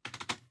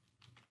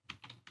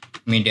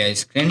media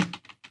screen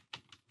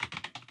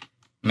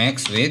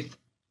max with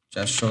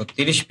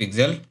 430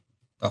 pixel,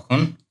 তখন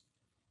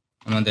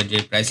আমাদের যে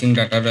প্রাইসিং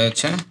ডাটা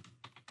রয়েছে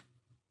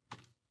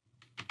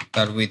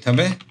তার উইথ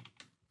হবে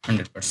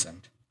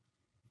 100%।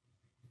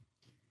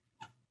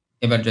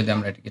 এবার যদি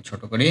আমরা এটাকে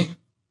ছোট করি,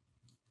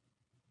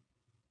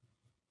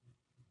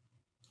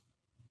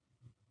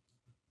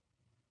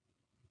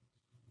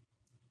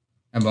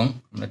 এবং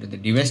আমরা যদি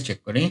ডিভাইস চেক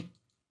করি,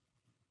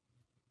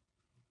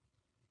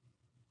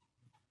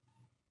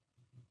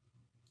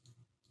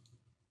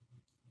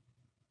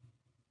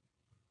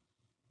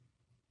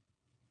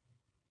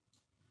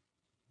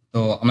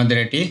 তো আমাদের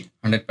এটি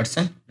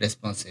 100%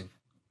 রেসপন্সিভ।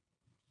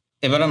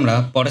 এবার আমরা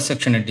পরের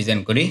সেকশনের ডিজাইন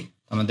করি।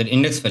 আমাদের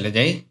ইন্ডেক্স ফেলে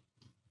যাই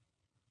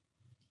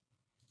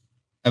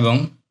এবং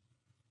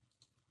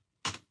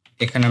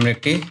এখানে আমরা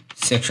একটি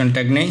সেকশন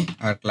ট্যাগ নেই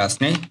আর ক্লাস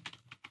নেই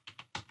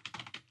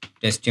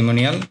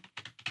টেস্টিমোনিয়াল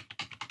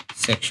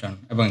সেকশন,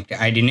 এবং একটি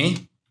আইডি নেই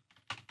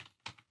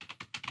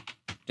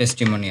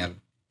টেস্টিমোনিয়াল,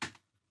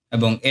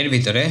 এবং এর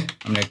ভিতরে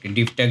আমরা একটি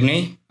ডিভ ট্যাগ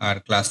নেই আর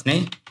ক্লাস নেই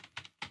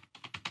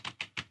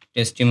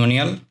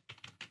টেস্টিমোনিয়াল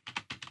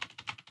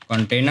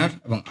কন্টেইনার,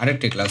 এবং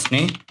আরেকটি ক্লাস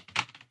নেই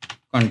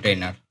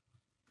কন্টেইনার,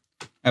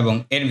 এবং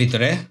এর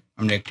ভিতরে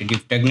আমরা একটি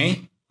ডিভ ট্যাগ নেই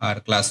আর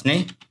ক্লাস নেই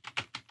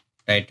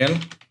টাইটেল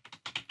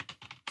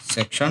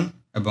সেকশন,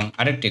 এবং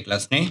আরেকটি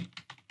ক্লাস নেই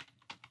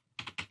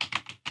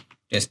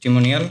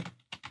টেস্টিমোনিয়াল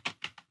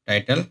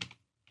টাইটেল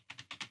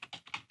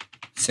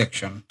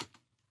সেকশন,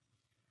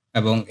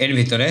 এবং এর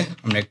ভিতরে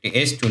আমরা একটি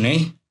s2 নেই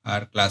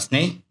আর ক্লাস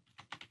নেই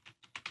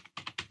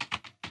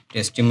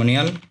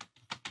টেস্টিমোনিয়াল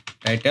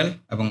টাইটেল,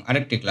 এবং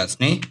আরেকটি ক্লাস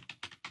নেই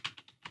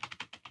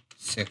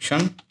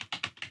সেকশন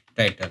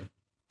টাইটেল,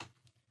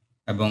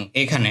 এবং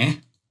এখানে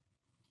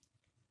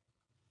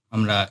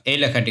আমরা এই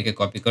লেখাটিকে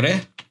কপি করে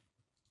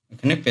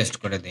এখানে পেস্ট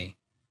করে দেই।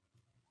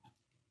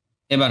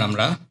 এবার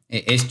আমরা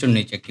এই s2 এর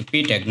নিচে একটি p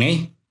ট্যাগ নেই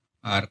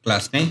আর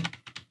ক্লাস নেই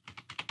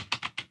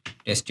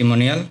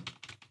টেস্টিমোনিয়াল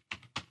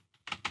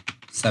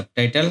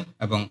সাবটাইটেল,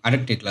 এবং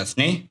আরেকটি ক্লাস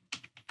নেই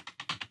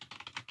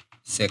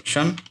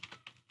সেকশন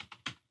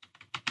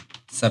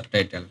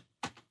সাবটাইটেল,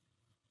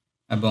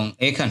 এবং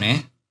এখানে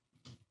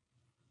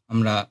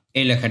আমরা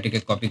এই লেখাটিকে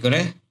কপি করে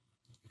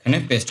এখানে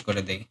পেস্ট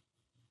করে দেই।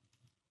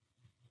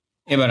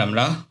 এবার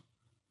আমরা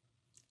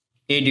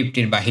এই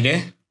ডিভটির বাহিরে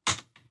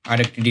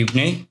আরেকটি ডিভ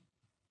নেই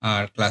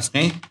আর ক্লাস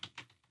নেই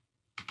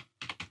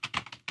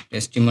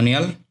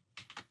টেস্টিমোনিয়াল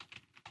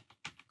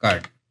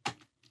কার্ড,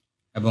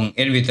 এবং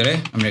এর ভিতরে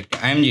আমরা একটি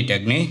img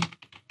ট্যাগ নেই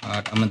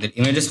আর আমাদের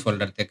ইমেজেস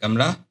ফোল্ডার থেকে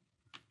আমরা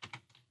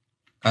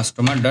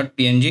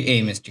customer.png এই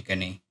ইমেজটিকে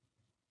নেই,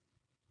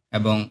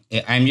 এবং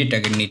এই img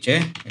ট্যাগের নিচে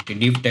একটি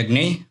ডিভ ট্যাগ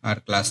নেই আর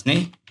ক্লাস নেই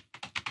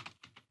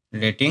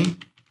রেটিং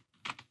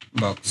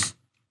বক্স,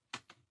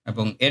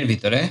 এবং এর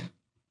ভিতরে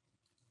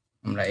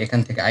আমরা এখান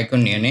থেকে আইকন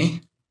নিয়ে নেই,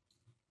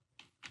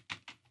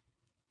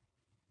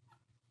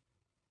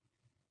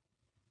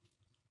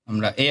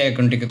 আমরা এই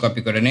আইকনটিকে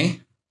কপি করে নেই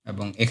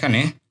এবং এখানে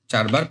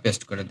 4 বার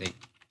পেস্ট করে দেই,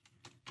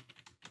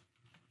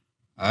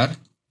 আর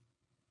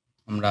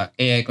আমরা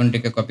এই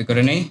আইকনটিকে কপি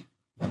করে নেই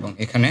এবং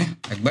এখানে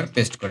একবার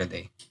পেস্ট করে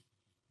দেই।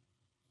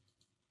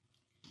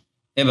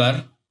 এবার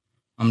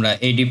আমরা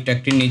এই ডিভ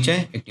ট্যাগটির নিচে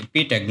একটি p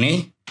ট্যাগ নেই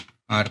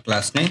আর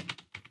ক্লাস নেই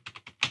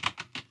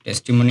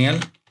টেস্টিমোনিয়াল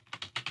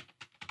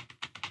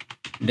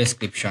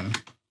ডেসক্রিপশন,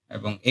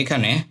 এবং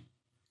এখানে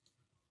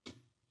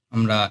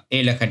আমরা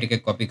এই লেখাটিকে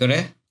কপি করে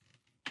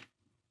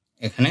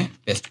এখানে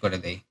পেস্ট করে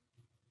দেই।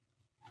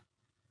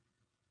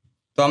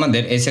 তো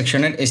আমাদের এই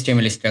সেকশনের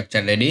HTML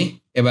স্ট্রাকচার রেডি।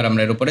 এবার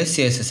আমরা এর উপরে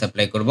CSS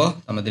অ্যাপ্লাই করব।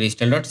 আমাদের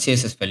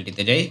style.css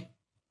ফাইলটিতে যাই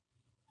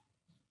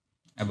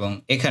এবং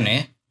এখানে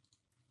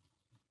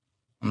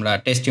আমরা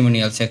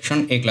টেস্টিমোনিয়াল সেকশন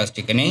এই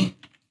ক্লাসটিকে নেই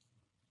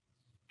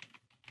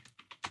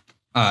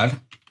আর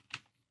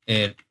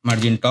এর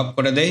মার্জিন টপ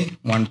করে দেই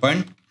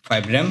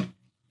 1.5 rem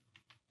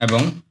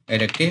এবং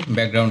এর একটি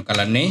ব্যাকগ্রাউন্ড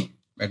কালার নেই।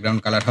 ব্যাকগ্রাউন্ড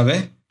কালার হবে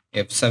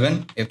F7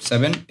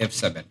 F7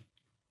 F7।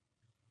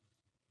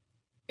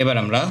 এবার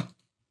আমরা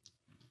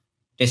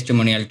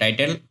টেস্টিমোনিয়াল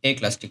টাইটেল এই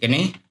ক্লাসটিকে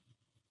নেই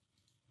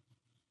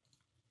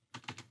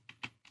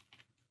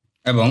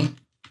এবং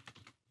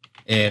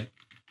এর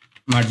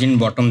মার্জিন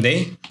বটম দেই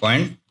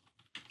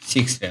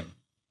 0.6 rem।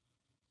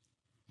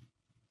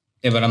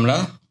 এবার আমরা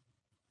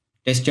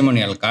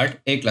টেস্টিমোনিয়াল কার্ড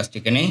এই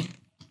ক্লাসটিকে নেই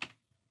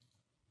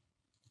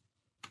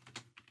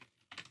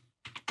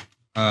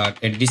আর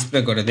এর ডিসপ্লে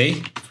করে দেই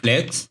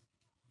ফ্লেক্স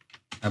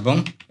এবং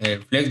এর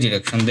ফ্লেক্স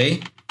ডিরেকশন দেই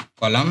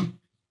কলাম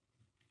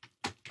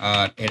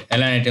আর এর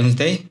অ্যালাইন আইটেমস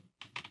দেই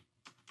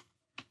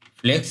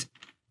ফ্লেক্স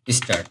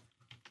স্টার্ট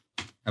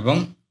এবং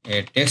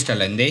এর টেক্সট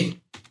অ্যালাইন দেই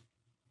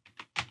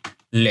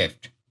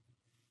লেফট।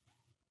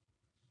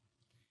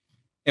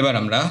 এবার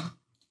আমরা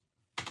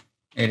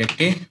এর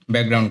একটি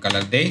ব্যাকগ্রাউন্ড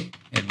কালার দেই।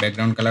 এর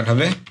ব্যাকগ্রাউন্ড কালার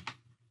হবে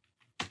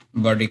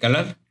বডি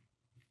কালার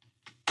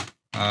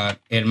আর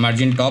এর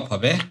মার্জিন টপ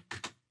হবে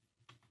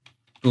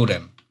 2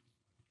 rem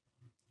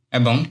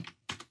এবং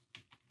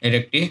এর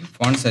একটি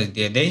ফন্ট সাইজ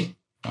দিয়ে দেই।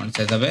 ফন্ট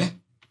সাইজ হবে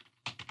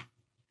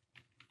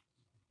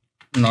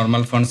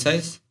নর্মাল ফন্ট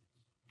সাইজ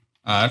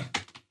আর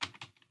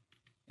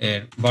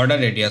এর বর্ডার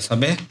রেডিয়াস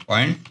হবে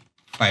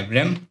 0.5 5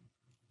 র্যাম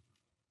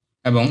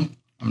এবং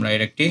আমরা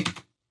এর একটি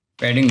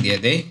প্যাডিং দিয়ে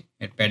দেই।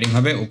 এর প্যাডিং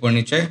হবে উপর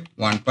নিচে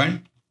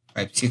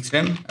 1.56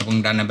 র্যাম এবং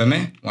ডানে বামে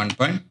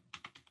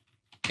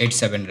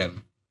 1.87 র্যাম।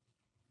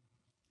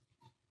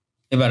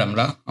 এবার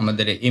আমরা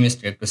আমাদের এই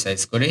ইমেজটা একটু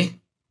সাইজ করি।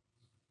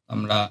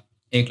 আমরা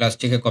এই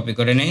ক্লাসটিকে কপি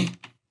করে নিই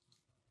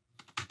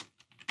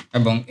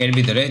এবং এর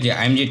ভিতরে যে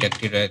আইএমজি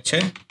ট্যাগটি রয়েছে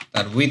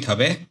তার উইথ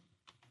হবে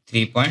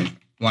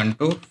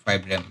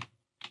 3.125 র্যাম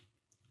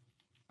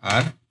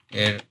আর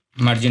এর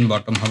মার্জিন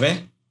বটম হবে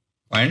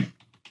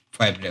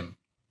 0.5 র্যাম।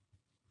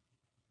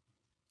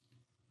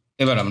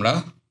 এবার আমরা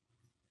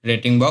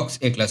রেটিং বক্স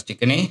এই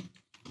ক্লাসটিকে নিই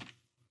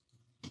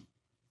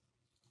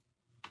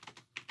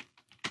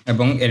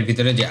এবং এর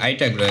ভিতরে যে আই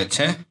ট্যাগ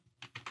রয়েছে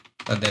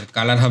তাদের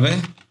কালার হবে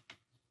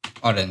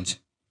অরেঞ্জ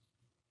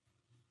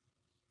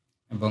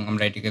এবং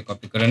আমরা এটিকে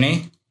কপি করে নিই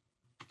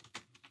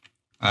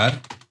আর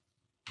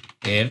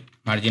এর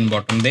মার্জিন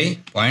বটম দেই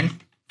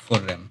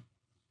 0.4 র্যাম।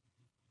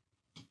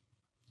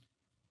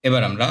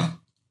 এবার আমরা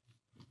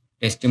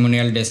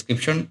টেস্টিমোনিয়াল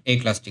ডেসক্রিপশন এই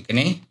ক্লাসটিকে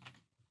নিই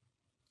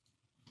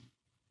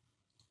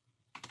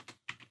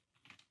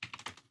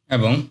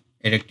এবং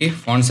এর একটি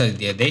ফন্ট সাইজ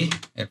দিয়ে দেই।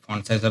 এর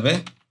ফন্ট সাইজ হবে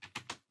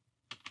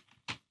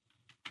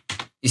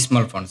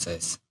স্মল ফন্ট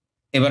সাইজ।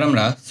 এবার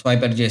আমরা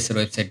সোয়াইপার জিএস এর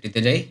ওয়েবসাইটটিতে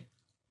যাই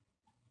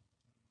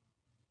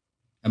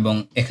এবং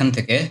এখান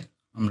থেকে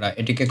আমরা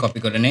এটিকে কপি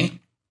করে নেই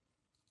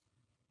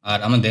আর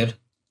আমাদের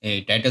এই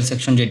টাইটেল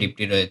সেকশন যে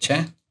ডিপটি রয়েছে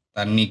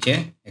তার নিচে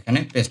এখানে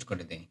পেস্ট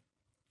করে দেই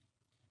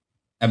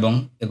এবং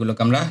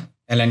এগুলোকে আমরা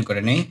অ্যালাইন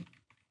করে নেই।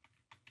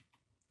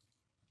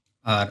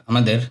 আর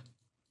আমাদের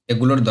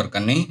এগুলোর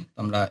দরকার নেই, তো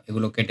আমরা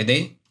এগুলো কেটে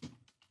দেই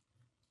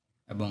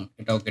এবং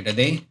এটাও কেটে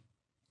দেই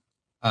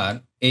আর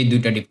এই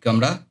দুইটা ডিপকে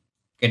আমরা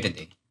কেটে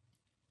দেই।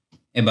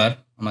 এবার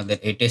আমাদের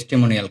এই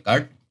টেস্টিমোনিয়াল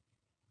কার্ড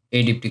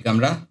এই ডিপটিকে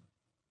আমরা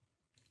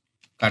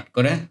কাট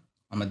করে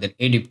আমাদের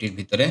এই ডিপটির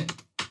ভিতরে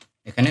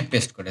এখানে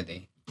পেস্ট করে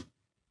দেই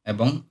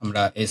এবং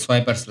আমরা এই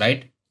সোয়াইপার স্লাইড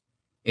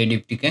এই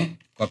ডিপটিকে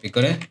কপি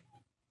করে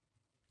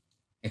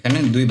এখানে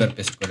দুইবার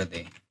পেস্ট করে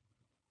দেই।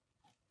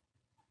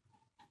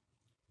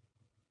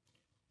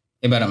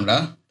 এবার আমরা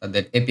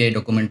তাদের এপিআই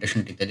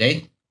ডকুমেন্টেশনটিতে যাই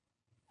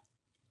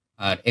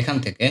আর এখান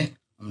থেকে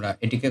আমরা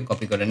এটিকে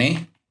কপি করে নেই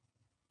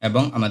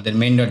এবং আমাদের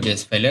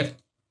main.js ফাইলের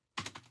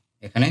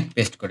এখানে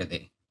পেস্ট করে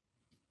দেই।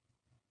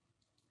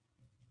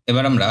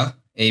 এবার আমরা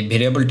এই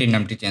ভেরিয়েবলটির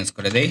নামটি চেঞ্জ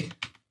করে দেই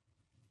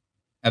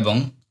এবং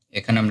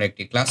এখানে আমরা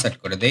একটি ক্লাস অ্যাড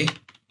করে দেই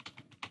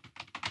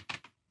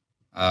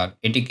আর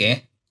এটিকে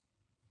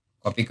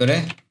কপি করে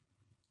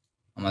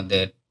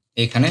আমাদের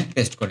এখানে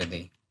পেস্ট করে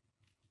দেই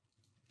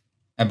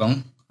এবং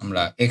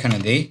আমরা এখানে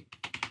দেই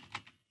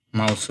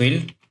মাউস হুইল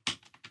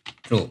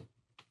ট্রু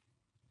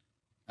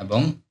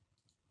এবং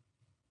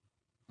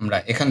আমরা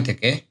এখান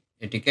থেকে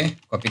এটিকে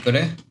কপি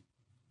করে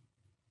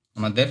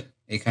আমাদের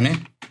এখানে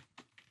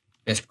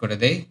পেস্ট করে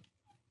দেই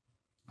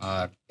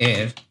আর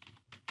এর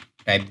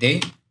টাইপ দেই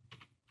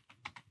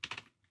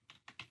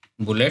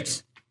বুলেটস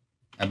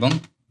এবং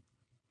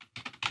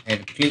এর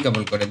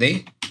ক্লিকেবল করে দেই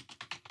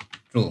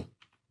ট্রু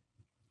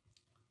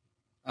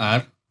আর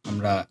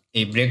আমরা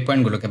এই ব্রেক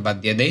পয়েন্টগুলোকে বাদ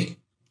দিয়ে দেই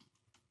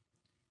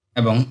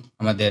এবং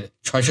আমাদের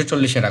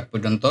 640-এর আগ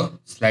পর্যন্ত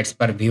স্লাইডস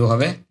পার ভিউ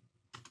হবে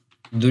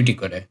 2টি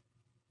করে।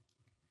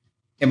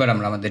 এবার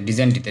আমরা আমাদের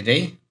ডিজাইনটিতে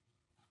যাই।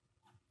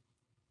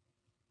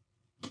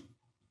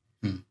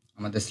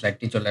 আমাদের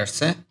স্লাইডটি চলে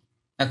আসছে।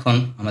 এখন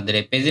আমাদের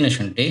এই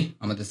পেজিনেশনটি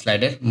আমাদের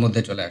স্লাইডের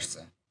মধ্যে চলে আসছে,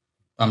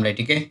 তো আমরা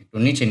এটিকে একটু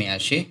নিচে নিয়ে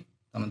আসি।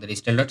 তো আমাদের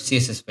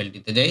style.css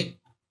ফাইলটিতে যাই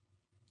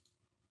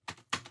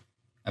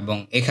এবং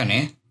এখানে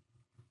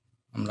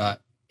আমরা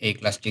এই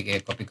ক্লাসটিকে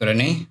কপি করে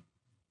নেই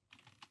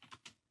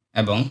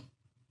এবং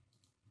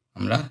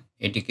আমরা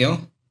এটিকেও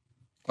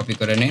কপি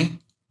করে নেই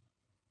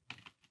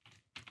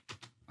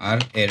আর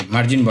এর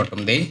মার্জিন বটম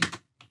দেই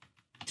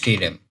 3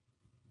 র্যাম।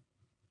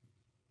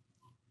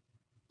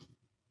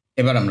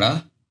 এবার আমরা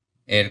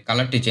এর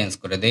কালারটি চেঞ্জ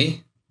করে দেই।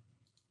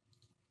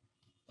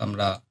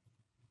 আমরা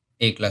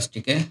এই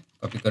ক্লাসটিকে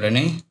কপি করে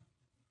নেই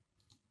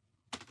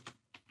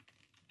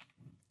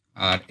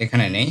আর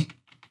এখানে নেই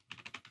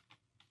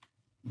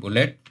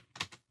বুলেট,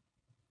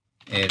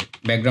 এর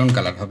ব্যাকগ্রাউন্ড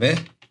কালার হবে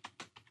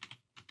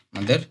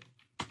আমাদের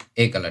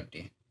এই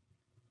কালারটি।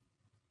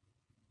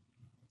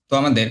 তো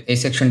আমাদের এই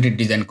সেকশনটির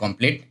ডিজাইন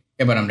কমপ্লিট।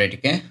 এবার আমরা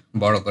এটিকে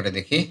বড় করে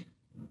দেখি।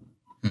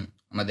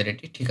 আমাদের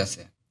এটি ঠিক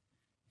আছে।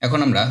 এখন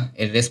আমরা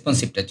এর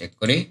রেসপন্সিভটা চেক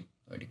করি।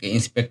 এটিকে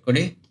ইন্সপেক্ট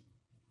করি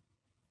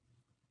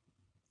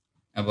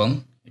এবং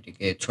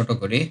এটিকে ছোট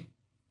করি।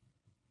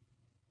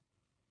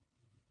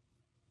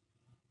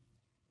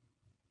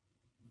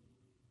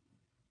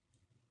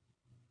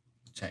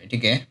 আচ্ছা,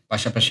 এটিকে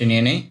পাশাপাশি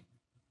নিয়ে নেই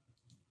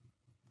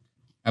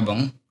এবং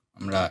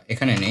আমরা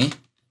এখানে নেই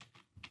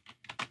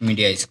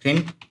media screen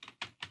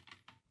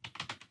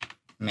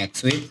max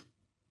with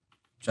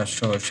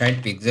 460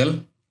 pixel.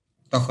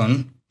 তখন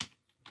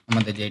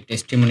আমাদের যে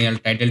টেস্টিমোনিয়াল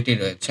টাইটেলটি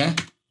রয়েছে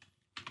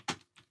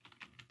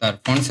তার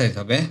ফন্ট সাইজ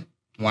হবে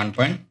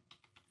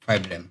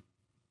 1.5 র্যাম।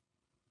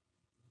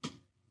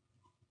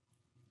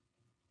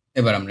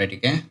 এবার আমরা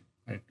এটিকে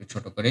আরেকটু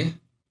ছোট করি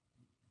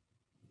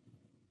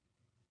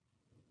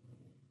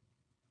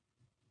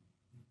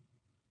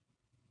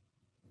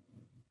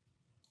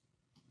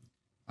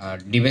আর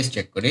ডিভাইস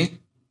চেক করি।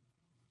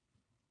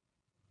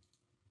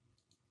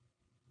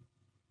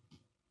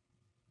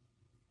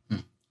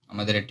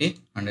 আমাদের এটি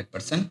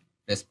 100%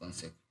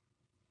 রেসপন্সিভ।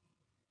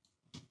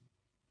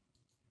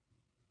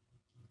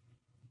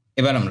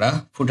 এবার আমরা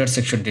ফুটার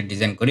সেকশনটি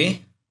ডিজাইন করি।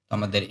 তো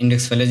আমাদের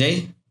ইন্ডেক্স ফেলে যাই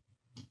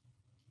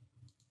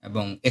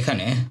এবং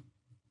এখানে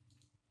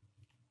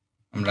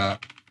আমরা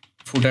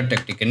ফুটার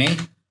ট্যাগটিকে নিই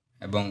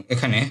এবং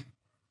এখানে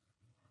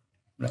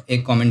আমরা এই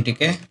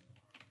কমেন্টটিকে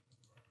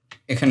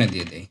এখানে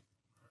দিয়ে দিই।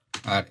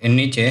 আর এর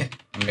নিচে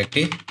আমরা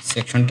একটি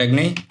সেকশন ট্যাগ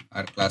নেই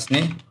আর ক্লাস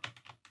নেই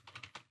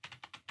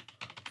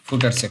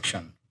ফুটার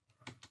সেকশন,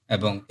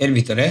 এবং এর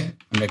ভিতরে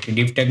আমরা একটি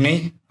ডিভ ট্যাগ নেই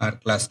আর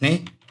ক্লাস নেই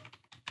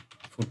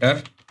ফুটার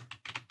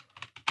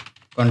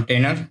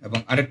কন্টেইনার, এবং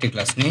আরেকটি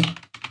ক্লাস নেই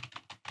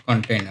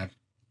কন্টেইনার,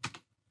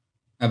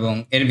 এবং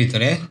এর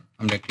ভিতরে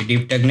আমরা একটি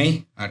ডিভ ট্যাগ নেই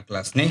আর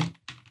ক্লাস নেই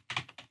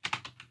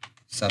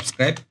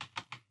সাবস্ক্রাইব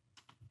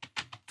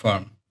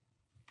ফর্ম,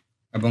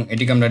 এবং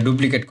এটিকে আমরা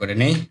ডুপ্লিকেট করে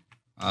নেই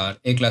আর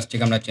এই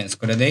ক্লাসটিকে আমরা চেঞ্জ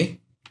করে দেই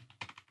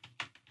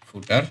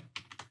ফুটার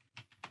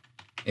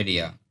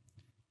এরিয়া।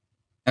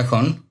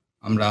 এখন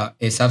আমরা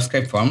এই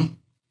সাবস্ক্রাইব ফর্ম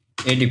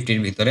এই ডিভটির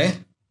ভিতরে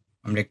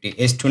আমরা একটি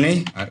s2 নেই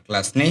আর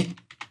ক্লাস নেই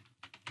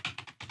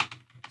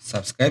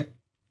সাবস্ক্রাইব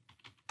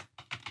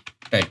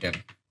টাইটেল,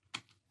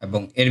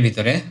 এবং এর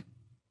ভিতরে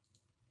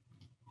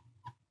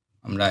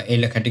আমরা এই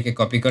লেখাটিকে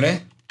কপি করে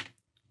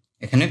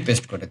এখানে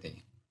পেস্ট করে দেই।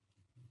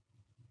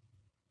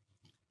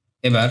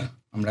 এবার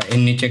আমরা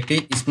এর নিচে একটি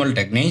স্মল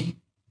ট্যাগ নেই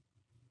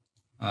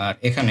আর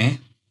এখানে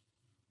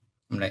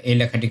আমরা এই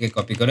লেখাটিকে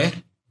কপি করে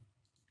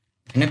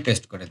এখানে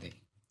পেস্ট করে দেই।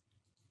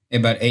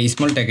 এবার এই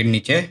স্মল ট্যাগের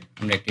নিচে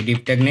আমরা একটি ডিভ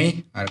ট্যাগ নেই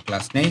আর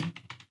ক্লাস নেই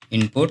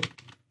ইনপুট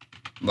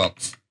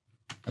বক্স,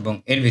 এবং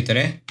এর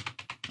ভিতরে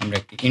আমরা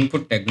একটি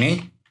ইনপুট ট্যাগ নেই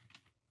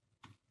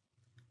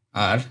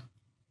আর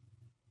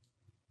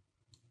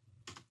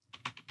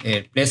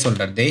এর প্লেস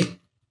হোল্ডার দেই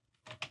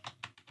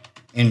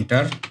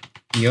এন্টার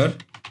ইয়োর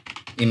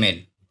ইমেল,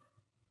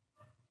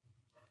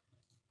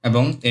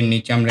 এবং এর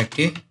নিচে আমরা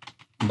একটি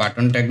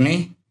বাটন ট্যাগ নেই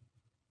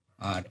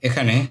আর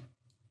এখানে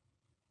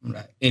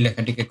আমরা এই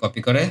লেখাটিকে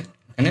কপি করে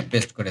এখানে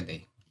পেস্ট করে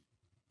দেই।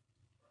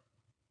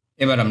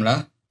 এবার আমরা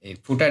এই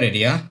ফুটার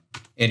এরিয়া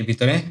এর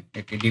ভিতরে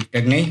একটি ডিভ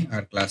ট্যাগ নেই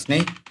আর ক্লাস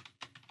নেই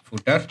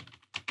ফুটার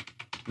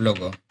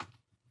লোগো,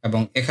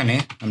 এবং এখানে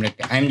আমরা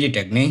একটি আইএমজি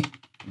ট্যাগ নেই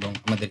এবং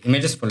আমাদের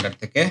ইমেজেস ফোল্ডার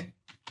থেকে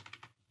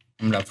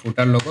আমরা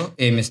ফুটার লোগো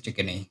এই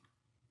ইমেজটিকে নেই।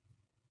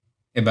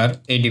 এবার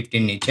এই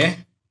ডিভটির নিচে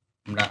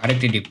আমরা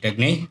আরেকটি ডিভ ট্যাগ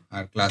নেই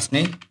আর ক্লাস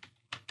নেই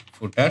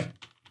ফুটার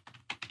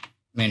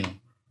মেনু,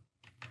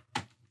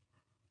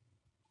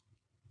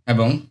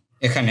 এবং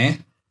এখানে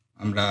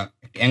আমরা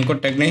একটি অ্যাঙ্কর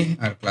ট্যাগ নেই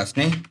আর ক্লাস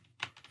নেই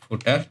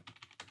ফুটার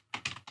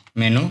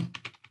মেনু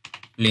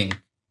লিঙ্ক,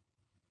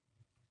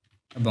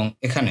 এবং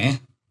এখানে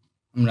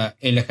আমরা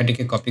এই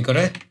লেখাটিকে কপি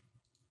করে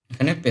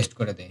এখানে পেস্ট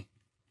করে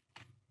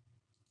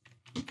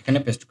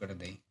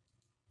দেই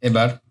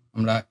এবার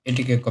আমরা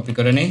এটিকে কপি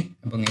করে নেই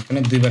এবং এখানে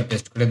দুইবার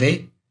পেস্ট করে দেই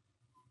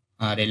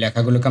আর এই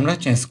লেখাগুলোকে আমরা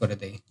চেঞ্জ করে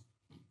দেই।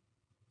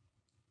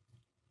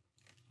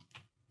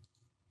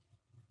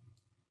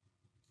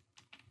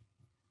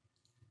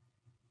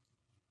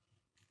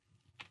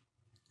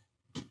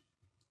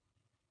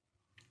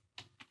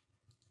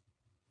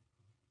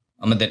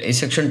 আমাদের এই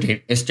সেকশনটির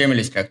HTML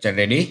স্ট্রাকচার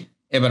রেডি।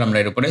 এবার আমরা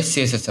এর উপরে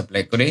CSS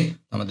অ্যাপ্লাই করি।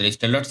 আমাদের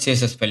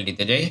style.css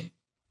ফাইলটিতে যাই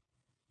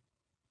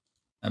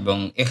এবং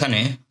এখানে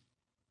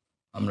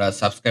আমরা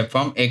সাবস্ক্রাইব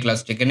ফর্ম এই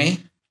ক্লাসটিকে নেই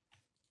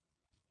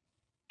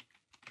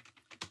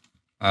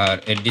আর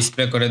এর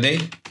ডিসপ্লে করে দেই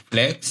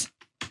ফ্লেক্স,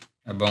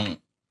 এবং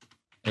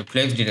এর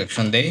ফ্লেক্স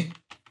ডিরেকশন দেই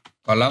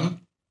কলাম,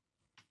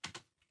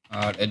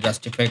 আর এর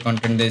জাস্টিফাই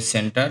কন্টেন্ট দেই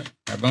সেন্টার,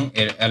 এবং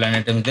এর অ্যালাইন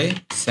আইটেমস দেই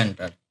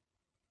সেন্টার,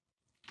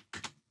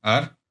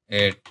 আর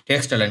এর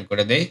টেক্সট অ্যালাইন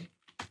করে দেই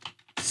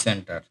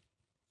সেন্টার।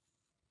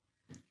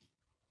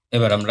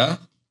 এবার আমরা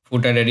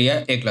ফুটার এরিয়া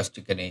এই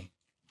ক্লাসটিকে নেই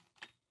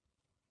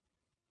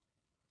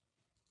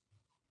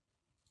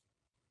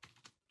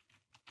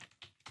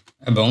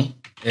এবং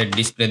এর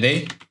ডিসপ্লে দেই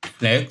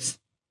ফ্লেক্স,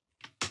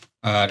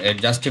 আর এর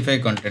জাস্টিফাই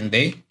কন্টেন্ট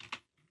দেই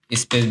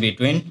স্পেস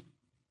বিটুইন,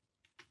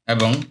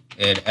 এবং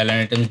এর অ্যালাইন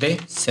আইটেমস দেই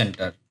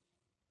সেন্টার,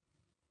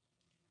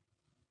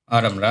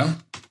 আর আমরা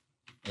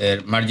এর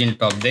মার্জিন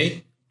টপ দেই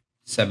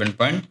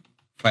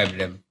 7.5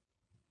 rem।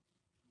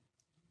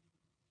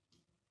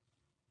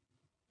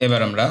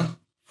 এবার আমরা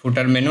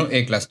ফুটার মেনু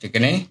এই ক্লাসটিকে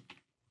নেই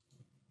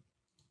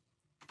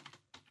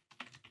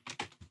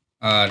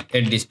আর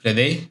এর ডিসপ্লে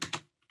দেই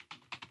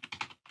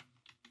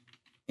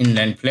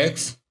ইনলাইন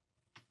ফ্লেক্স,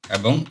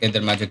 এবং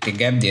এদের মাঝে একটি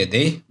গ্যাপ দিয়ে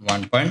দেই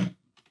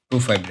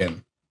 1.25 rem।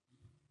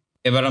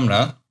 এবার আমরা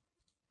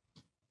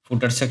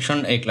ফুটার সেকশন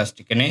এই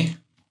ক্লাসটিকে নেই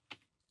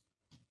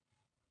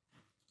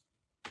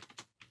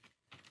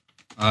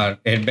আর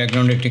এর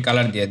ব্যাকগ্রাউন্ড একটি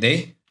কালার দিয়ে দেই।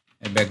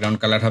 এর ব্যাকগ্রাউন্ড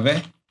কালার হবে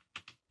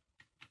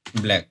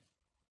ব্ল্যাক,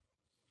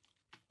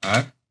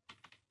 আর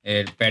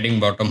এর প্যাডিং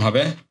বটম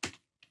হবে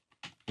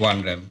 1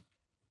 rem।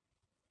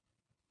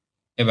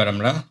 এবার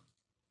আমরা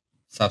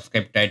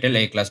সাবস্ক্রাইব টাইটেল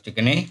এই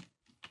ক্লাসটিকে নেই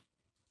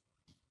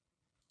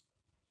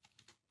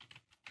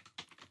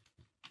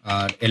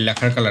আর এর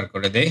লেখার কালার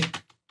করে দেই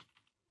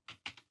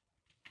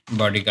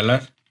বডি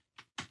কালার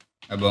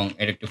এবং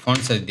এর একটি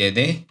ফন্ট সাইজ দিয়ে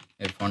দেই।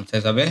 এর ফন্ট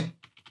সাইজ হবে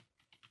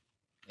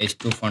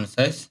H2 ফন্ট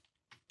সাইজ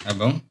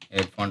এবং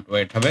এর ফন্ট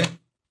ওয়েট হবে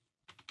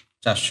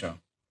 400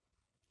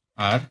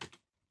 আর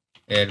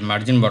এর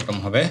মার্জিন বটম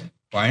হবে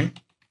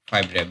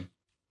 0.5 rem।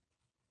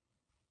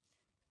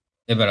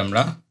 এবার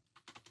আমরা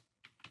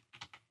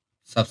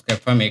সাবস্ক্রাইব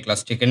ফর্ম এই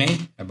ক্লাসটিকে নেই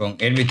এবং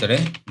এর ভিতরে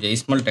যে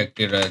স্মল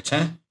ট্যাগটি রয়েছে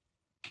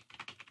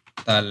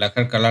তার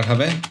লেখার কালার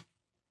হবে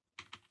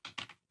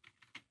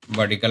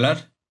বডি কালার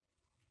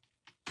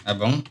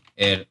এবং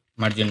এর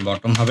মার্জিন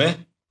বটম হবে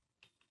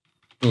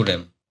 2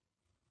 rem।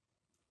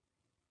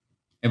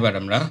 এবার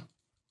আমরা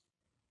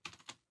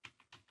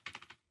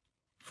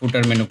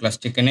ফুটার মেনু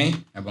ক্লাসটিকে নেই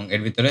এবং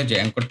এর ভিতরে যে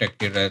অ্যাঙ্কর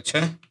ট্যাগটি রয়েছে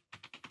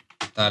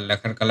তার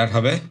লেখার কালার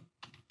হবে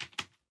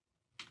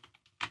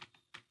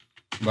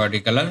বডি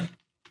কালার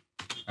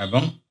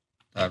এবং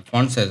তার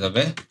ফন্ট সাইজ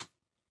হবে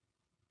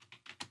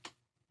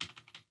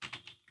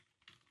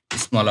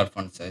স্মলার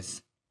ফন্ট সাইজ।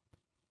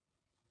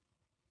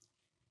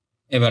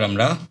 এবার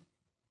আমরা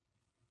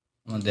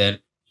আমাদের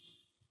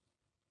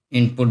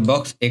ইনপুট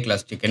বক্স এই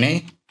ক্লাসটিকে নেই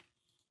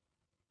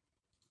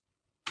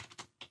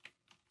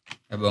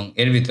এবং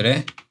এর ভিতরে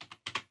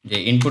যে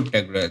ইনপুট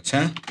ট্যাগ রয়েছে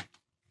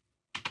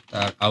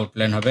তার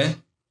আউটলাইন হবে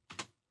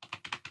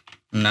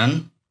নান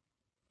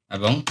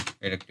এবং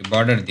এর একটি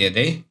বর্ডার দিয়ে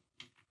দেই।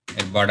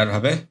 এর বর্ডার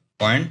হবে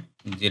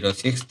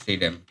 0.063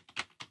 rem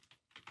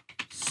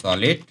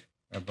সলিড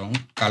এবং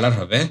কালার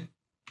হবে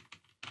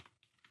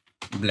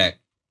ব্ল্যাক।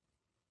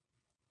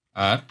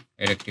 আর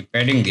এর একটি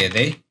প্যাডিং দিয়ে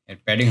দেই। এর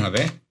প্যাডিং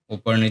হবে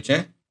উপর নিচে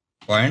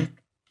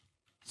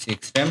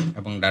 0.6 rem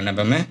এবং ডানে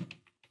বামে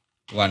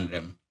 1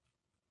 rem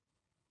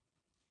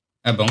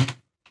এবং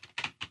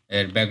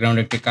এর ব্যাকগ্রাউন্ড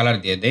একটি কালার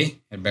দিয়ে দেই।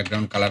 এর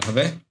ব্যাকগ্রাউন্ড কালার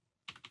হবে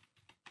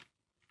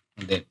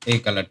আমাদের এই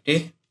কালারটি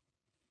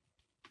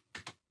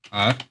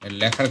আর এর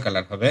লেখার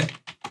কালার হবে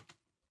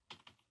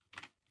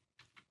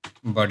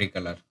বডি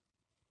কালার।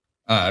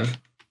 আর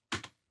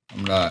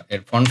আমরা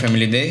এর ফন্ট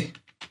ফ্যামিলি দেই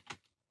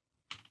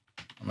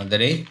আমাদের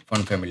এই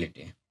ফন্ট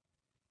ফ্যামিলিটি।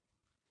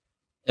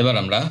 এবার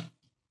আমরা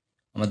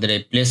আমাদের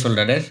এই প্লেস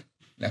হোল্ডারের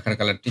লেখার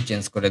কালারটি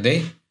চেঞ্জ করে দেই।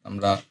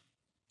 আমরা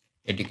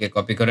এটিকে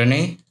কপি করে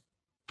নেই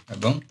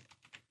এবং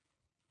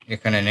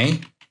এখানে নেই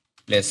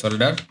প্লেস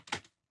হোল্ডার।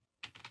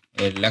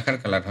 এর লেখার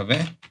কালার হবে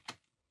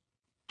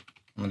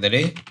আমাদের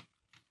এই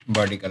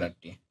বডি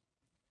কালারটি।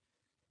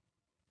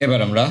 এবার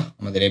আমরা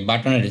আমাদের এই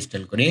বাটনের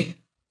স্টাইল করি।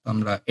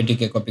 আমরা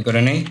এটিকে কপি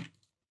করে নেই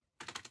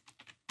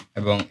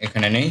এবং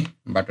এখানে নেই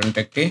বাটন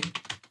ট্যাগটি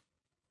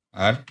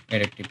আর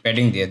এর একটি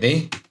প্যাডিং দিয়ে দেই।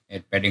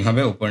 এর প্যাডিং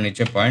হবে উপর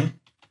নিচে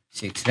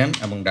 0.6 rem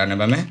এবং ডানে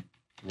বামে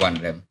 1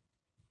 rem।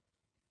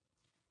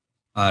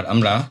 আর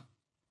আমরা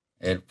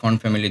এর ফন্ট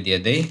ফ্যামিলি দিয়ে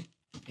দেই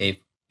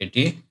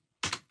এটি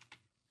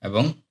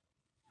এবং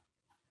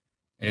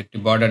এর একটি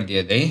বর্ডার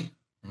দিয়ে দেই।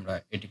 আমরা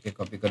এটিকে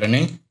কপি করে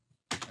নেই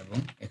এবং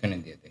এখানে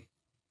দিয়ে দেই।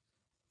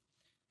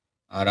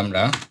 আর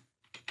আমরা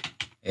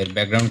এর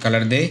ব্যাকগ্রাউন্ড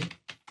কালার দেই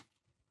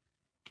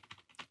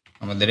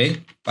আমাদের এই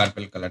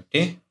পার্পল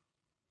কালারটি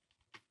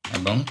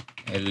এবং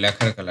এর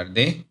লেখার কালার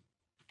দেই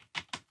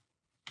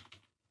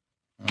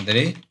আমাদের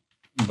এই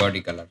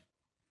বডি কালার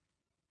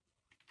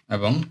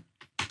এবং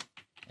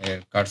এর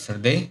কার্সর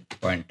দেই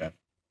পয়েন্টার।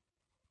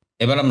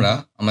 এবার আমরা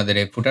আমাদের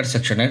এই ফুটার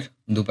সেকশনের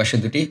দুপাশে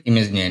দুটি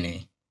ইমেজ নিয়ে নিই।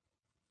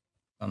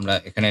 আমরা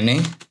এখানে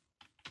নেই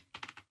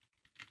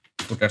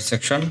ফুটার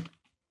সেকশন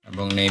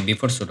এবং নেই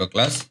বিফোর সুডো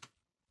ক্লাস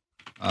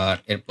আর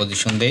এর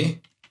পজিশন দেই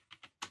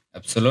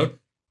অ্যাবসোলুট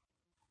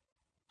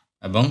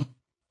এবং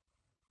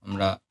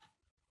আমরা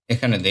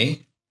এখানে দেই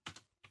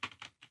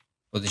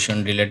পজিশন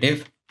রিলেটিভ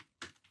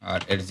আর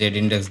এর জেড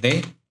ইন্ডেক্স দেই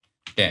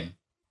 10।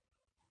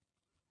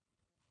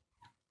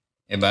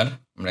 এবার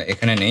আমরা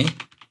এখানে নেই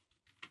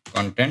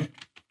কন্টেন্ট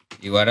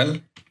ইউআরএল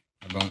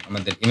এবং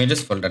আমাদের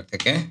ইমেজেস ফোল্ডার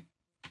থেকে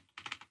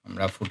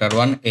আমরা ফুটার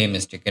 1 এই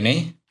ইমেজটিকে নেই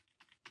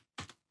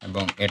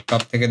এবং এর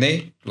টপ থেকে দেই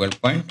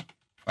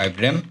 12.5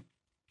 rem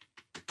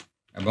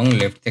এবং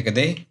লেফট থেকে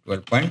দেই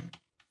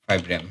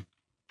 12.5 rem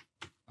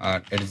আর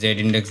এর জেড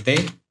ইন্ডেক্স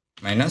দেই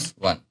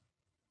 -1।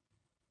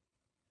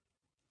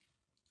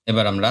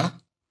 এবার আমরা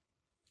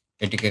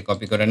এটিকে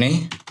কপি করে নেই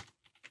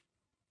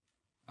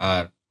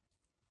আর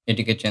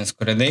এটিকে চেঞ্জ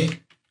করে দেই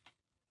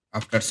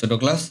আফটার সুডো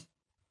ক্লাস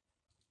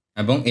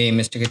এবং এই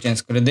ইমেজটিকে চেঞ্জ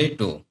করে দেই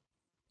 2।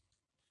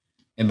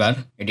 এবার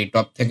এটি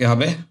টপ থেকে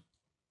হবে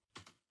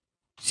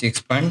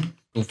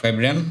 6.25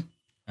 rem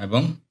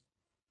এবং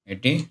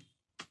এটি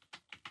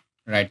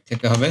রাইট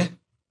থেকে হবে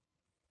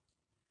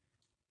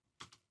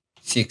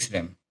 6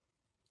 rem।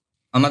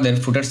 আমাদের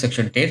ফুটার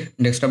সেকশনটির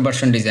ডেস্কটপ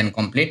ভার্সন ডিজাইন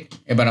কমপ্লিট।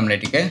 এবার আমরা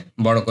এটিকে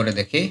বড় করে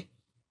দেখি।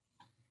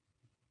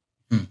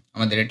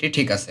 আমাদের এটি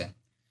ঠিক আছে।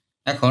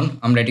 এখন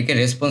আমরা এটিকে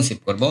রেসপন্সিভ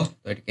করব।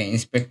 তো এটিকে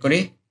ইন্সপেক্ট করি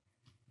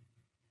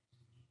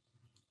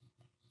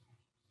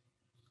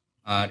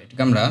আর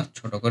এটিকে আমরা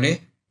ছোট করি।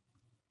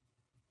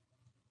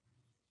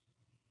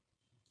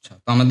 আচ্ছা,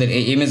 তো আমাদের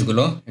এই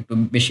ইমেজগুলো একটু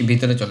বেশি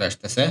ভিতরে চলে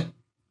আসতেছে।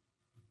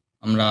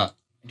 আমরা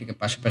এটিকে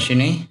পাশাপাশি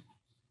নেই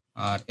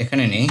আর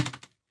এখানে নেই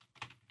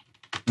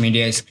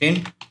media screen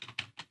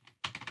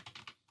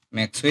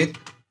max with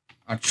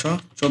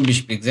 824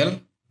 pixel,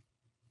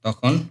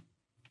 তখন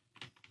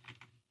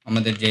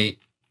আমাদের যেই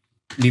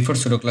বিফোর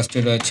সুডো ক্লাসটি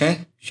রয়েছে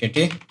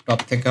সেটি টপ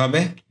থেকে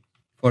হবে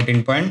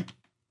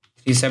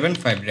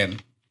 14.375 র্যাম,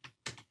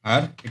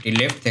 আর এটি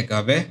লেফট থেকে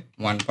হবে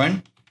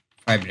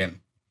 1.5 র্যাম,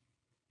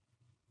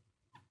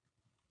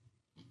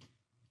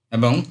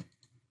 এবং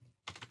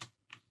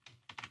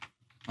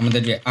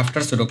আমাদের যে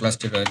আফটার সুডো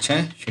ক্লাসটি রয়েছে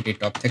সেটি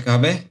টপ থেকে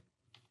হবে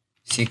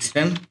 6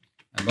 র্যাম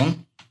এবং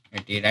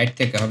এটি রাইট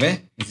থেকে হবে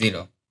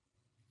 0।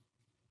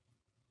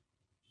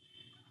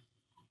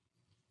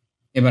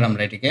 এবার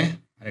আমরা এটিকে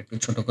আরেকটু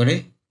ছোট করি।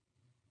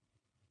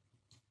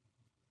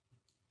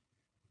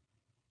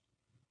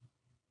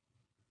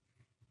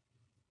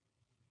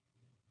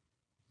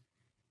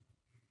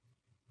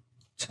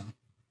 আচ্ছা,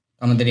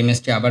 আমাদের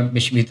ইমেজটি আবার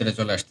বেশি ভিতরে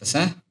চলে আসতেছে।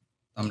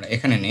 তো আমরা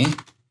এখানে নেই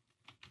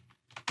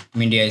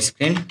media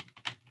screen,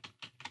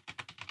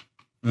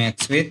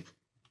 max with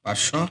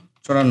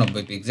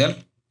 594 pixel,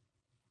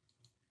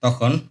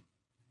 তখন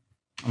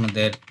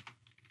আমাদের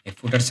এই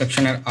ফুটার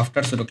সেকশনের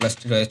আফটার সুডো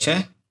ক্লাসটি রয়েছে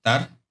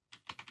তার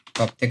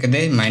টপ থেকে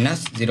দেয়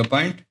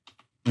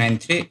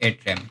 -0.938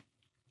 র্যাম।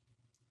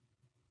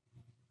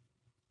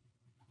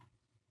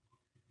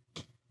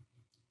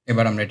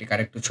 এবার আমরা এটিকে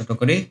আরেকটু ছোট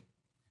করি।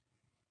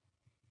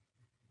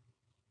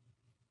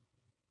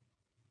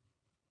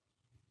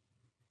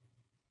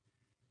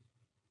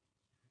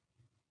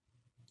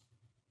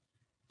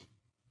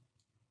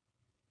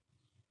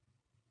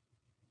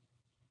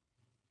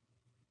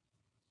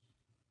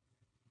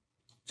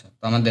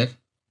 তো আমাদের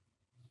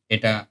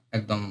এটা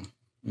একদম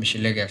বেশি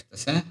লেগে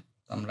আসতেছে।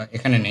 তো আমরা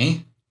এখানে নেই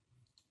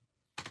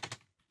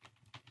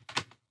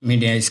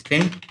media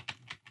screen,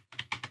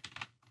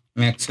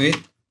 max with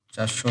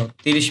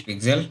 430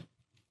 pixel,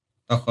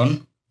 তখন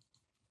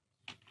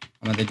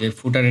আমাদের যে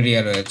ফুটার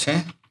এরিয়া রয়েছে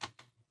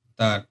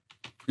তার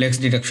ফ্লেক্স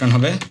ডিটেকশন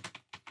হবে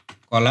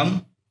কলাম,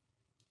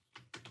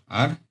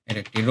 আর এর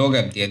একটি রো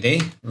গ্যাপ দিয়ে দেই।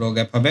 রো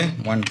গ্যাপ হবে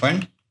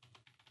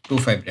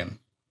 1.25 র্যাম।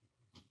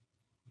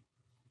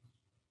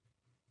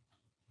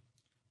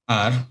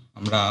 আর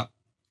আমরা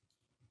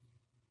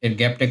এর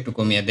গ্যাপটা একটু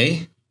কমিয়ে দেই,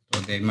 তো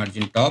দেই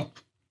মার্জিন টপ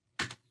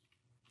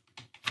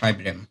 5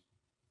 র্যাম।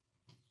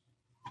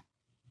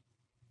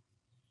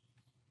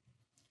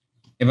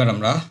 এবার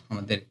আমরা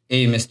আমাদের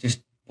এই ইমেজটির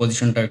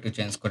পজিশনটা একটু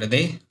চেঞ্জ করে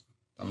দেই।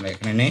 তো আমরা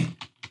এখানে নেই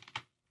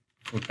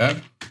ফুটার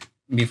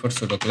বিফোর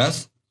সুডো ক্লাস,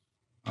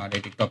 আর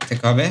এটি টপ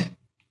থেকে হবে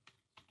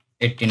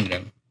 18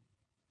 র্যাম।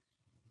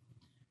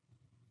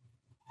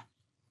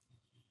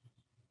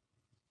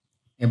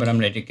 এবার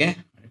আমরা এটিকে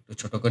আরেকটু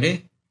ছোট করি।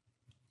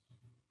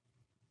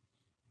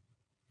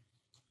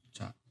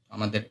 আচ্ছা,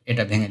 আমাদের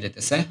এটা ভেঙে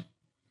যেতেছে।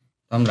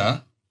 তো আমরা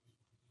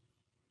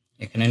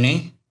এখানে নেই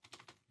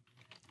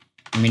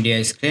media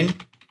screen,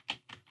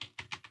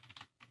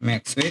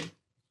 max with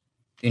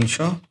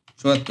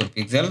 374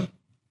 pixel,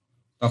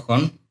 তখন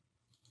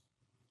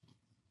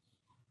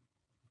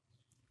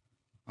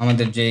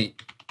আমাদের যেই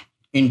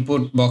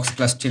ইনপুট বক্স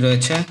ক্লাসটি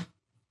রয়েছে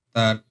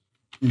তার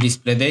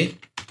ডিসপ্লে দেই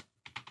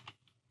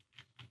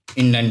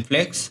ইনলাইন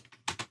ফ্লেক্স,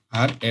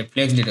 আর এর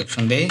ফ্লেক্স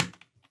ডিটেকশন দেই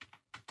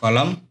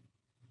কলাম,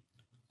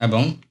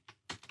 এবং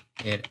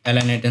এর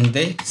অ্যালাইনেশন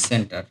দেই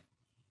সেন্টার,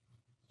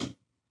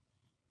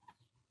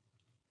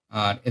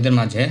 আর এদের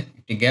মাঝে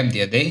একটি গ্যাপ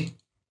দিয়ে দেই।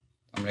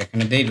 আমরা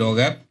এখানে দেই রো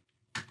গ্যাপ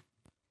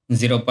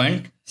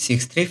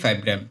 0.635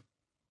 র্যাম।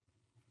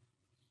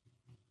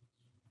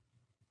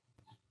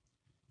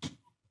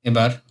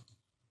 এবার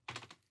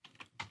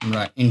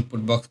আমরা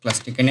ইনপুট বক্স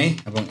ক্লাসটিকে নেই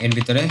এবং এর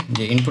ভিতরে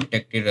যে ইনপুট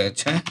ট্যাগটি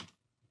রয়েছে,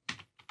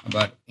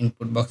 আবার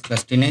ইনপুট বক্স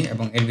ক্লাসটি নেই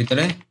এবং এর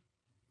ভিতরে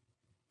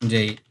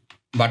যেই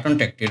বাটন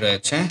ট্যাগটি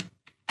রয়েছে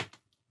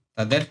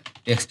তাদের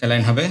টেক্সট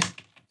অ্যালাইন হবে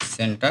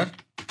সেন্টার,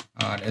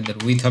 আর এদের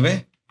উইথ হবে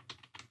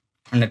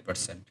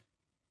 100%।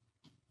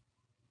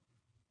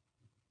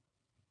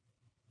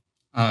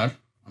 আর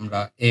আমরা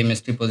এই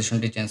ইমেজটি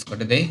পজিশনটি চেঞ্জ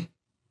করে দেই।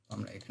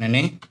 আমরা এখানে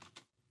নেই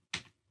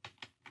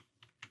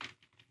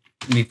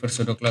বিফোর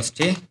সুডো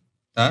ক্লাসটি,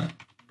 তার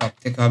টপ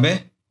থেকে হবে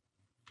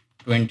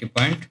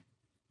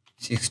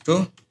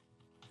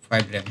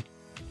 20.625 র্যাম।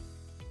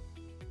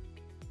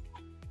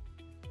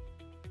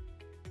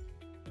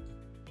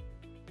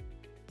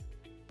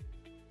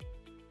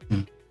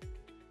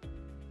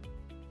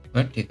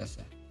 ঠিক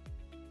আছে,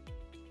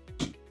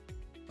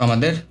 তো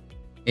আমাদের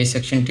এই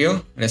সেকশনটিও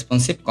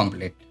রেসপন্সিভ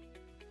কমপ্লিট।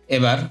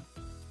 এবার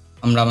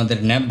আমরা আমাদের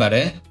ন্যাব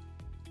বারে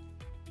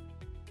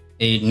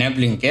এই ন্যাব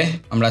লিঙ্কে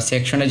আমরা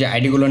সেকশনে যে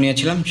আইডিগুলো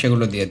নিয়েছিলাম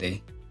সেগুলো দিয়ে দেই।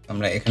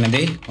 আমরা এখানে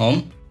দেই হোম,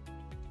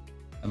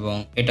 এবং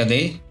এটা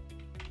দেই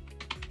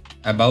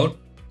অ্যাবাউট,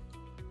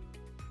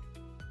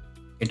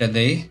 এটা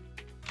দেই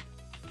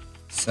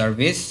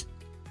সার্ভিস,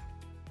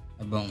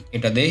 এবং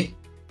এটা দেই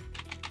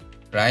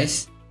প্রাইস,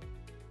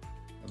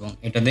 এবং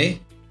এটা দেই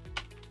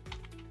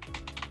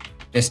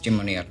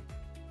টেস্টিমোনিয়াল।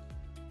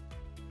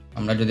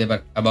 আমরা যদি এবার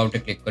অ্যাবাউটে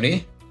ক্লিক করি,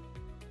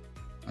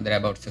 আমাদের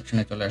অ্যাবাউট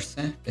সেকশনে চলে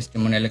আসছে।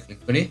 টেস্টিমোনিয়ালে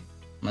ক্লিক করি,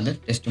 আমাদের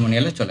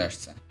টেস্টিমোনিয়ালে চলে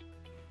আসছে।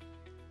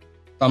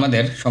 তো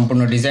আমাদের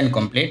সম্পূর্ণ ডিজাইন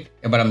কমপ্লিট।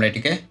 এবার আমরা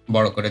এটিকে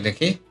বড় করে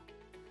দেখি।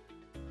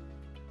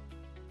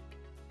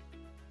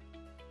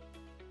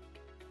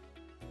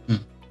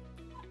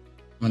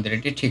 আমাদের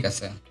এটি ঠিক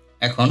আছে।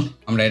 এখন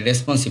আমরা এর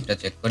রেসপন্সিভটা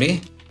চেক করি।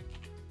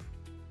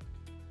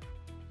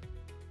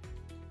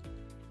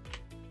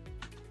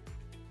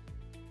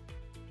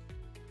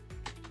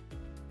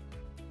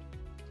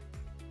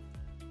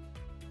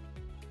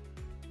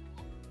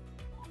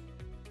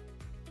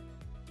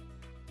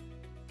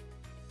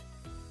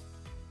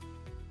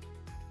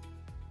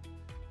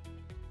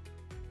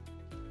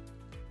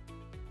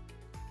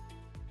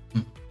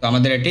 তো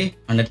আমাদের এটি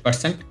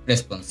 100%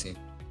 রেসপন্সিভ।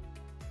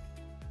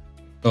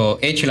 তো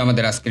এই ছিল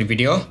আমাদের আজকের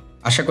ভিডিও।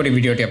 আশা করি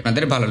ভিডিওটি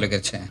আপনাদের ভালো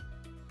লেগেছে।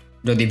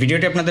 যদি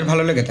ভিডিওটি আপনাদের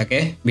ভালো লেগে থাকে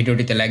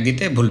ভিডিওটিতে লাইক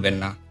দিতে ভুলবেন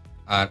না।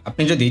 আর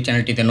আপনি যদি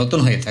চ্যানেলটিতে নতুন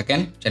হয়ে থাকেন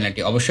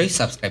চ্যানেলটি অবশ্যই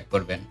সাবস্ক্রাইব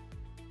করবেন।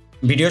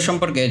 ভিডিও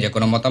সম্পর্কে যে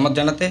কোনো মতামত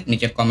জানাতে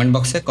নিচের কমেন্ট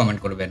বক্সে কমেন্ট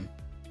করবেন।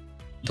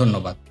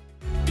 ধন্যবাদ।